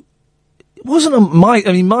show It wasn't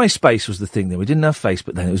MySpace was the thing then. We didn't have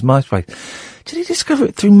Facebook then. It was MySpace. Did he discover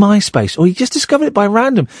it through MySpace? Or he just discovered it by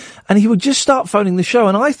random? And he would just start phoning the show.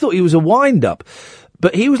 And I thought he was a wind-up.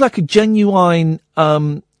 But he was like a genuine,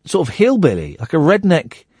 sort of hillbilly. Like a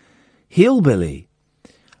redneck hillbilly.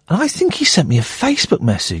 And I think he sent me a Facebook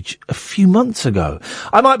message a few months ago.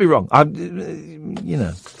 I might be wrong. And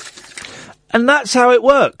that's how it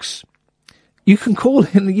works. You can call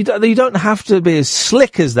in. You don't have to be as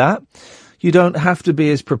slick as that. You don't have to be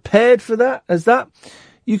as prepared for that as that.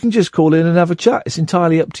 You can just call in and have a chat. It's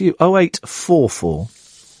entirely up to you. 0844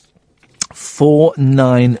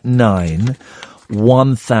 499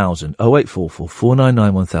 1000. 0844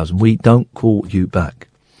 499 1000. We don't call you back.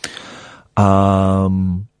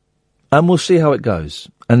 And we'll see how it goes.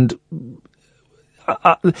 And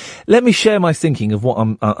let me share my thinking of what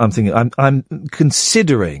I'm thinking. I'm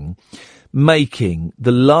considering making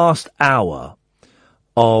the last hour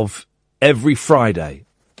of every Friday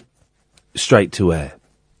straight to air.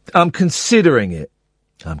 I'm considering it.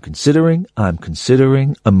 I'm considering a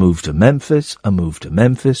move to Memphis. I'm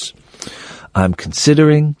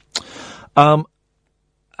considering, because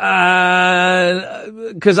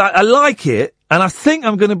I like it, and I think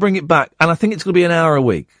I'm going to bring it back, and I think it's going to be an hour a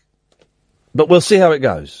week. But we'll see how it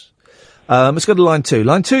goes. Let's go to line 2.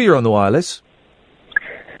 Line 2, you're on the wireless.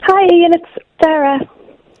 Hi, Ian, it's Sarah.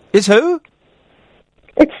 It's who?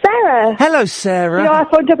 It's Sarah. Hello, Sarah. You know, I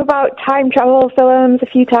phoned up about time travel films a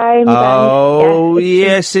few times. Oh,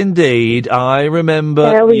 yes, indeed. I remember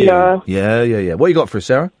There we you. go. Yeah. What you got for us,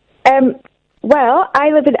 Sarah? Well, I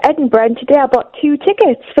live in Edinburgh, and today I bought 2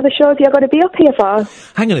 tickets for the shows you're going to be up here for.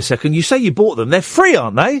 Hang on a second. You say you bought them. They're free,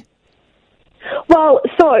 aren't they? Well,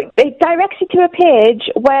 so it directs you to a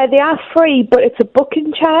page where they are free, but it's a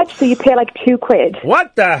booking charge, so you pay like £2.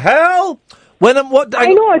 What the hell? I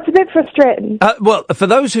know, it's a bit frustrating. Well, for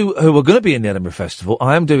those who are going to be in the Edinburgh Festival,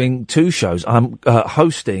 I am doing 2 shows. I'm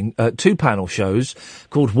hosting 2 panel shows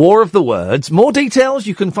called War of the Words. More details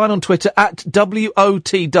you can find on Twitter at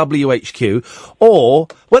WOTWHQ. Or,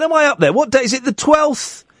 when am I up there? What day? Is it the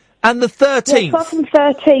 12th and the 13th? Yeah, 12th and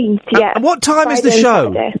 13th, yeah. What time is the Friday and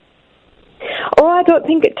show? Saturday. Oh, I don't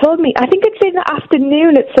think it told me. I think it's in the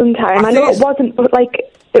afternoon at some time. I know it wasn't, but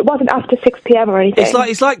it wasn't after 6 p.m. or anything.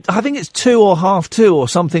 It's like I think it's 2 or half 2 or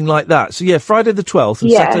something like that. So yeah, Friday the 12th and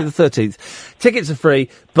Saturday the 13th. Tickets are free,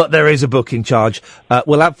 but there is a booking charge.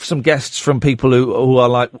 We'll have some guests from people who are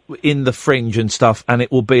like in the fringe and stuff, and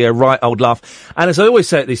it will be a right old laugh. And as I always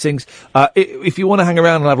say at these things, if you want to hang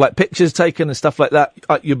around and have like pictures taken and stuff like that,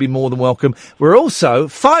 you'll be more than welcome. We're also,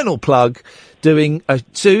 final plug, doing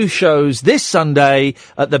 2 shows this Sunday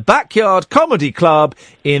at the Backyard Comedy Club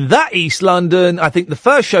in that East London. I think the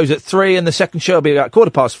first show's at 3 and the second show will be about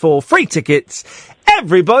 4:15. Free tickets.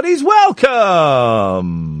 Everybody's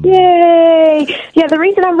welcome! Yay! Yeah, the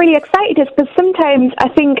reason I'm really excited is because sometimes I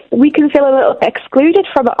think we can feel a little bit excluded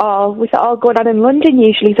from it all, with it all going on in London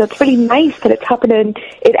usually, so it's really nice that it's happening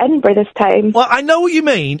in Edinburgh this time. Well, I know what you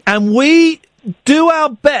mean, and we do our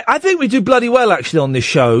best. I think we do bloody well, actually, on this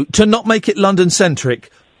show, to not make it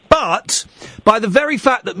London-centric. But, by the very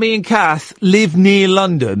fact that me and Kath live near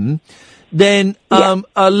London, then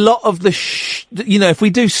a lot of the, if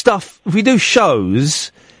we do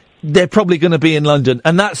shows, they're probably going to be in London.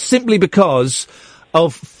 And that's simply because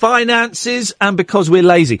of finances and because we're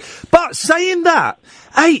lazy. But saying that,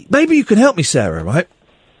 hey, maybe you can help me, Sarah, right?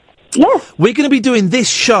 Yeah. We're going to be doing this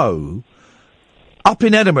show up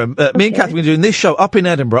in Edinburgh. Me and Kath are doing this show up in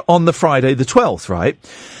Edinburgh on the Friday the 12th, right?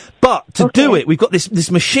 But to do it, we've got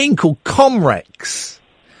this machine called Comrex,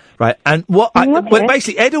 right? And well,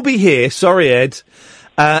 basically, Ed will be here. Sorry, Ed.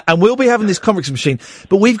 And we'll be having this Comrex machine,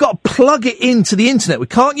 but we've got to plug it into the internet. We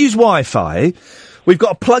can't use Wi-Fi. We've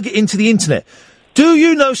got to plug it into the internet. Do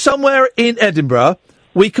you know somewhere in Edinburgh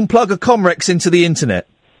we can plug a Comrex into the internet?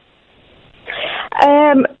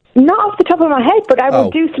 Not off the top of my head, but I will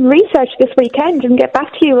do some research this weekend and get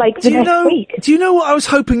back to you next week. Do you know what I was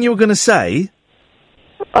hoping you were going to say?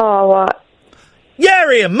 Oh, what? Yeah,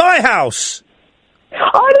 Iain, my house!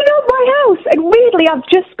 Oh, no, my house! And weirdly, I've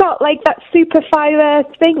just got, that super fiber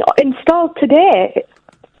thing installed today.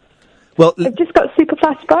 Well, I've just got super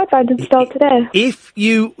fast broadband installed today. If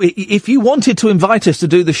you wanted to invite us to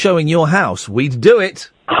do the show in your house, we'd do it.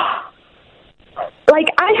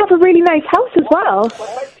 I have a really nice house as well.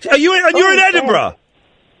 You're in Edinburgh?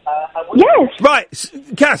 Yes. Right,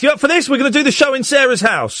 Kath, you up for this? We're going to do the show in Sarah's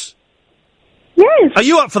house. Yes. Are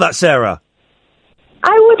you up for that, Sarah?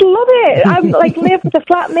 I would love it. I'm live with a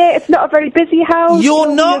flatmate. It's not a very busy house.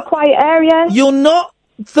 You're not in a quiet area. You're not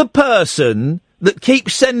the person that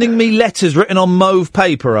keeps sending me letters written on mauve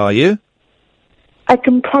paper, are you? I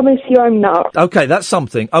can promise you I'm not. Okay, that's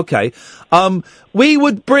something. Okay. We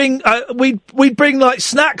would bring, we'd bring, like,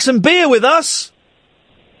 snacks and beer with us.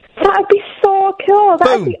 That'd be so cool.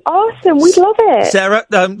 That'd be awesome. We'd love it. Sarah,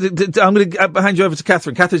 I'm going to hand you over to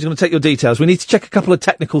Catherine. Catherine's going to take your details. We need to check a couple of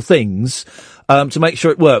technical things to make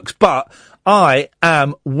sure it works. But I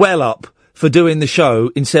am well up for doing the show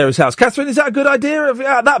in Sarah's house. Catherine, is that a good idea?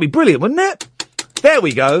 That'd be brilliant, wouldn't it? There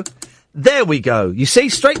we go. There we go. You see,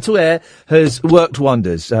 straight to air has worked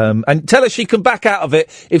wonders. And tell her she can back out of it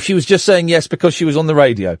if she was just saying yes because she was on the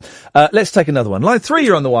radio. Let's take another one. Line 3,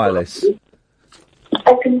 you're on the wireless.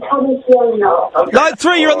 I can promise you I'm not. Line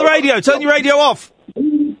 3, you're on the radio. Turn your radio off. Well,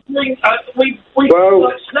 you're going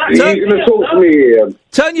to talk to me here.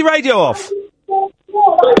 Turn your radio off.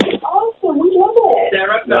 Awesome. We love it.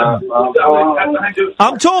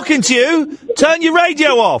 I'm talking to you. Turn your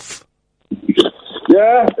radio off.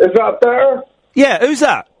 Yeah, is that better? Yeah, who's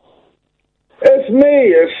that? It's me,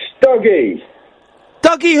 it's Stuggy.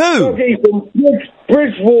 Stuggy who? Stuggy from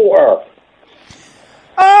Bridgewater.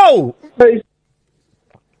 Oh!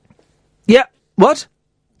 Yeah, what?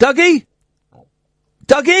 Dougie?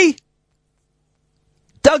 Dougie?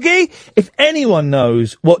 Dougie? If anyone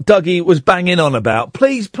knows what Dougie was banging on about,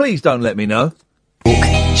 please don't let me know.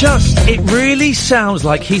 It really sounds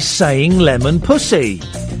like he's saying lemon pussy.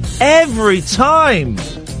 Every time.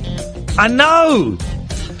 I know.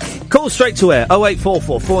 Call straight to air.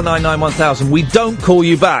 0844 499 1000. We don't call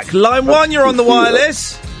you back. Line 1, you're on the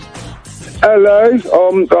wireless. Hello.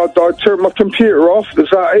 I turned my computer off. Is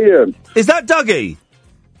that Iain? Is that Dougie?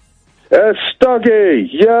 Stuggy.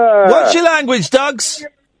 Yeah. What's your language, Dougs?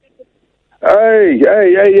 Hey,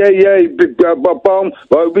 big bum.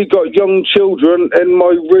 Well, we got young children in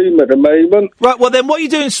my room at the moment. Right, well then what are you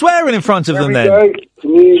doing swearing in front of them then?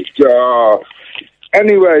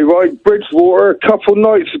 Anyway, right, Bridgewater, a couple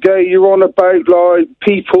nights ago, you're on about, like,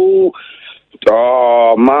 people...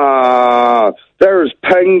 Oh, man. There was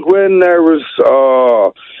Penguin, there was,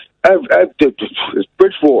 it's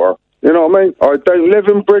Bridgewater. You know what I mean? I don't live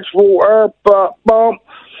in Bridgewater, but,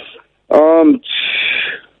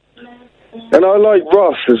 and I like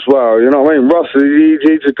Russ as well, you know what I mean? Russ,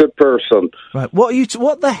 he's a good person. Right,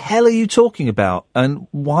 what the hell are you talking about? And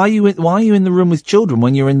why are you in the room with children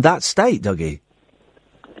when you're in that state, Dougie?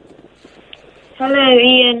 Hello,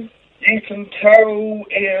 Iain. You can tell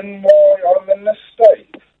Iain why I'm in this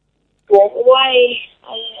state. Why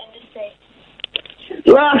are you in this state?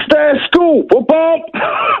 Last day of school, Bob.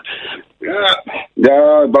 Yeah,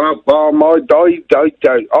 I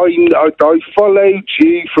followed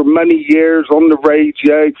you for many years on the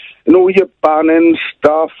radio and all your banning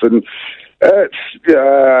stuff, and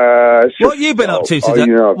it's what you been up to today?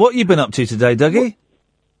 What you been up to today, Dougie?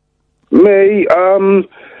 Me,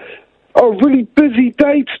 really busy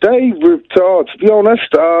day today. To be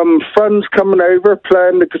honest, friends coming over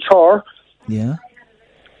playing the guitar. Yeah.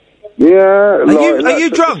 Yeah. Are you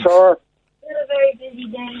drunk? Guitar. It's a very busy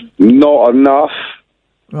day. Not enough.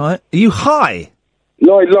 Right. Are you high?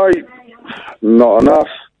 Like, not enough.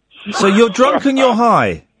 So you're drunk and you're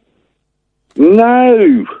high? No.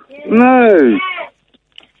 Do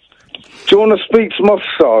you want to speak to my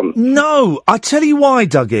son? No. I tell you why,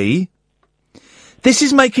 Dougie. This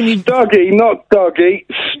is making me... Stuggy, not Dougie.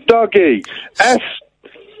 Stuggy.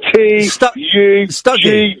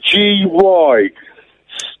 S-T-U-G-G-Y.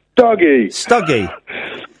 Stuggy.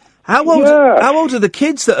 How old are the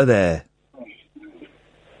kids that are there?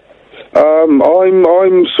 I'm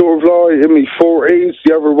sort of like in my 40s.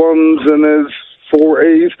 The other one's in his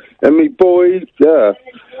 40s. And my boy,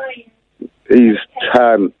 he's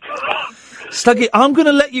 10. Stuggy, I'm going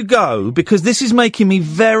to let you go because this is making me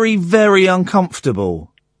very, very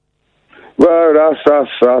uncomfortable. Well, that's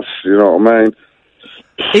you know what I mean.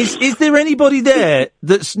 Is there anybody there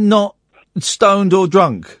that's not stoned or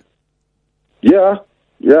drunk? Yeah.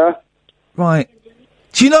 Right.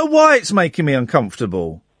 Do you know why it's making me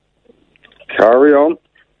uncomfortable? Carry on.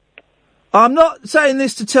 I'm not saying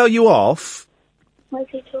this to tell you off. What is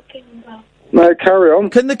he talking about? No, carry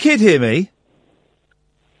on. Can the kid hear me?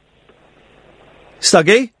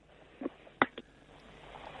 Stuggy?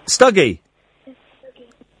 Stuggy?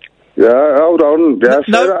 Yeah, hold on. Yeah,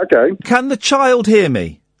 say that again. Can the child hear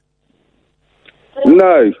me?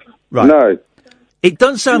 No. Right. No. It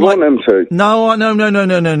doesn't sound you like... want them to? No, I don't.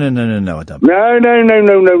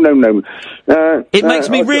 No. It makes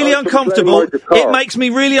me really uncomfortable. It makes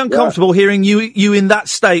me really uncomfortable hearing you in that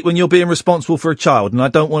state when you're being responsible for a child, and I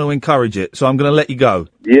don't want to encourage it, so I'm going to let you go.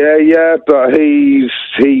 Yeah, but he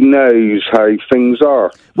knows how things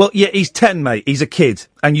are. Well, yeah, he's 10, mate. He's a kid,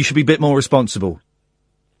 and you should be a bit more responsible.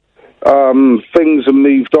 things have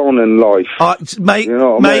moved on in life. Mate, you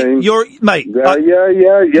know what I mean?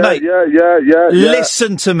 Yeah.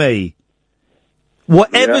 Listen to me.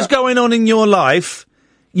 Whatever's going on in your life,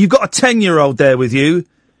 you've got a 10-year-old there with you.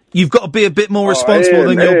 You've got to be a bit more responsible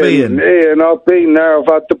than you're being. Ian, I've been there. I've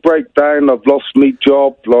had the breakdown. I've lost my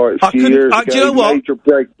job like a few years ago. Do you know what? Major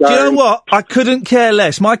breakdown. Do you know what? I couldn't care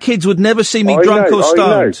less. My kids would never see me drunk or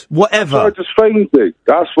stoned. Whatever.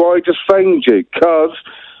 That's why I just phoned you. Because...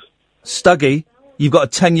 Stuggy, you've got a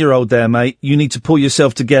 10-year-old there, mate. You need to pull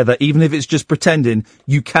yourself together. Even if it's just pretending,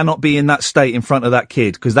 you cannot be in that state in front of that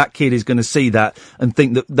kid, because that kid is going to see that and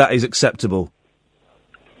think that that is acceptable.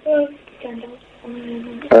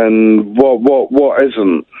 And what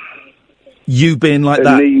isn't? You being like in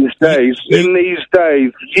that. In these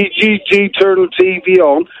days, you turn the TV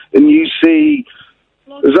on and you see,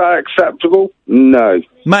 is that acceptable? No.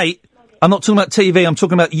 Mate, I'm not talking about TV, I'm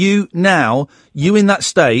talking about you now, you in that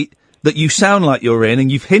state that you sound like you're in and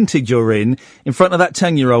you've hinted you're in front of that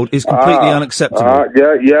 10-year-old is completely unacceptable.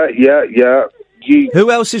 Yeah.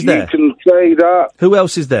 Who else is there? You can say that. Who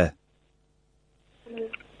else is there?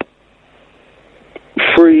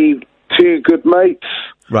 Two good mates.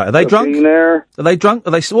 Right, are they drunk? There. Are they drunk?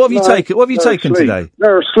 What have you taken? What have you taken asleep. today?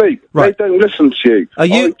 They're asleep. Right. They don't listen to you. Are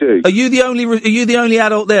you? I do. Are you the only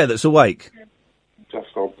adult there that's awake? Say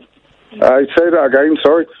that again.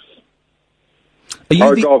 Sorry.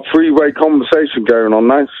 I've got a three-way conversation going on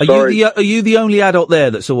now. Sorry. Are you the only adult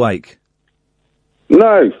there that's awake?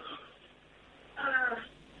 No.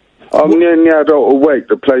 I'm the only adult awake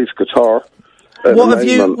that plays guitar. What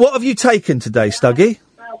have you taken today, Stuggy?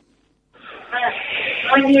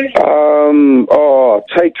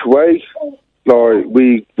 Takeaway. Like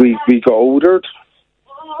we got ordered.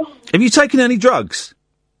 Have you taken any drugs?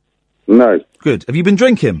 No. Good. Have you been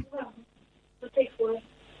drinking?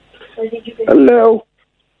 A little.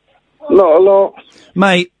 Not a lot.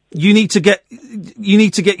 Mate, you need to get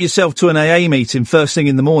yourself to an AA meeting first thing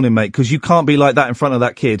in the morning, mate, because you can't be like that in front of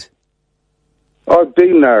that kid. I've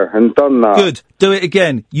been there and done that. Good. Do it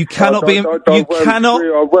again. You cannot be. You cannot.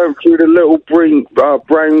 I went through the little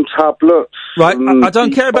brown tablets. Right. I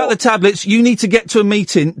don't care about the tablets. You need to get to a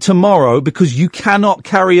meeting tomorrow because you cannot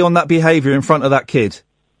carry on that behaviour in front of that kid.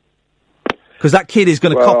 Because that kid is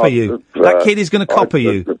going to copy you. That kid is going to copy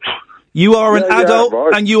you. You are an adult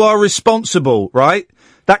and you are responsible, right?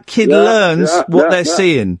 That kid learns what they're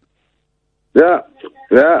seeing. Yeah.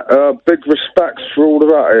 Big respects for all of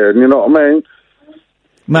that, Ian, you know what I mean?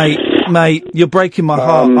 Mate, you're breaking my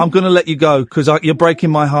heart. I'm going to let you go because you're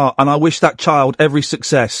breaking my heart, and I wish that child every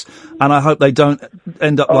success, and I hope they don't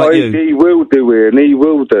end up like you. He will do, Ian. He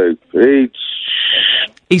will do.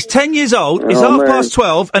 He's 10 years old. It's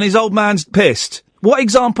 12:30, and his old man's pissed. What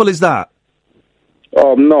example is that?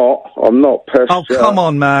 I'm not pissed. Oh, come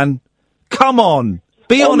on, man. Come on.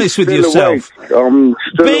 Be honest with yourself. I'm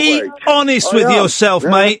still Be awake. honest with yourself,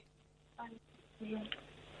 mate.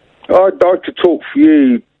 I could talk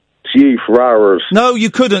to you for hours. No, you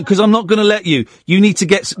couldn't, because I'm not going to let you. You need to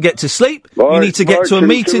get to sleep. You need to get to a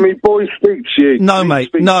meeting. Can my boy speak to you? No,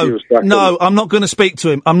 mate. No, I'm not going to speak to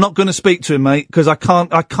him. I'm not going to speak to him, mate, because I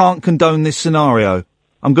can't condone this scenario.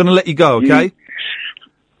 I'm going to let you go, okay?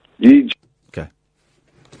 Okay.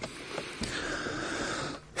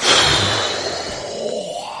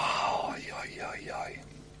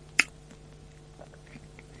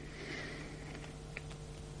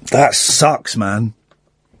 That sucks, man.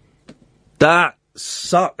 That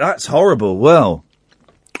sucks. That's horrible. Well,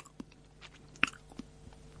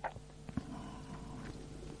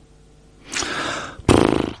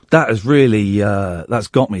 that has really, that's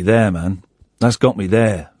got me there, man. That's got me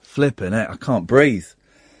there. Flipping it. I can't breathe.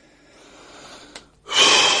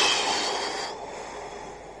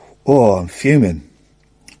 Oh, I'm fuming.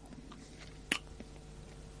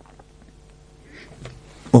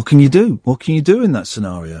 What can you do? What can you do in that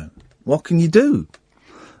scenario? What can you do?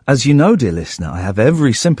 As you know, dear listener, I have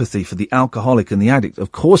every sympathy for the alcoholic and the addict.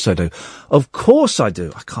 Of course I do. Of course I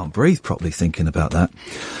do. I can't breathe properly thinking about that.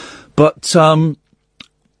 But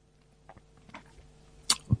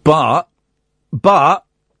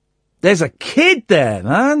there's a kid there,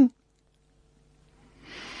 man.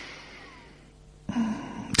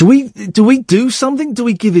 Do we do something? Do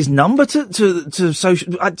we give his number to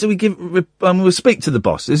social? Do we give? We'll speak to the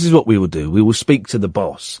boss. This is what we will do. We will speak to the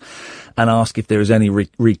boss and ask if there is any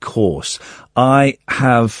recourse. I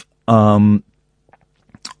have no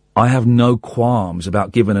qualms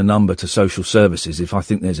about giving a number to social services if I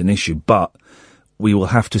think there's an issue, but we will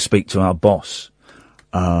have to speak to our boss.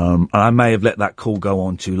 I may have let that call go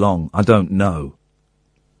on too long. I don't know.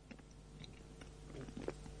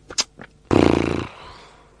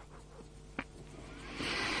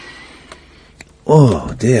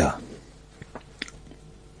 Oh, dear.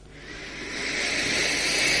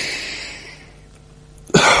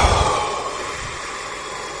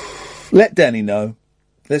 Let Danny know.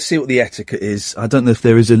 Let's see what the etiquette is. I don't know if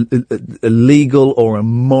there is a legal or a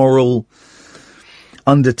moral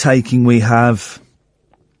undertaking we have.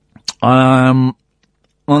 And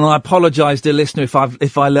I apologise, dear listener,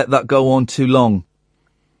 if I let that go on too long.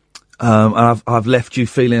 And I've left you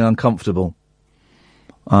feeling uncomfortable.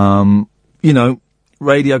 You know,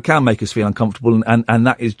 radio can make us feel uncomfortable, and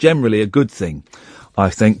that is generally a good thing, I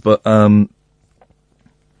think. But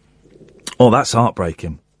that's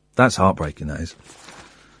heartbreaking. That's heartbreaking, that is.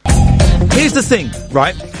 Here's the thing,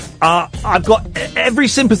 right? I've got every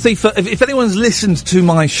sympathy for... If anyone's listened to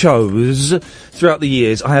my shows throughout the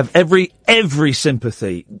years, I have every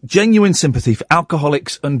sympathy, genuine sympathy for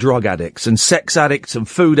alcoholics and drug addicts and sex addicts and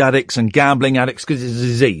food addicts and gambling addicts, because it's a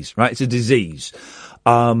disease, right? It's a disease.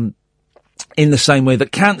 In the same way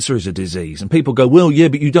that cancer is a disease. And people go, well, yeah,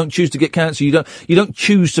 but you don't choose to get cancer. You don't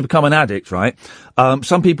choose to become an addict, right?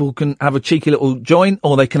 Some people can have a cheeky little joint,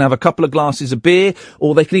 or they can have a couple of glasses of beer,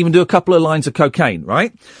 or they can even do a couple of lines of cocaine,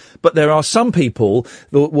 right? But there are some people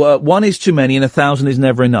that one is too many and 1,000 is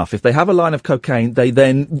never enough. If they have a line of cocaine, they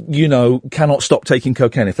then, cannot stop taking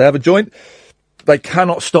cocaine. If they have a joint, they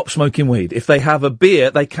cannot stop smoking weed. If they have a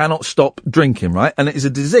beer, they cannot stop drinking, right? And it is a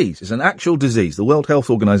disease. It's an actual disease. The World Health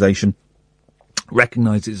Organization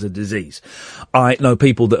recognise it's a disease. I know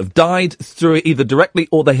people that have died through it either directly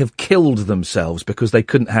or they have killed themselves because they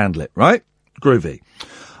couldn't handle it, right? Groovy.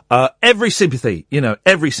 Every sympathy,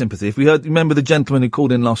 every sympathy. If we remember the gentleman who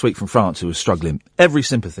called in last week from France who was struggling, every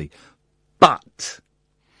sympathy. But,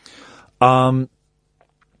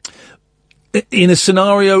 in a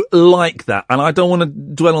scenario like that, and I don't want to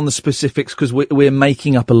dwell on the specifics because we're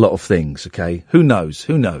making up a lot of things, okay? Who knows?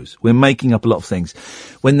 We're making up a lot of things.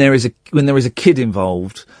 When there is a kid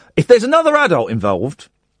involved, if there's another adult involved,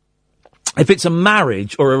 if it's a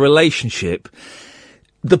marriage or a relationship,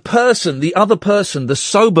 the other person, the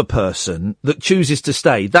sober person that chooses to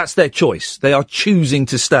stay, that's their choice. They are choosing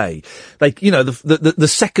to stay. The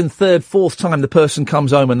second, third, fourth time the person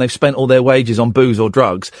comes home and they've spent all their wages on booze or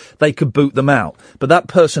drugs, they could boot them out. But that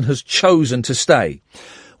person has chosen to stay.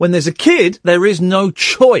 When there's a kid, there is no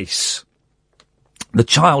choice. The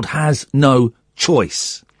child has no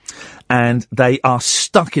choice. And they are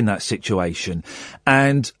stuck in that situation.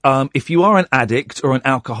 And, if you are an addict or an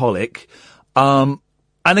alcoholic,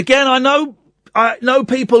 and again, I know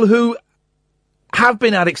people who have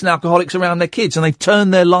been addicts and alcoholics around their kids, and they've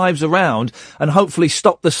turned their lives around and hopefully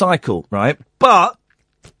stopped the cycle, right? But,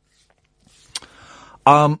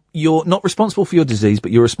 you're not responsible for your disease,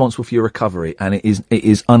 but you're responsible for your recovery, and it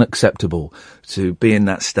is unacceptable to be in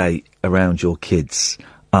that state around your kids,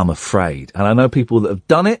 I'm afraid. And I know people that have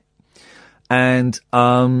done it, and,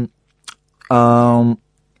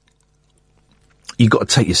 you've got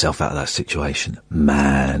to take yourself out of that situation.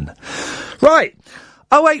 Man. Right.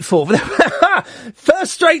 084.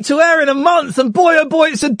 First straight to air in a month, and boy, oh boy,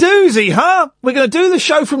 it's a doozy, huh? We're going to do the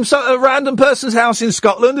show from a random person's house in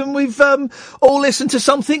Scotland, and we've all listened to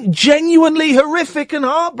something genuinely horrific and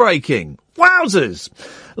heartbreaking. Wowzers.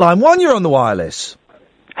 Line 1, you're on the wireless.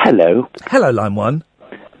 Hello. Hello, Line 1.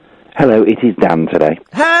 Hello, it is Dan today.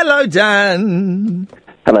 Hello, Dan.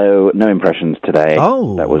 Hello, no impressions today.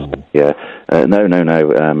 Oh. That was, yeah. No.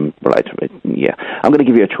 Right, yeah. I'm going to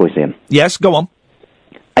give you a choice, Ian. Yes, go on.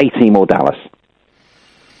 A-Team or Dallas?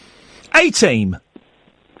 A-Team.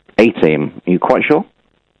 A-Team. Are you quite sure?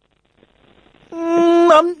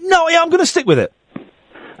 No, yeah, I'm going to stick with it.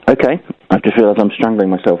 Okay. I've just realised I'm strangling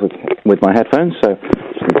myself with my headphones, so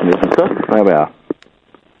just need to move some stuff. There we are.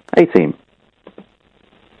 A-Team.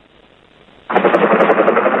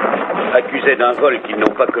 Accusés d'un vol qu'ils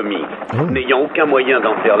n'ont pas commis, n'ayant aucun moyen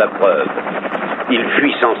d'en faire la preuve, ils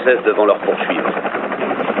fuient sans cesse devant leurs poursuivants.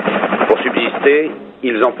 Pour subsister,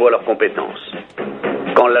 ils emploient leurs compétences.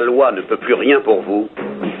 Quand la loi ne peut plus rien pour vous,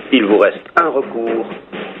 il vous reste un recours,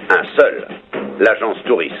 un seul, l'agence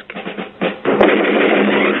tout risque.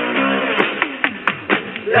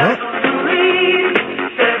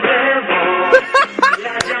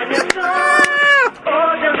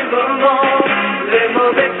 Les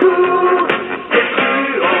mauvais coups, les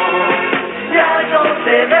truands, l'agence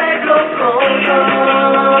des règles au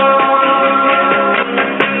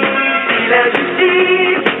Si la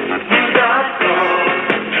justice vous attend,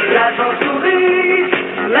 l'agence touriste,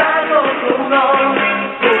 l'agence tournant,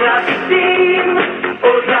 pour la victime,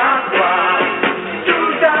 aux avoirs,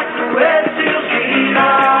 tout à coup elle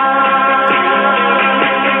surgira.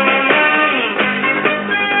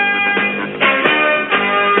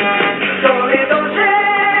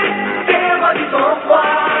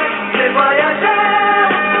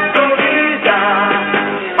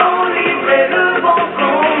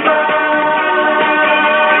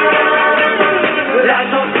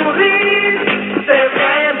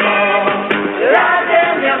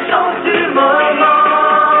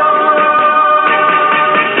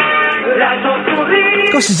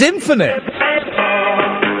 Yours is infinite.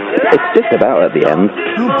 It's just about at the end.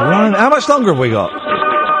 Oh, blimey. How much longer have we got?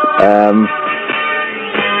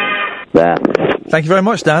 There. Thank you very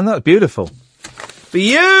much, Dan. That was beautiful.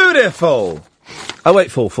 Beautiful!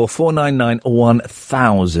 0844 499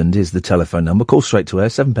 1000 is the telephone number. Call straight to air,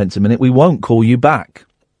 7 pence a minute. We won't call you back.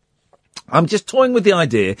 I'm just toying with the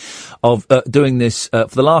idea of doing this for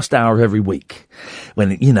the last hour of every week.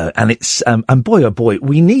 When, and it's, and boy, oh boy,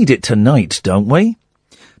 we need it tonight, don't we?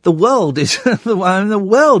 The world is, the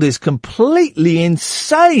world is completely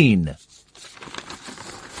insane.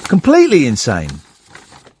 Completely insane.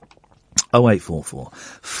 0844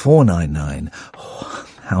 499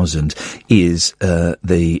 1000 is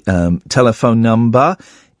the telephone number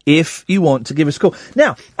if you want to give us a call.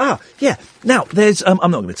 Now, now there's I'm not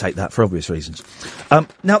going to take that for obvious reasons.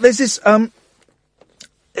 Now there's this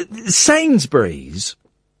Sainsbury's.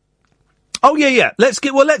 Oh yeah.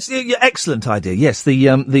 Excellent idea. Yes,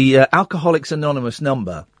 the Alcoholics Anonymous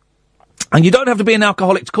number. And you don't have to be an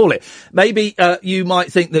alcoholic to call it. Maybe you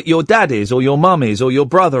might think that your dad is, or your mum is, or your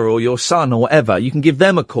brother, or your son, or whatever. You can give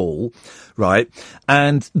them a call, right?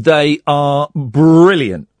 And they are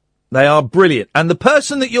brilliant. They are brilliant. And the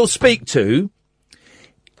person that you'll speak to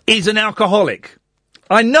is an alcoholic.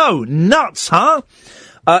 I know, nuts, huh?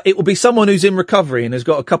 It will be someone who's in recovery and has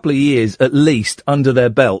got a couple of years at least under their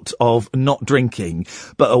belt of not drinking,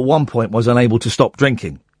 but at one point was unable to stop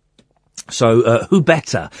drinking. So, who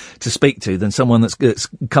better to speak to than someone that's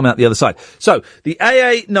come out the other side? So, the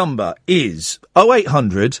AA number is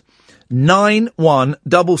 0800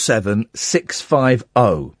 9177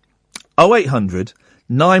 650. 0800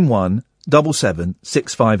 9177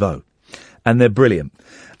 650. And they're brilliant.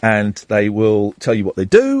 And they will tell you what they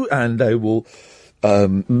do, and they will,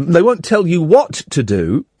 they won't tell you what to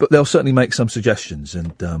do, but they'll certainly make some suggestions.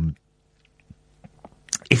 And,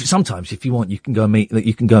 sometimes if you want, you can go meet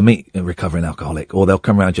a recovering alcoholic, or they'll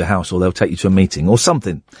come around your house, or they'll take you to a meeting, or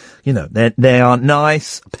something. They are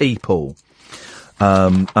nice people.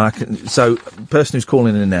 So, person who's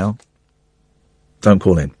calling in now, don't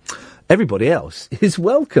call in. Everybody else is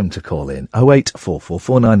welcome to call in. 0844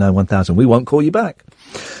 499 1000. We won't call you back.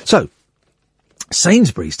 So,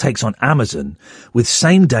 Sainsbury's takes on Amazon with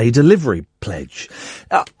same-day delivery pledge.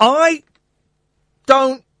 I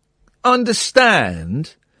don't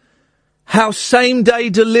understand how same-day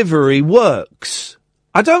delivery works.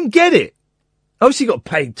 I don't get it. Obviously, you've got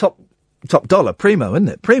to pay top dollar, primo, isn't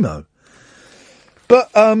it? Primo.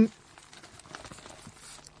 But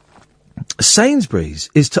Sainsbury's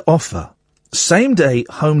is to offer same-day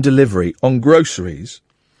home delivery on groceries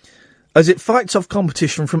as it fights off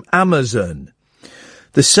competition from Amazon.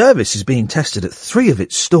 The service is being tested at 3 of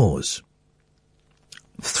its stores.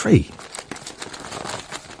 3.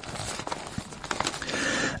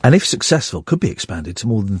 And if successful, could be expanded to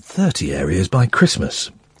more than 30 areas by Christmas.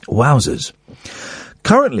 Wowzers.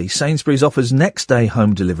 Currently, Sainsbury's offers next-day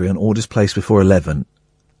home delivery on orders placed before 11,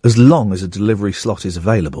 as long as a delivery slot is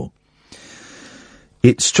available.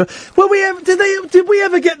 It's true. Well, did we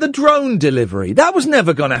ever get the drone delivery? That was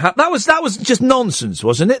never going to happen. That was just nonsense,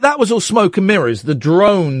 wasn't it? That was all smoke and mirrors. The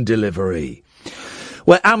drone delivery,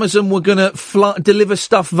 where Amazon were going to deliver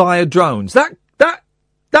stuff via drones. That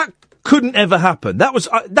couldn't ever happen. That was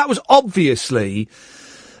obviously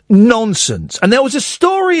nonsense. And there was a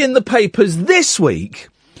story in the papers this week,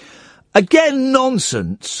 again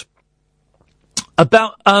nonsense,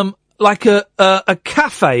 about like a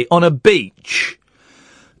cafe on a beach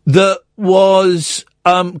that was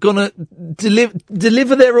gonna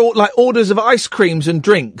deliver their orders of ice creams and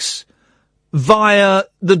drinks via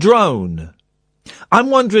the drone. I'm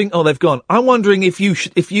wondering. Oh, they've gone. I'm wondering if you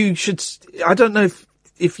should. I don't know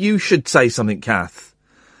if you should say something, Kath.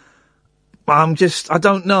 I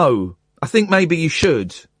don't know. I think maybe you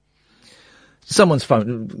should. Someone's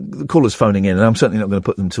the caller's phoning in, and I'm certainly not going to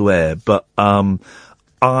put them to air. But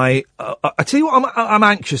I tell you what, I'm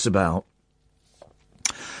anxious about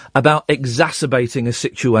exacerbating a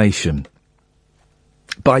situation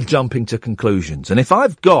by jumping to conclusions. And if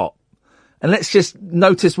I've got, and let's just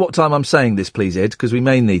notice what time I'm saying this, please, Ed, because we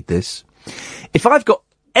may need this. If I've got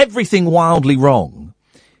everything wildly wrong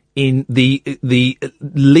in the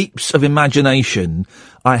leaps of imagination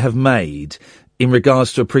I have made in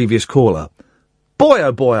regards to a previous caller, boy,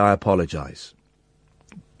 oh boy, I apologise.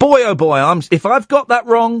 Boy, oh boy, if I've got that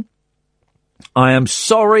wrong, I am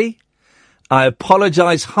sorry. I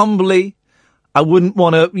apologise humbly. I wouldn't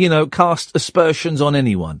want to, cast aspersions on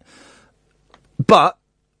anyone. But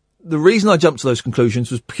the reason I jumped to those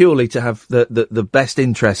conclusions was purely to have the best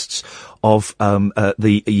interests of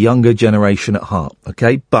the younger generation at heart.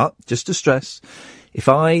 Okay, but just to stress, if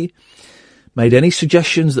I made any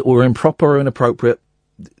suggestions that were improper or inappropriate,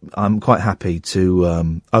 I'm quite happy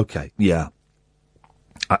to, okay.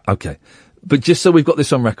 But just so we've got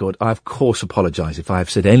this on record, I of course apologise if I have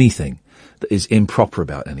said anything that is improper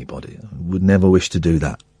about anybody. I would never wish to do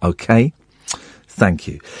that. Okay? Thank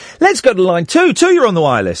you. Let's go to line 2. 2, you're on the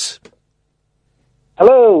wireless.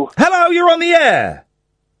 Hello. Hello, you're on the air.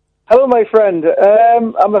 Hello, my friend.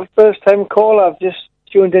 I'm a first-time caller. I've just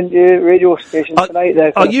tuned into your radio station tonight.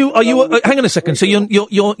 There. Are you? Hang on a second. So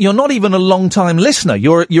you're not even a long-time listener.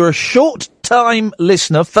 You're a short-time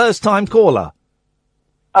listener, first-time caller.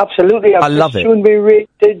 Absolutely. I love it. I've tuned my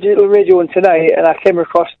digital radio in tonight, and I came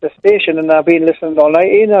across the station, and I've been listening all night.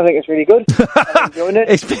 Ian, I think it's really good. I'm enjoying it.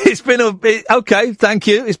 It's been okay. Thank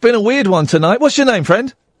you. It's been a weird one tonight. What's your name,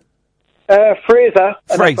 friend? Fraser.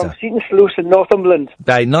 And I'm from Seaton Sluice in Northumberland.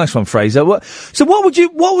 Hey, nice one, Fraser. What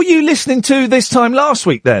were you listening to this time last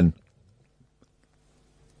week then?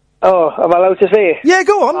 Oh, am I allowed to say? Yeah,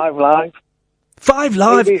 go on. 5 Live. 5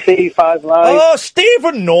 Live. BBC 5 Live. Oh,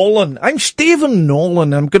 Stephen Nolan. I'm Stephen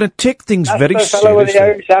Nolan. I'm going to take things very That's the fellow with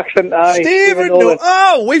seriously. the Irish accent. Aye, Stephen Nolan.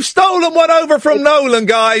 Oh, we've stolen one over from Nolan,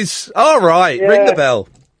 guys. All right, ring the bell.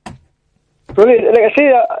 Brilliant. Like I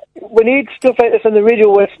say, we need stuff like this on the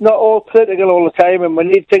radio where it's not all political all the time, and we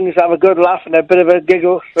need things to have a good laugh and a bit of a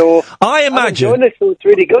giggle. So I imagine I'm enjoying it, so it's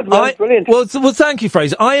really good, man. Brilliant. Well, thank you,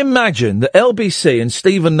 Fraser. I imagine that LBC and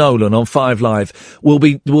Stephen Nolan on 5 Live will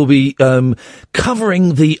be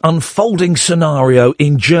covering the unfolding scenario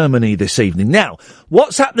in Germany this evening. Now,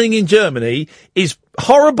 what's happening in Germany is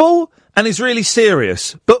horrible and is really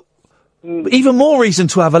serious, but even more reason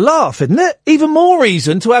to have a laugh, isn't it? Even more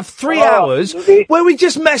reason to have 3 hours where we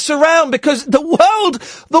just mess around, because the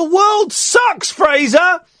world sucks,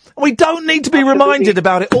 Fraser. We don't need to be reminded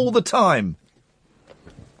about it all the time.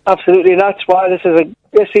 Absolutely, and that's why this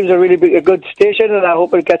seems a really good station, and I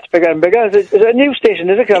hope it gets bigger and bigger. Is it a new station,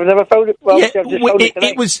 is it? 'Cause I've never found it. Well, I've just found it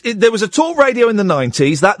tonight. There was a talk radio in the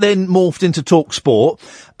 90s, that then morphed into Talk Sport.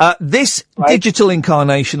 This digital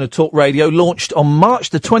incarnation of Talk Radio launched on March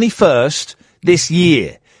the 21st this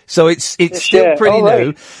year. So it's still pretty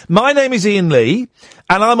new. My name is Iain Lee,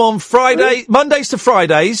 and I'm on Mondays to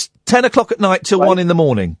Fridays, 10 o'clock at night till 1 in the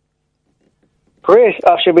morning. Great.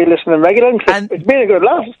 I should be listening regularly. It's been a good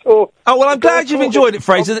laugh. So well, I'm glad you've enjoyed it,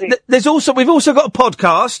 Fraser. We've also got a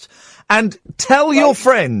podcast, and tell your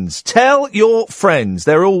friends. Tell your friends.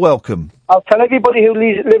 They're all welcome. I'll tell everybody who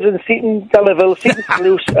lives in Seaton, Delaval, Seaton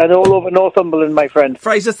Sluice, and all over Northumberland, my friend.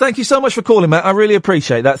 Fraser, thank you so much for calling, mate. I really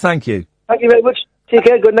appreciate that. Thank you. Thank you very much. Take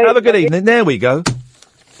care. Good night. Have a good evening. There we go.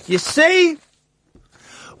 You see?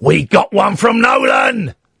 We got one from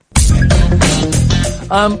Nolan!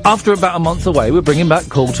 After about a month away, we're bringing back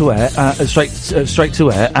Call to Air, straight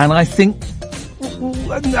to air, and I think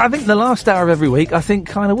the last hour of every week,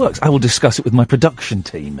 kind of works. I will discuss it with my production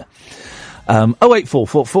team.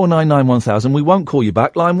 0844 499 1000. We won't call you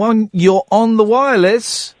back. Line 1, you're on the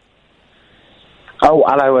wireless. Oh,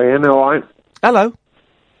 hello, Ian, all right? Hello.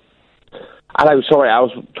 Hello, sorry, I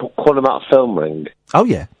was calling about Film Ring. Oh,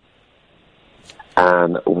 yeah.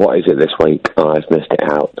 And what is it this week? I've missed it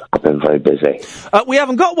out. I've been very busy. We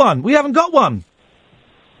haven't got one.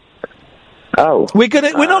 Oh. We're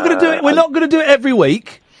not going to do it. We're not going to do it every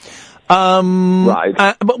week.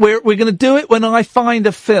 Right. But we're going to do it when I find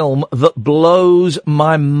a film that blows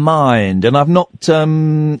my mind, and I've not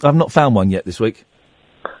found one yet this week.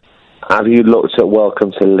 Have you looked at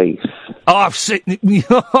Welcome to Leith? Oh, I've seen.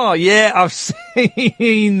 Oh, yeah, I've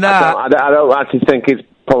seen that. I don't actually think it's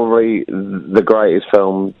probably the greatest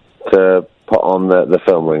film to put on the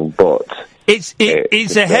film ring, but it's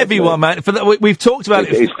a heavy one, man. We've talked about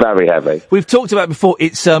it. It's very heavy. We've talked about it before.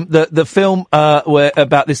 It's the film where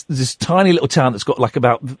about this tiny little town that's got like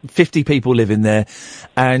about 50 people living there,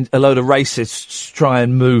 and a load of racists try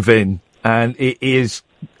and move in, and it is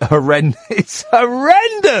horrendous. It's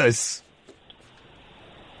horrendous.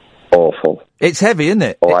 Awful. It's heavy, isn't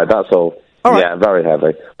it? All right, that's all. All right. Yeah, very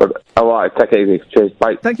heavy. But all right, take it easy. Cheers.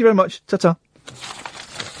 Bye. Thank you very much. Ta-ta.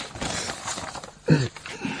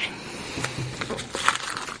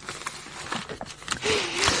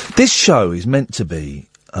 This show is meant to be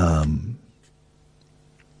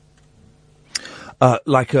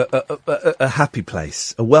like a happy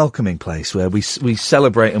place, a welcoming place where we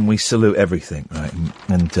celebrate and we salute everything, right?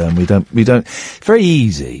 And we don't. Very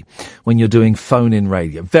easy when you're doing phone-in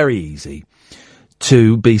radio. Very easy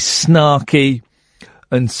to be snarky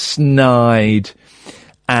and snide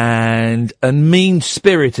and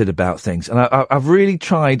mean-spirited about things. And I've really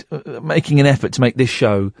tried making an effort to make this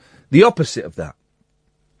show the opposite of that.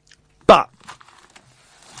 But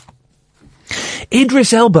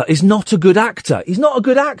Idris Elba is not a good actor. He's not a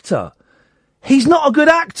good actor. He's not a good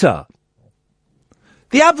actor.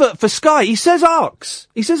 The advert for Sky, he says arcs.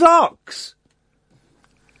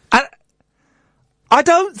 And I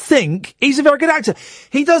don't think he's a very good actor.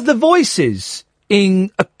 He does the voices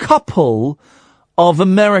in a couple of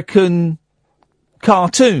American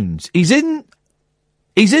cartoons. He's in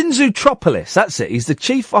Zootropolis, that's it. He's the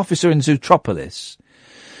chief officer in Zootropolis.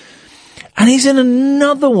 And he's in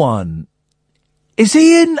another one. Is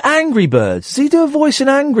he in Angry Birds? Does he do a voice in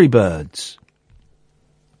Angry Birds?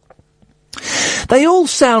 They all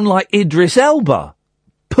sound like Idris Elba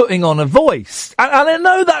putting on a voice. And I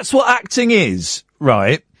know that's what acting is,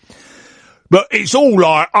 right? But it's all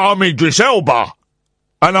like, I'm Idris Elba,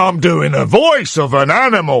 and I'm doing a voice of an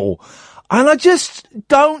animal. And I just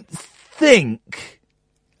don't think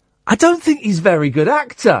he's a very good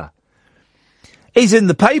actor. He's in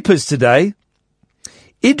the papers today.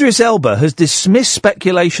 Idris Elba has dismissed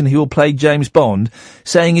speculation he will play James Bond,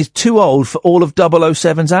 saying he's too old for all of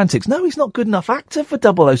 007's antics. No, he's not good enough actor for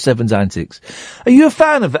 007's antics. Are you a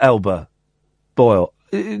fan of Elba, Boyle?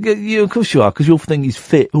 Of course you are, because you'll think he's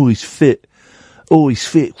fit. Oh, he's fit. Oh, he's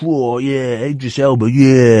fit. Whoa, yeah, Idris Elba,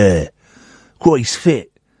 yeah. Oh, he's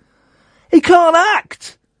fit. He can't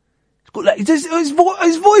act. His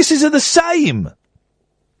voices are the same.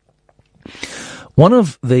 One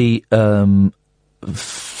of the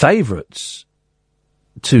favourites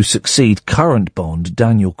to succeed current Bond,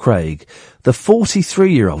 Daniel Craig, the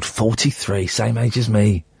 43-year-old, 43, same age as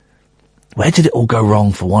me. Where did it all go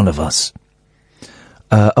wrong for one of us?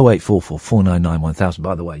 0844 499 1000.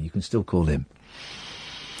 By the way, you can still call him.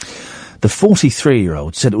 The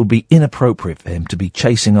 43-year-old said it would be inappropriate for him to be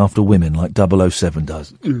chasing after women like 007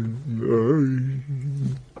 does.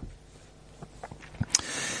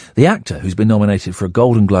 The actor, who's been nominated for a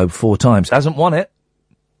Golden Globe 4 times, hasn't won it.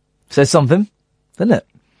 Says something, doesn't it?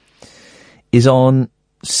 Is on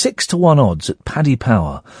 6-1 odds at Paddy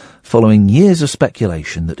Power, following years of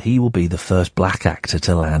speculation that he will be the first black actor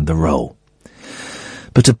to land the role.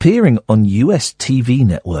 But appearing on US TV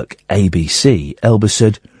network ABC, Elba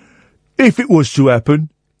said, "If it was to happen,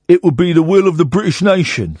 it would be the will of the British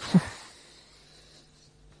nation."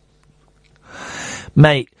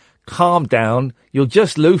 Mate, calm down. You're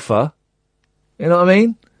just loofah. You know what I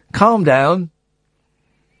mean? Calm down.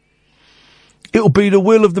 It'll be the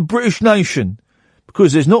will of the British nation,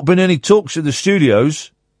 because there's not been any talks at the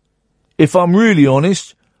studios. If I'm really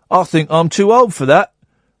honest, I think I'm too old for that.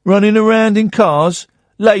 Running around in cars,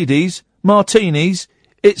 ladies, martinis,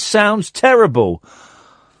 it sounds terrible.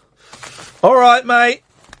 All right, mate.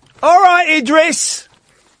 All right, Idris.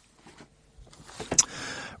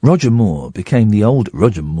 Roger Moore became the old...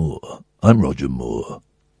 Roger Moore. I'm Roger Moore.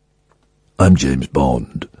 I'm James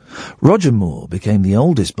Bond. Roger Moore became the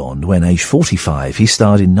oldest Bond when, aged 45, he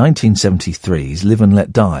starred in 1973's Live and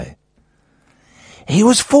Let Die. He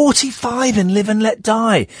was 45 in Live and Let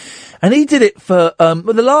Die. And he did it for... well,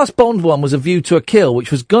 the last Bond one was A View to a Kill,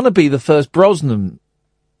 which was going to be the first Brosnan...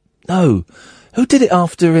 No. Who did it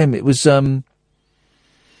after him? It was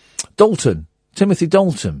Dalton. Timothy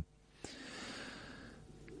Dalton.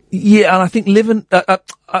 Yeah, and I think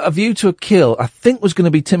A View to a Kill, I think was going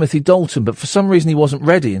to be Timothy Dalton, but for some reason he wasn't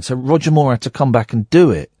ready, and so Roger Moore had to come back and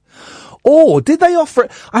do it. Or did they offer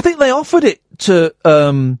it? I think they offered it to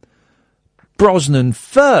Brosnan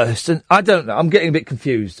first, and I don't know. I'm getting a bit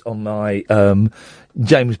confused on my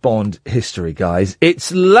James Bond history, guys.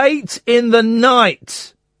 It's late in the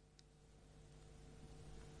night.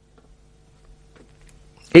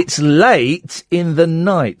 It's late in the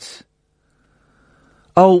night.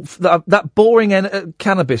 Oh, that boring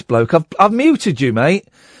cannabis bloke. I've muted you, mate.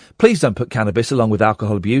 Please don't put cannabis along with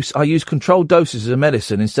alcohol abuse. I use controlled doses as a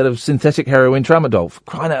medicine instead of synthetic heroin tramadol. For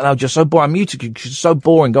crying out loud, you're so boring. I muted you because you're so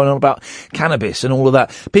boring going on about cannabis and all of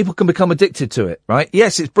that. People can become addicted to it, right?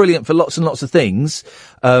 Yes, it's brilliant for lots and lots of things,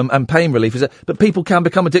 and pain relief, but people can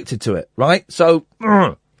become addicted to it, right? So,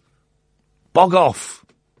 bog off.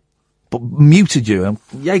 But muted you. I'm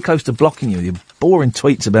yay close to blocking you. Your boring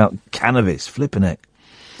tweets about cannabis. Flipping it.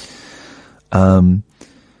 Okay.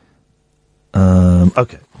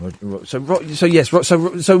 So yes. So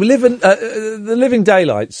the Living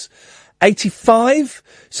Daylights, 85.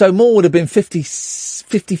 So Moore would have been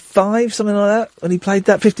 55, something like that, when he played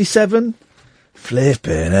that. 57.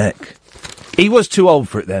 Flipping heck. He was too old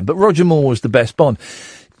for it then, but Roger Moore was the best Bond.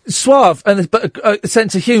 Suave but a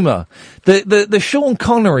sense of humour. The Sean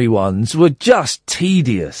Connery ones were just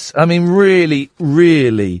tedious. I mean, really,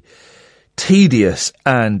 really tedious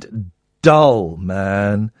and dull,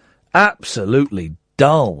 man. Absolutely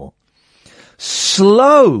dull.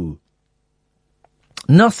 Slow.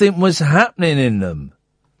 Nothing was happening in them.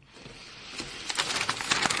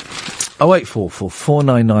 0844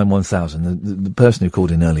 499 1000. The person who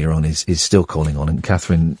called in earlier on is still calling on, and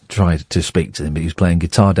Catherine tried to speak to him, but he was playing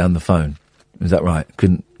guitar down the phone. Is that right?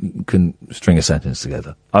 Couldn't string a sentence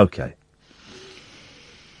together. Okay.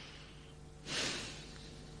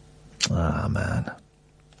 Ah, man.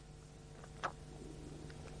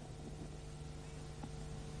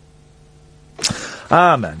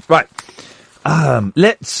 Ah, man. Right.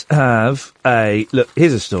 Let's have a look.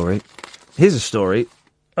 Here's a story.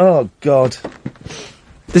 Oh, God.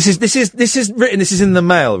 This is written, this is in the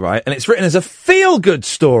Mail, right? And it's written as a feel-good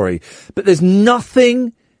story, but there's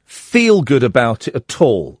nothing feel-good about it at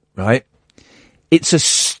all, right? It's a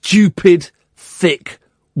stupid, thick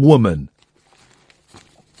woman.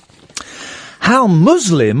 How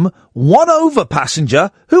Muslim won over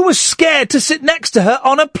passenger who was scared to sit next to her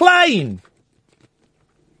on a plane.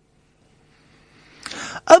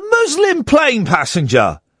 A Muslim plane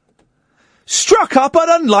passenger struck up an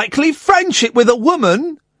unlikely friendship with a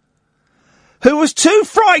woman who was too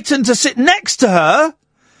frightened to sit next to her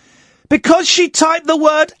because she typed the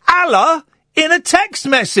word Allah in a text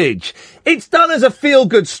message. It's done as a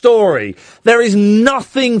feel-good story. There is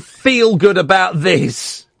nothing feel-good about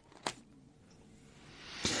this.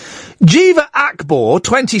 Jiva Akbar,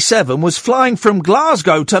 27, was flying from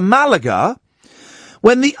Glasgow to Malaga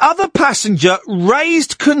when the other passenger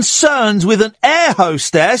raised concerns with an air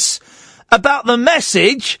hostess about the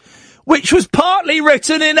message, which was partly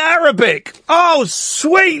written in Arabic. Oh,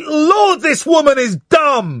 sweet Lord, this woman is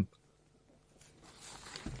dumb!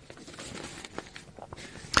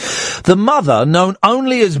 The mother, known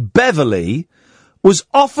only as Beverly, was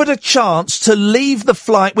offered a chance to leave the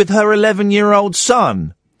flight with her 11-year-old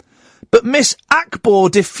son. But Miss Akbar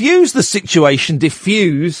diffused the situation,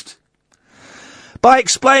 by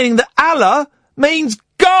explaining that Allah means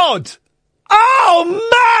God.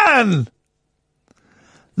 Oh, man!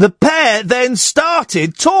 The pair then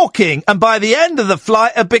started talking, and by the end of the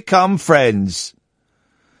flight had become friends.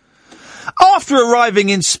 After arriving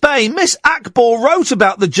in Spain, Miss Akbar wrote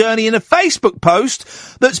about the journey in a Facebook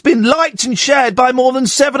post that's been liked and shared by more than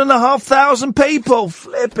 7,500 people.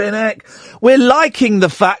 Flippin' heck. We're liking the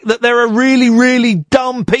fact that there are really, really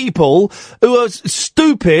dumb people who are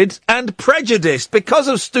stupid and prejudiced because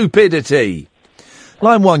of stupidity.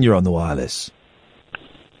 Line 1, you're on the wireless.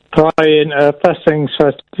 Hi, Ian. First things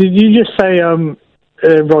first. Did you just say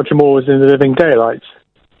Roger Moore was in The Living Daylights?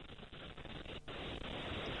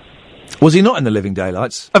 Was he not in The Living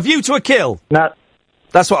Daylights? A View to a Kill? No.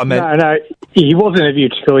 That's what I meant. No, he was in A View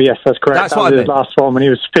to Kill, yes, that's correct. That's that what was I his meant. last one when he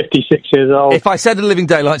was 56 years old. If I said A Living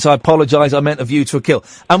Daylights, I apologise, I meant A View to a Kill.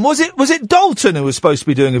 And was it Dalton who was supposed to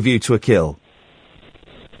be doing A View to a Kill?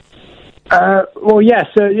 Well, yes,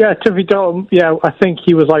 Timothy Dalton, I think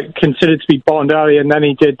he was, considered to be Bond earlier, and then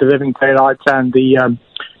he did The Living Daylights and the,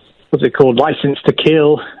 what's it called, License to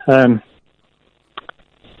Kill,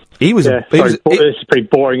 He was. this is pretty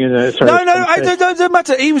boring, isn't it? Sorry, it doesn't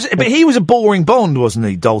matter. He was a boring Bond, wasn't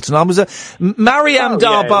he, Dalton? Marianne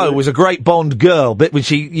Darbo was a great Bond girl, but when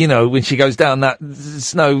she goes down that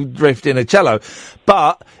snowdrift in a cello,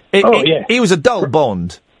 but he was a dull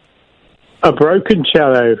Bond. A broken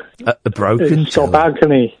cello. A broken cello. Scott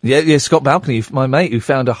Balcony. Yeah, Scott Balcony, my mate, who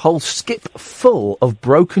found a whole skip full of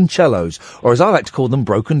broken cellos, or as I like to call them,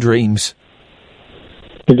 broken dreams.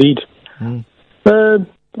 Indeed.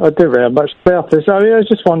 I didn't really have much to say after this. I was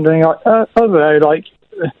just wondering, I don't know,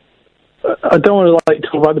 I don't want to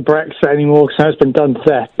talk about the Brexit anymore because it's been done to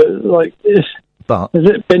death. But has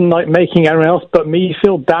it been making everyone else but me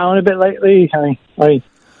feel down a bit lately?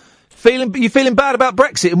 You feeling bad about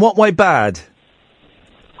Brexit? In what way bad?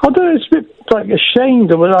 I don't know. It's a bit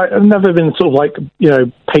ashamed. I've never been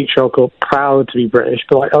patriarchal or proud to be British,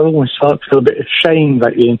 but I always feel a bit ashamed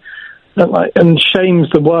lately. And shame's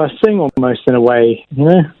the worst thing almost in a way, you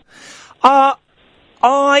know?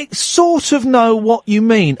 I sort of know what you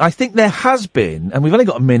mean. I think there has been, and we've only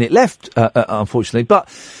got a minute left, unfortunately, but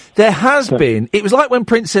there has been, it was like when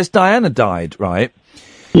Princess Diana died, right?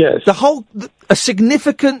 Yes. A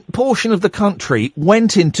significant portion of the country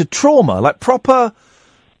went into trauma, proper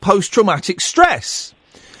post-traumatic stress.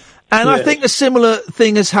 And I think a similar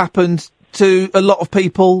thing has happened to a lot of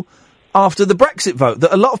people after the Brexit vote,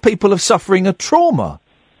 that a lot of people are suffering a trauma.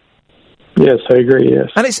 Yes, I agree, yes.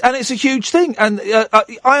 And it's a huge thing. And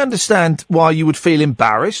I understand why you would feel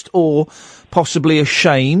embarrassed or possibly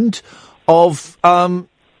ashamed of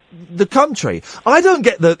the country. I don't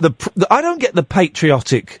get the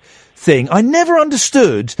patriotic thing. I never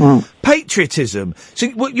understood patriotism. So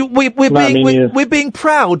we're being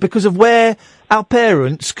proud because of where our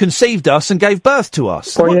parents conceived us and gave birth to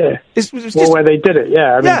us. Well, yeah. It's just, where they did it,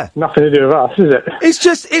 yeah. I mean, nothing to do with us, is it?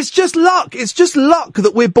 It's just luck. It's just luck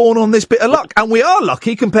that we're born on this bit of luck. And we are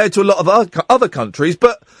lucky compared to a lot of other countries,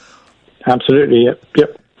 but... Absolutely,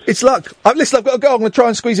 yep. It's luck. Listen, I've got to go. I'm going to try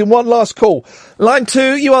and squeeze in one last call. Line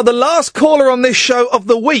 2, you are the last caller on this show of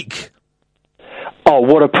the week. Oh,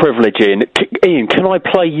 what a privilege, Ian. Ian, can I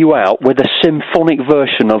play you out with a symphonic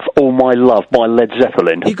version of All My Love by Led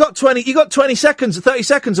Zeppelin? You got 20 seconds, 30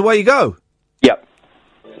 seconds, away you go. Yep.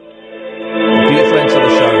 Beautiful end to the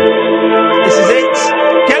show. This is it.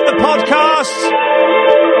 Get the podcast.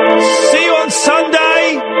 See you on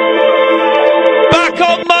Sunday. Back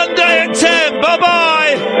on Monday at 10. Bye-bye.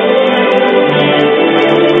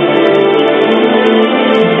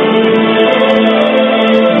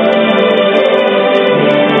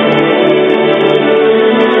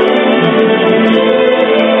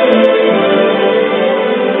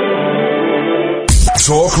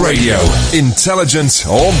 Talk Radio. Intelligent,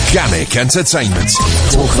 organic entertainment.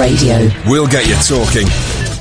 Talk Radio. We'll get you talking.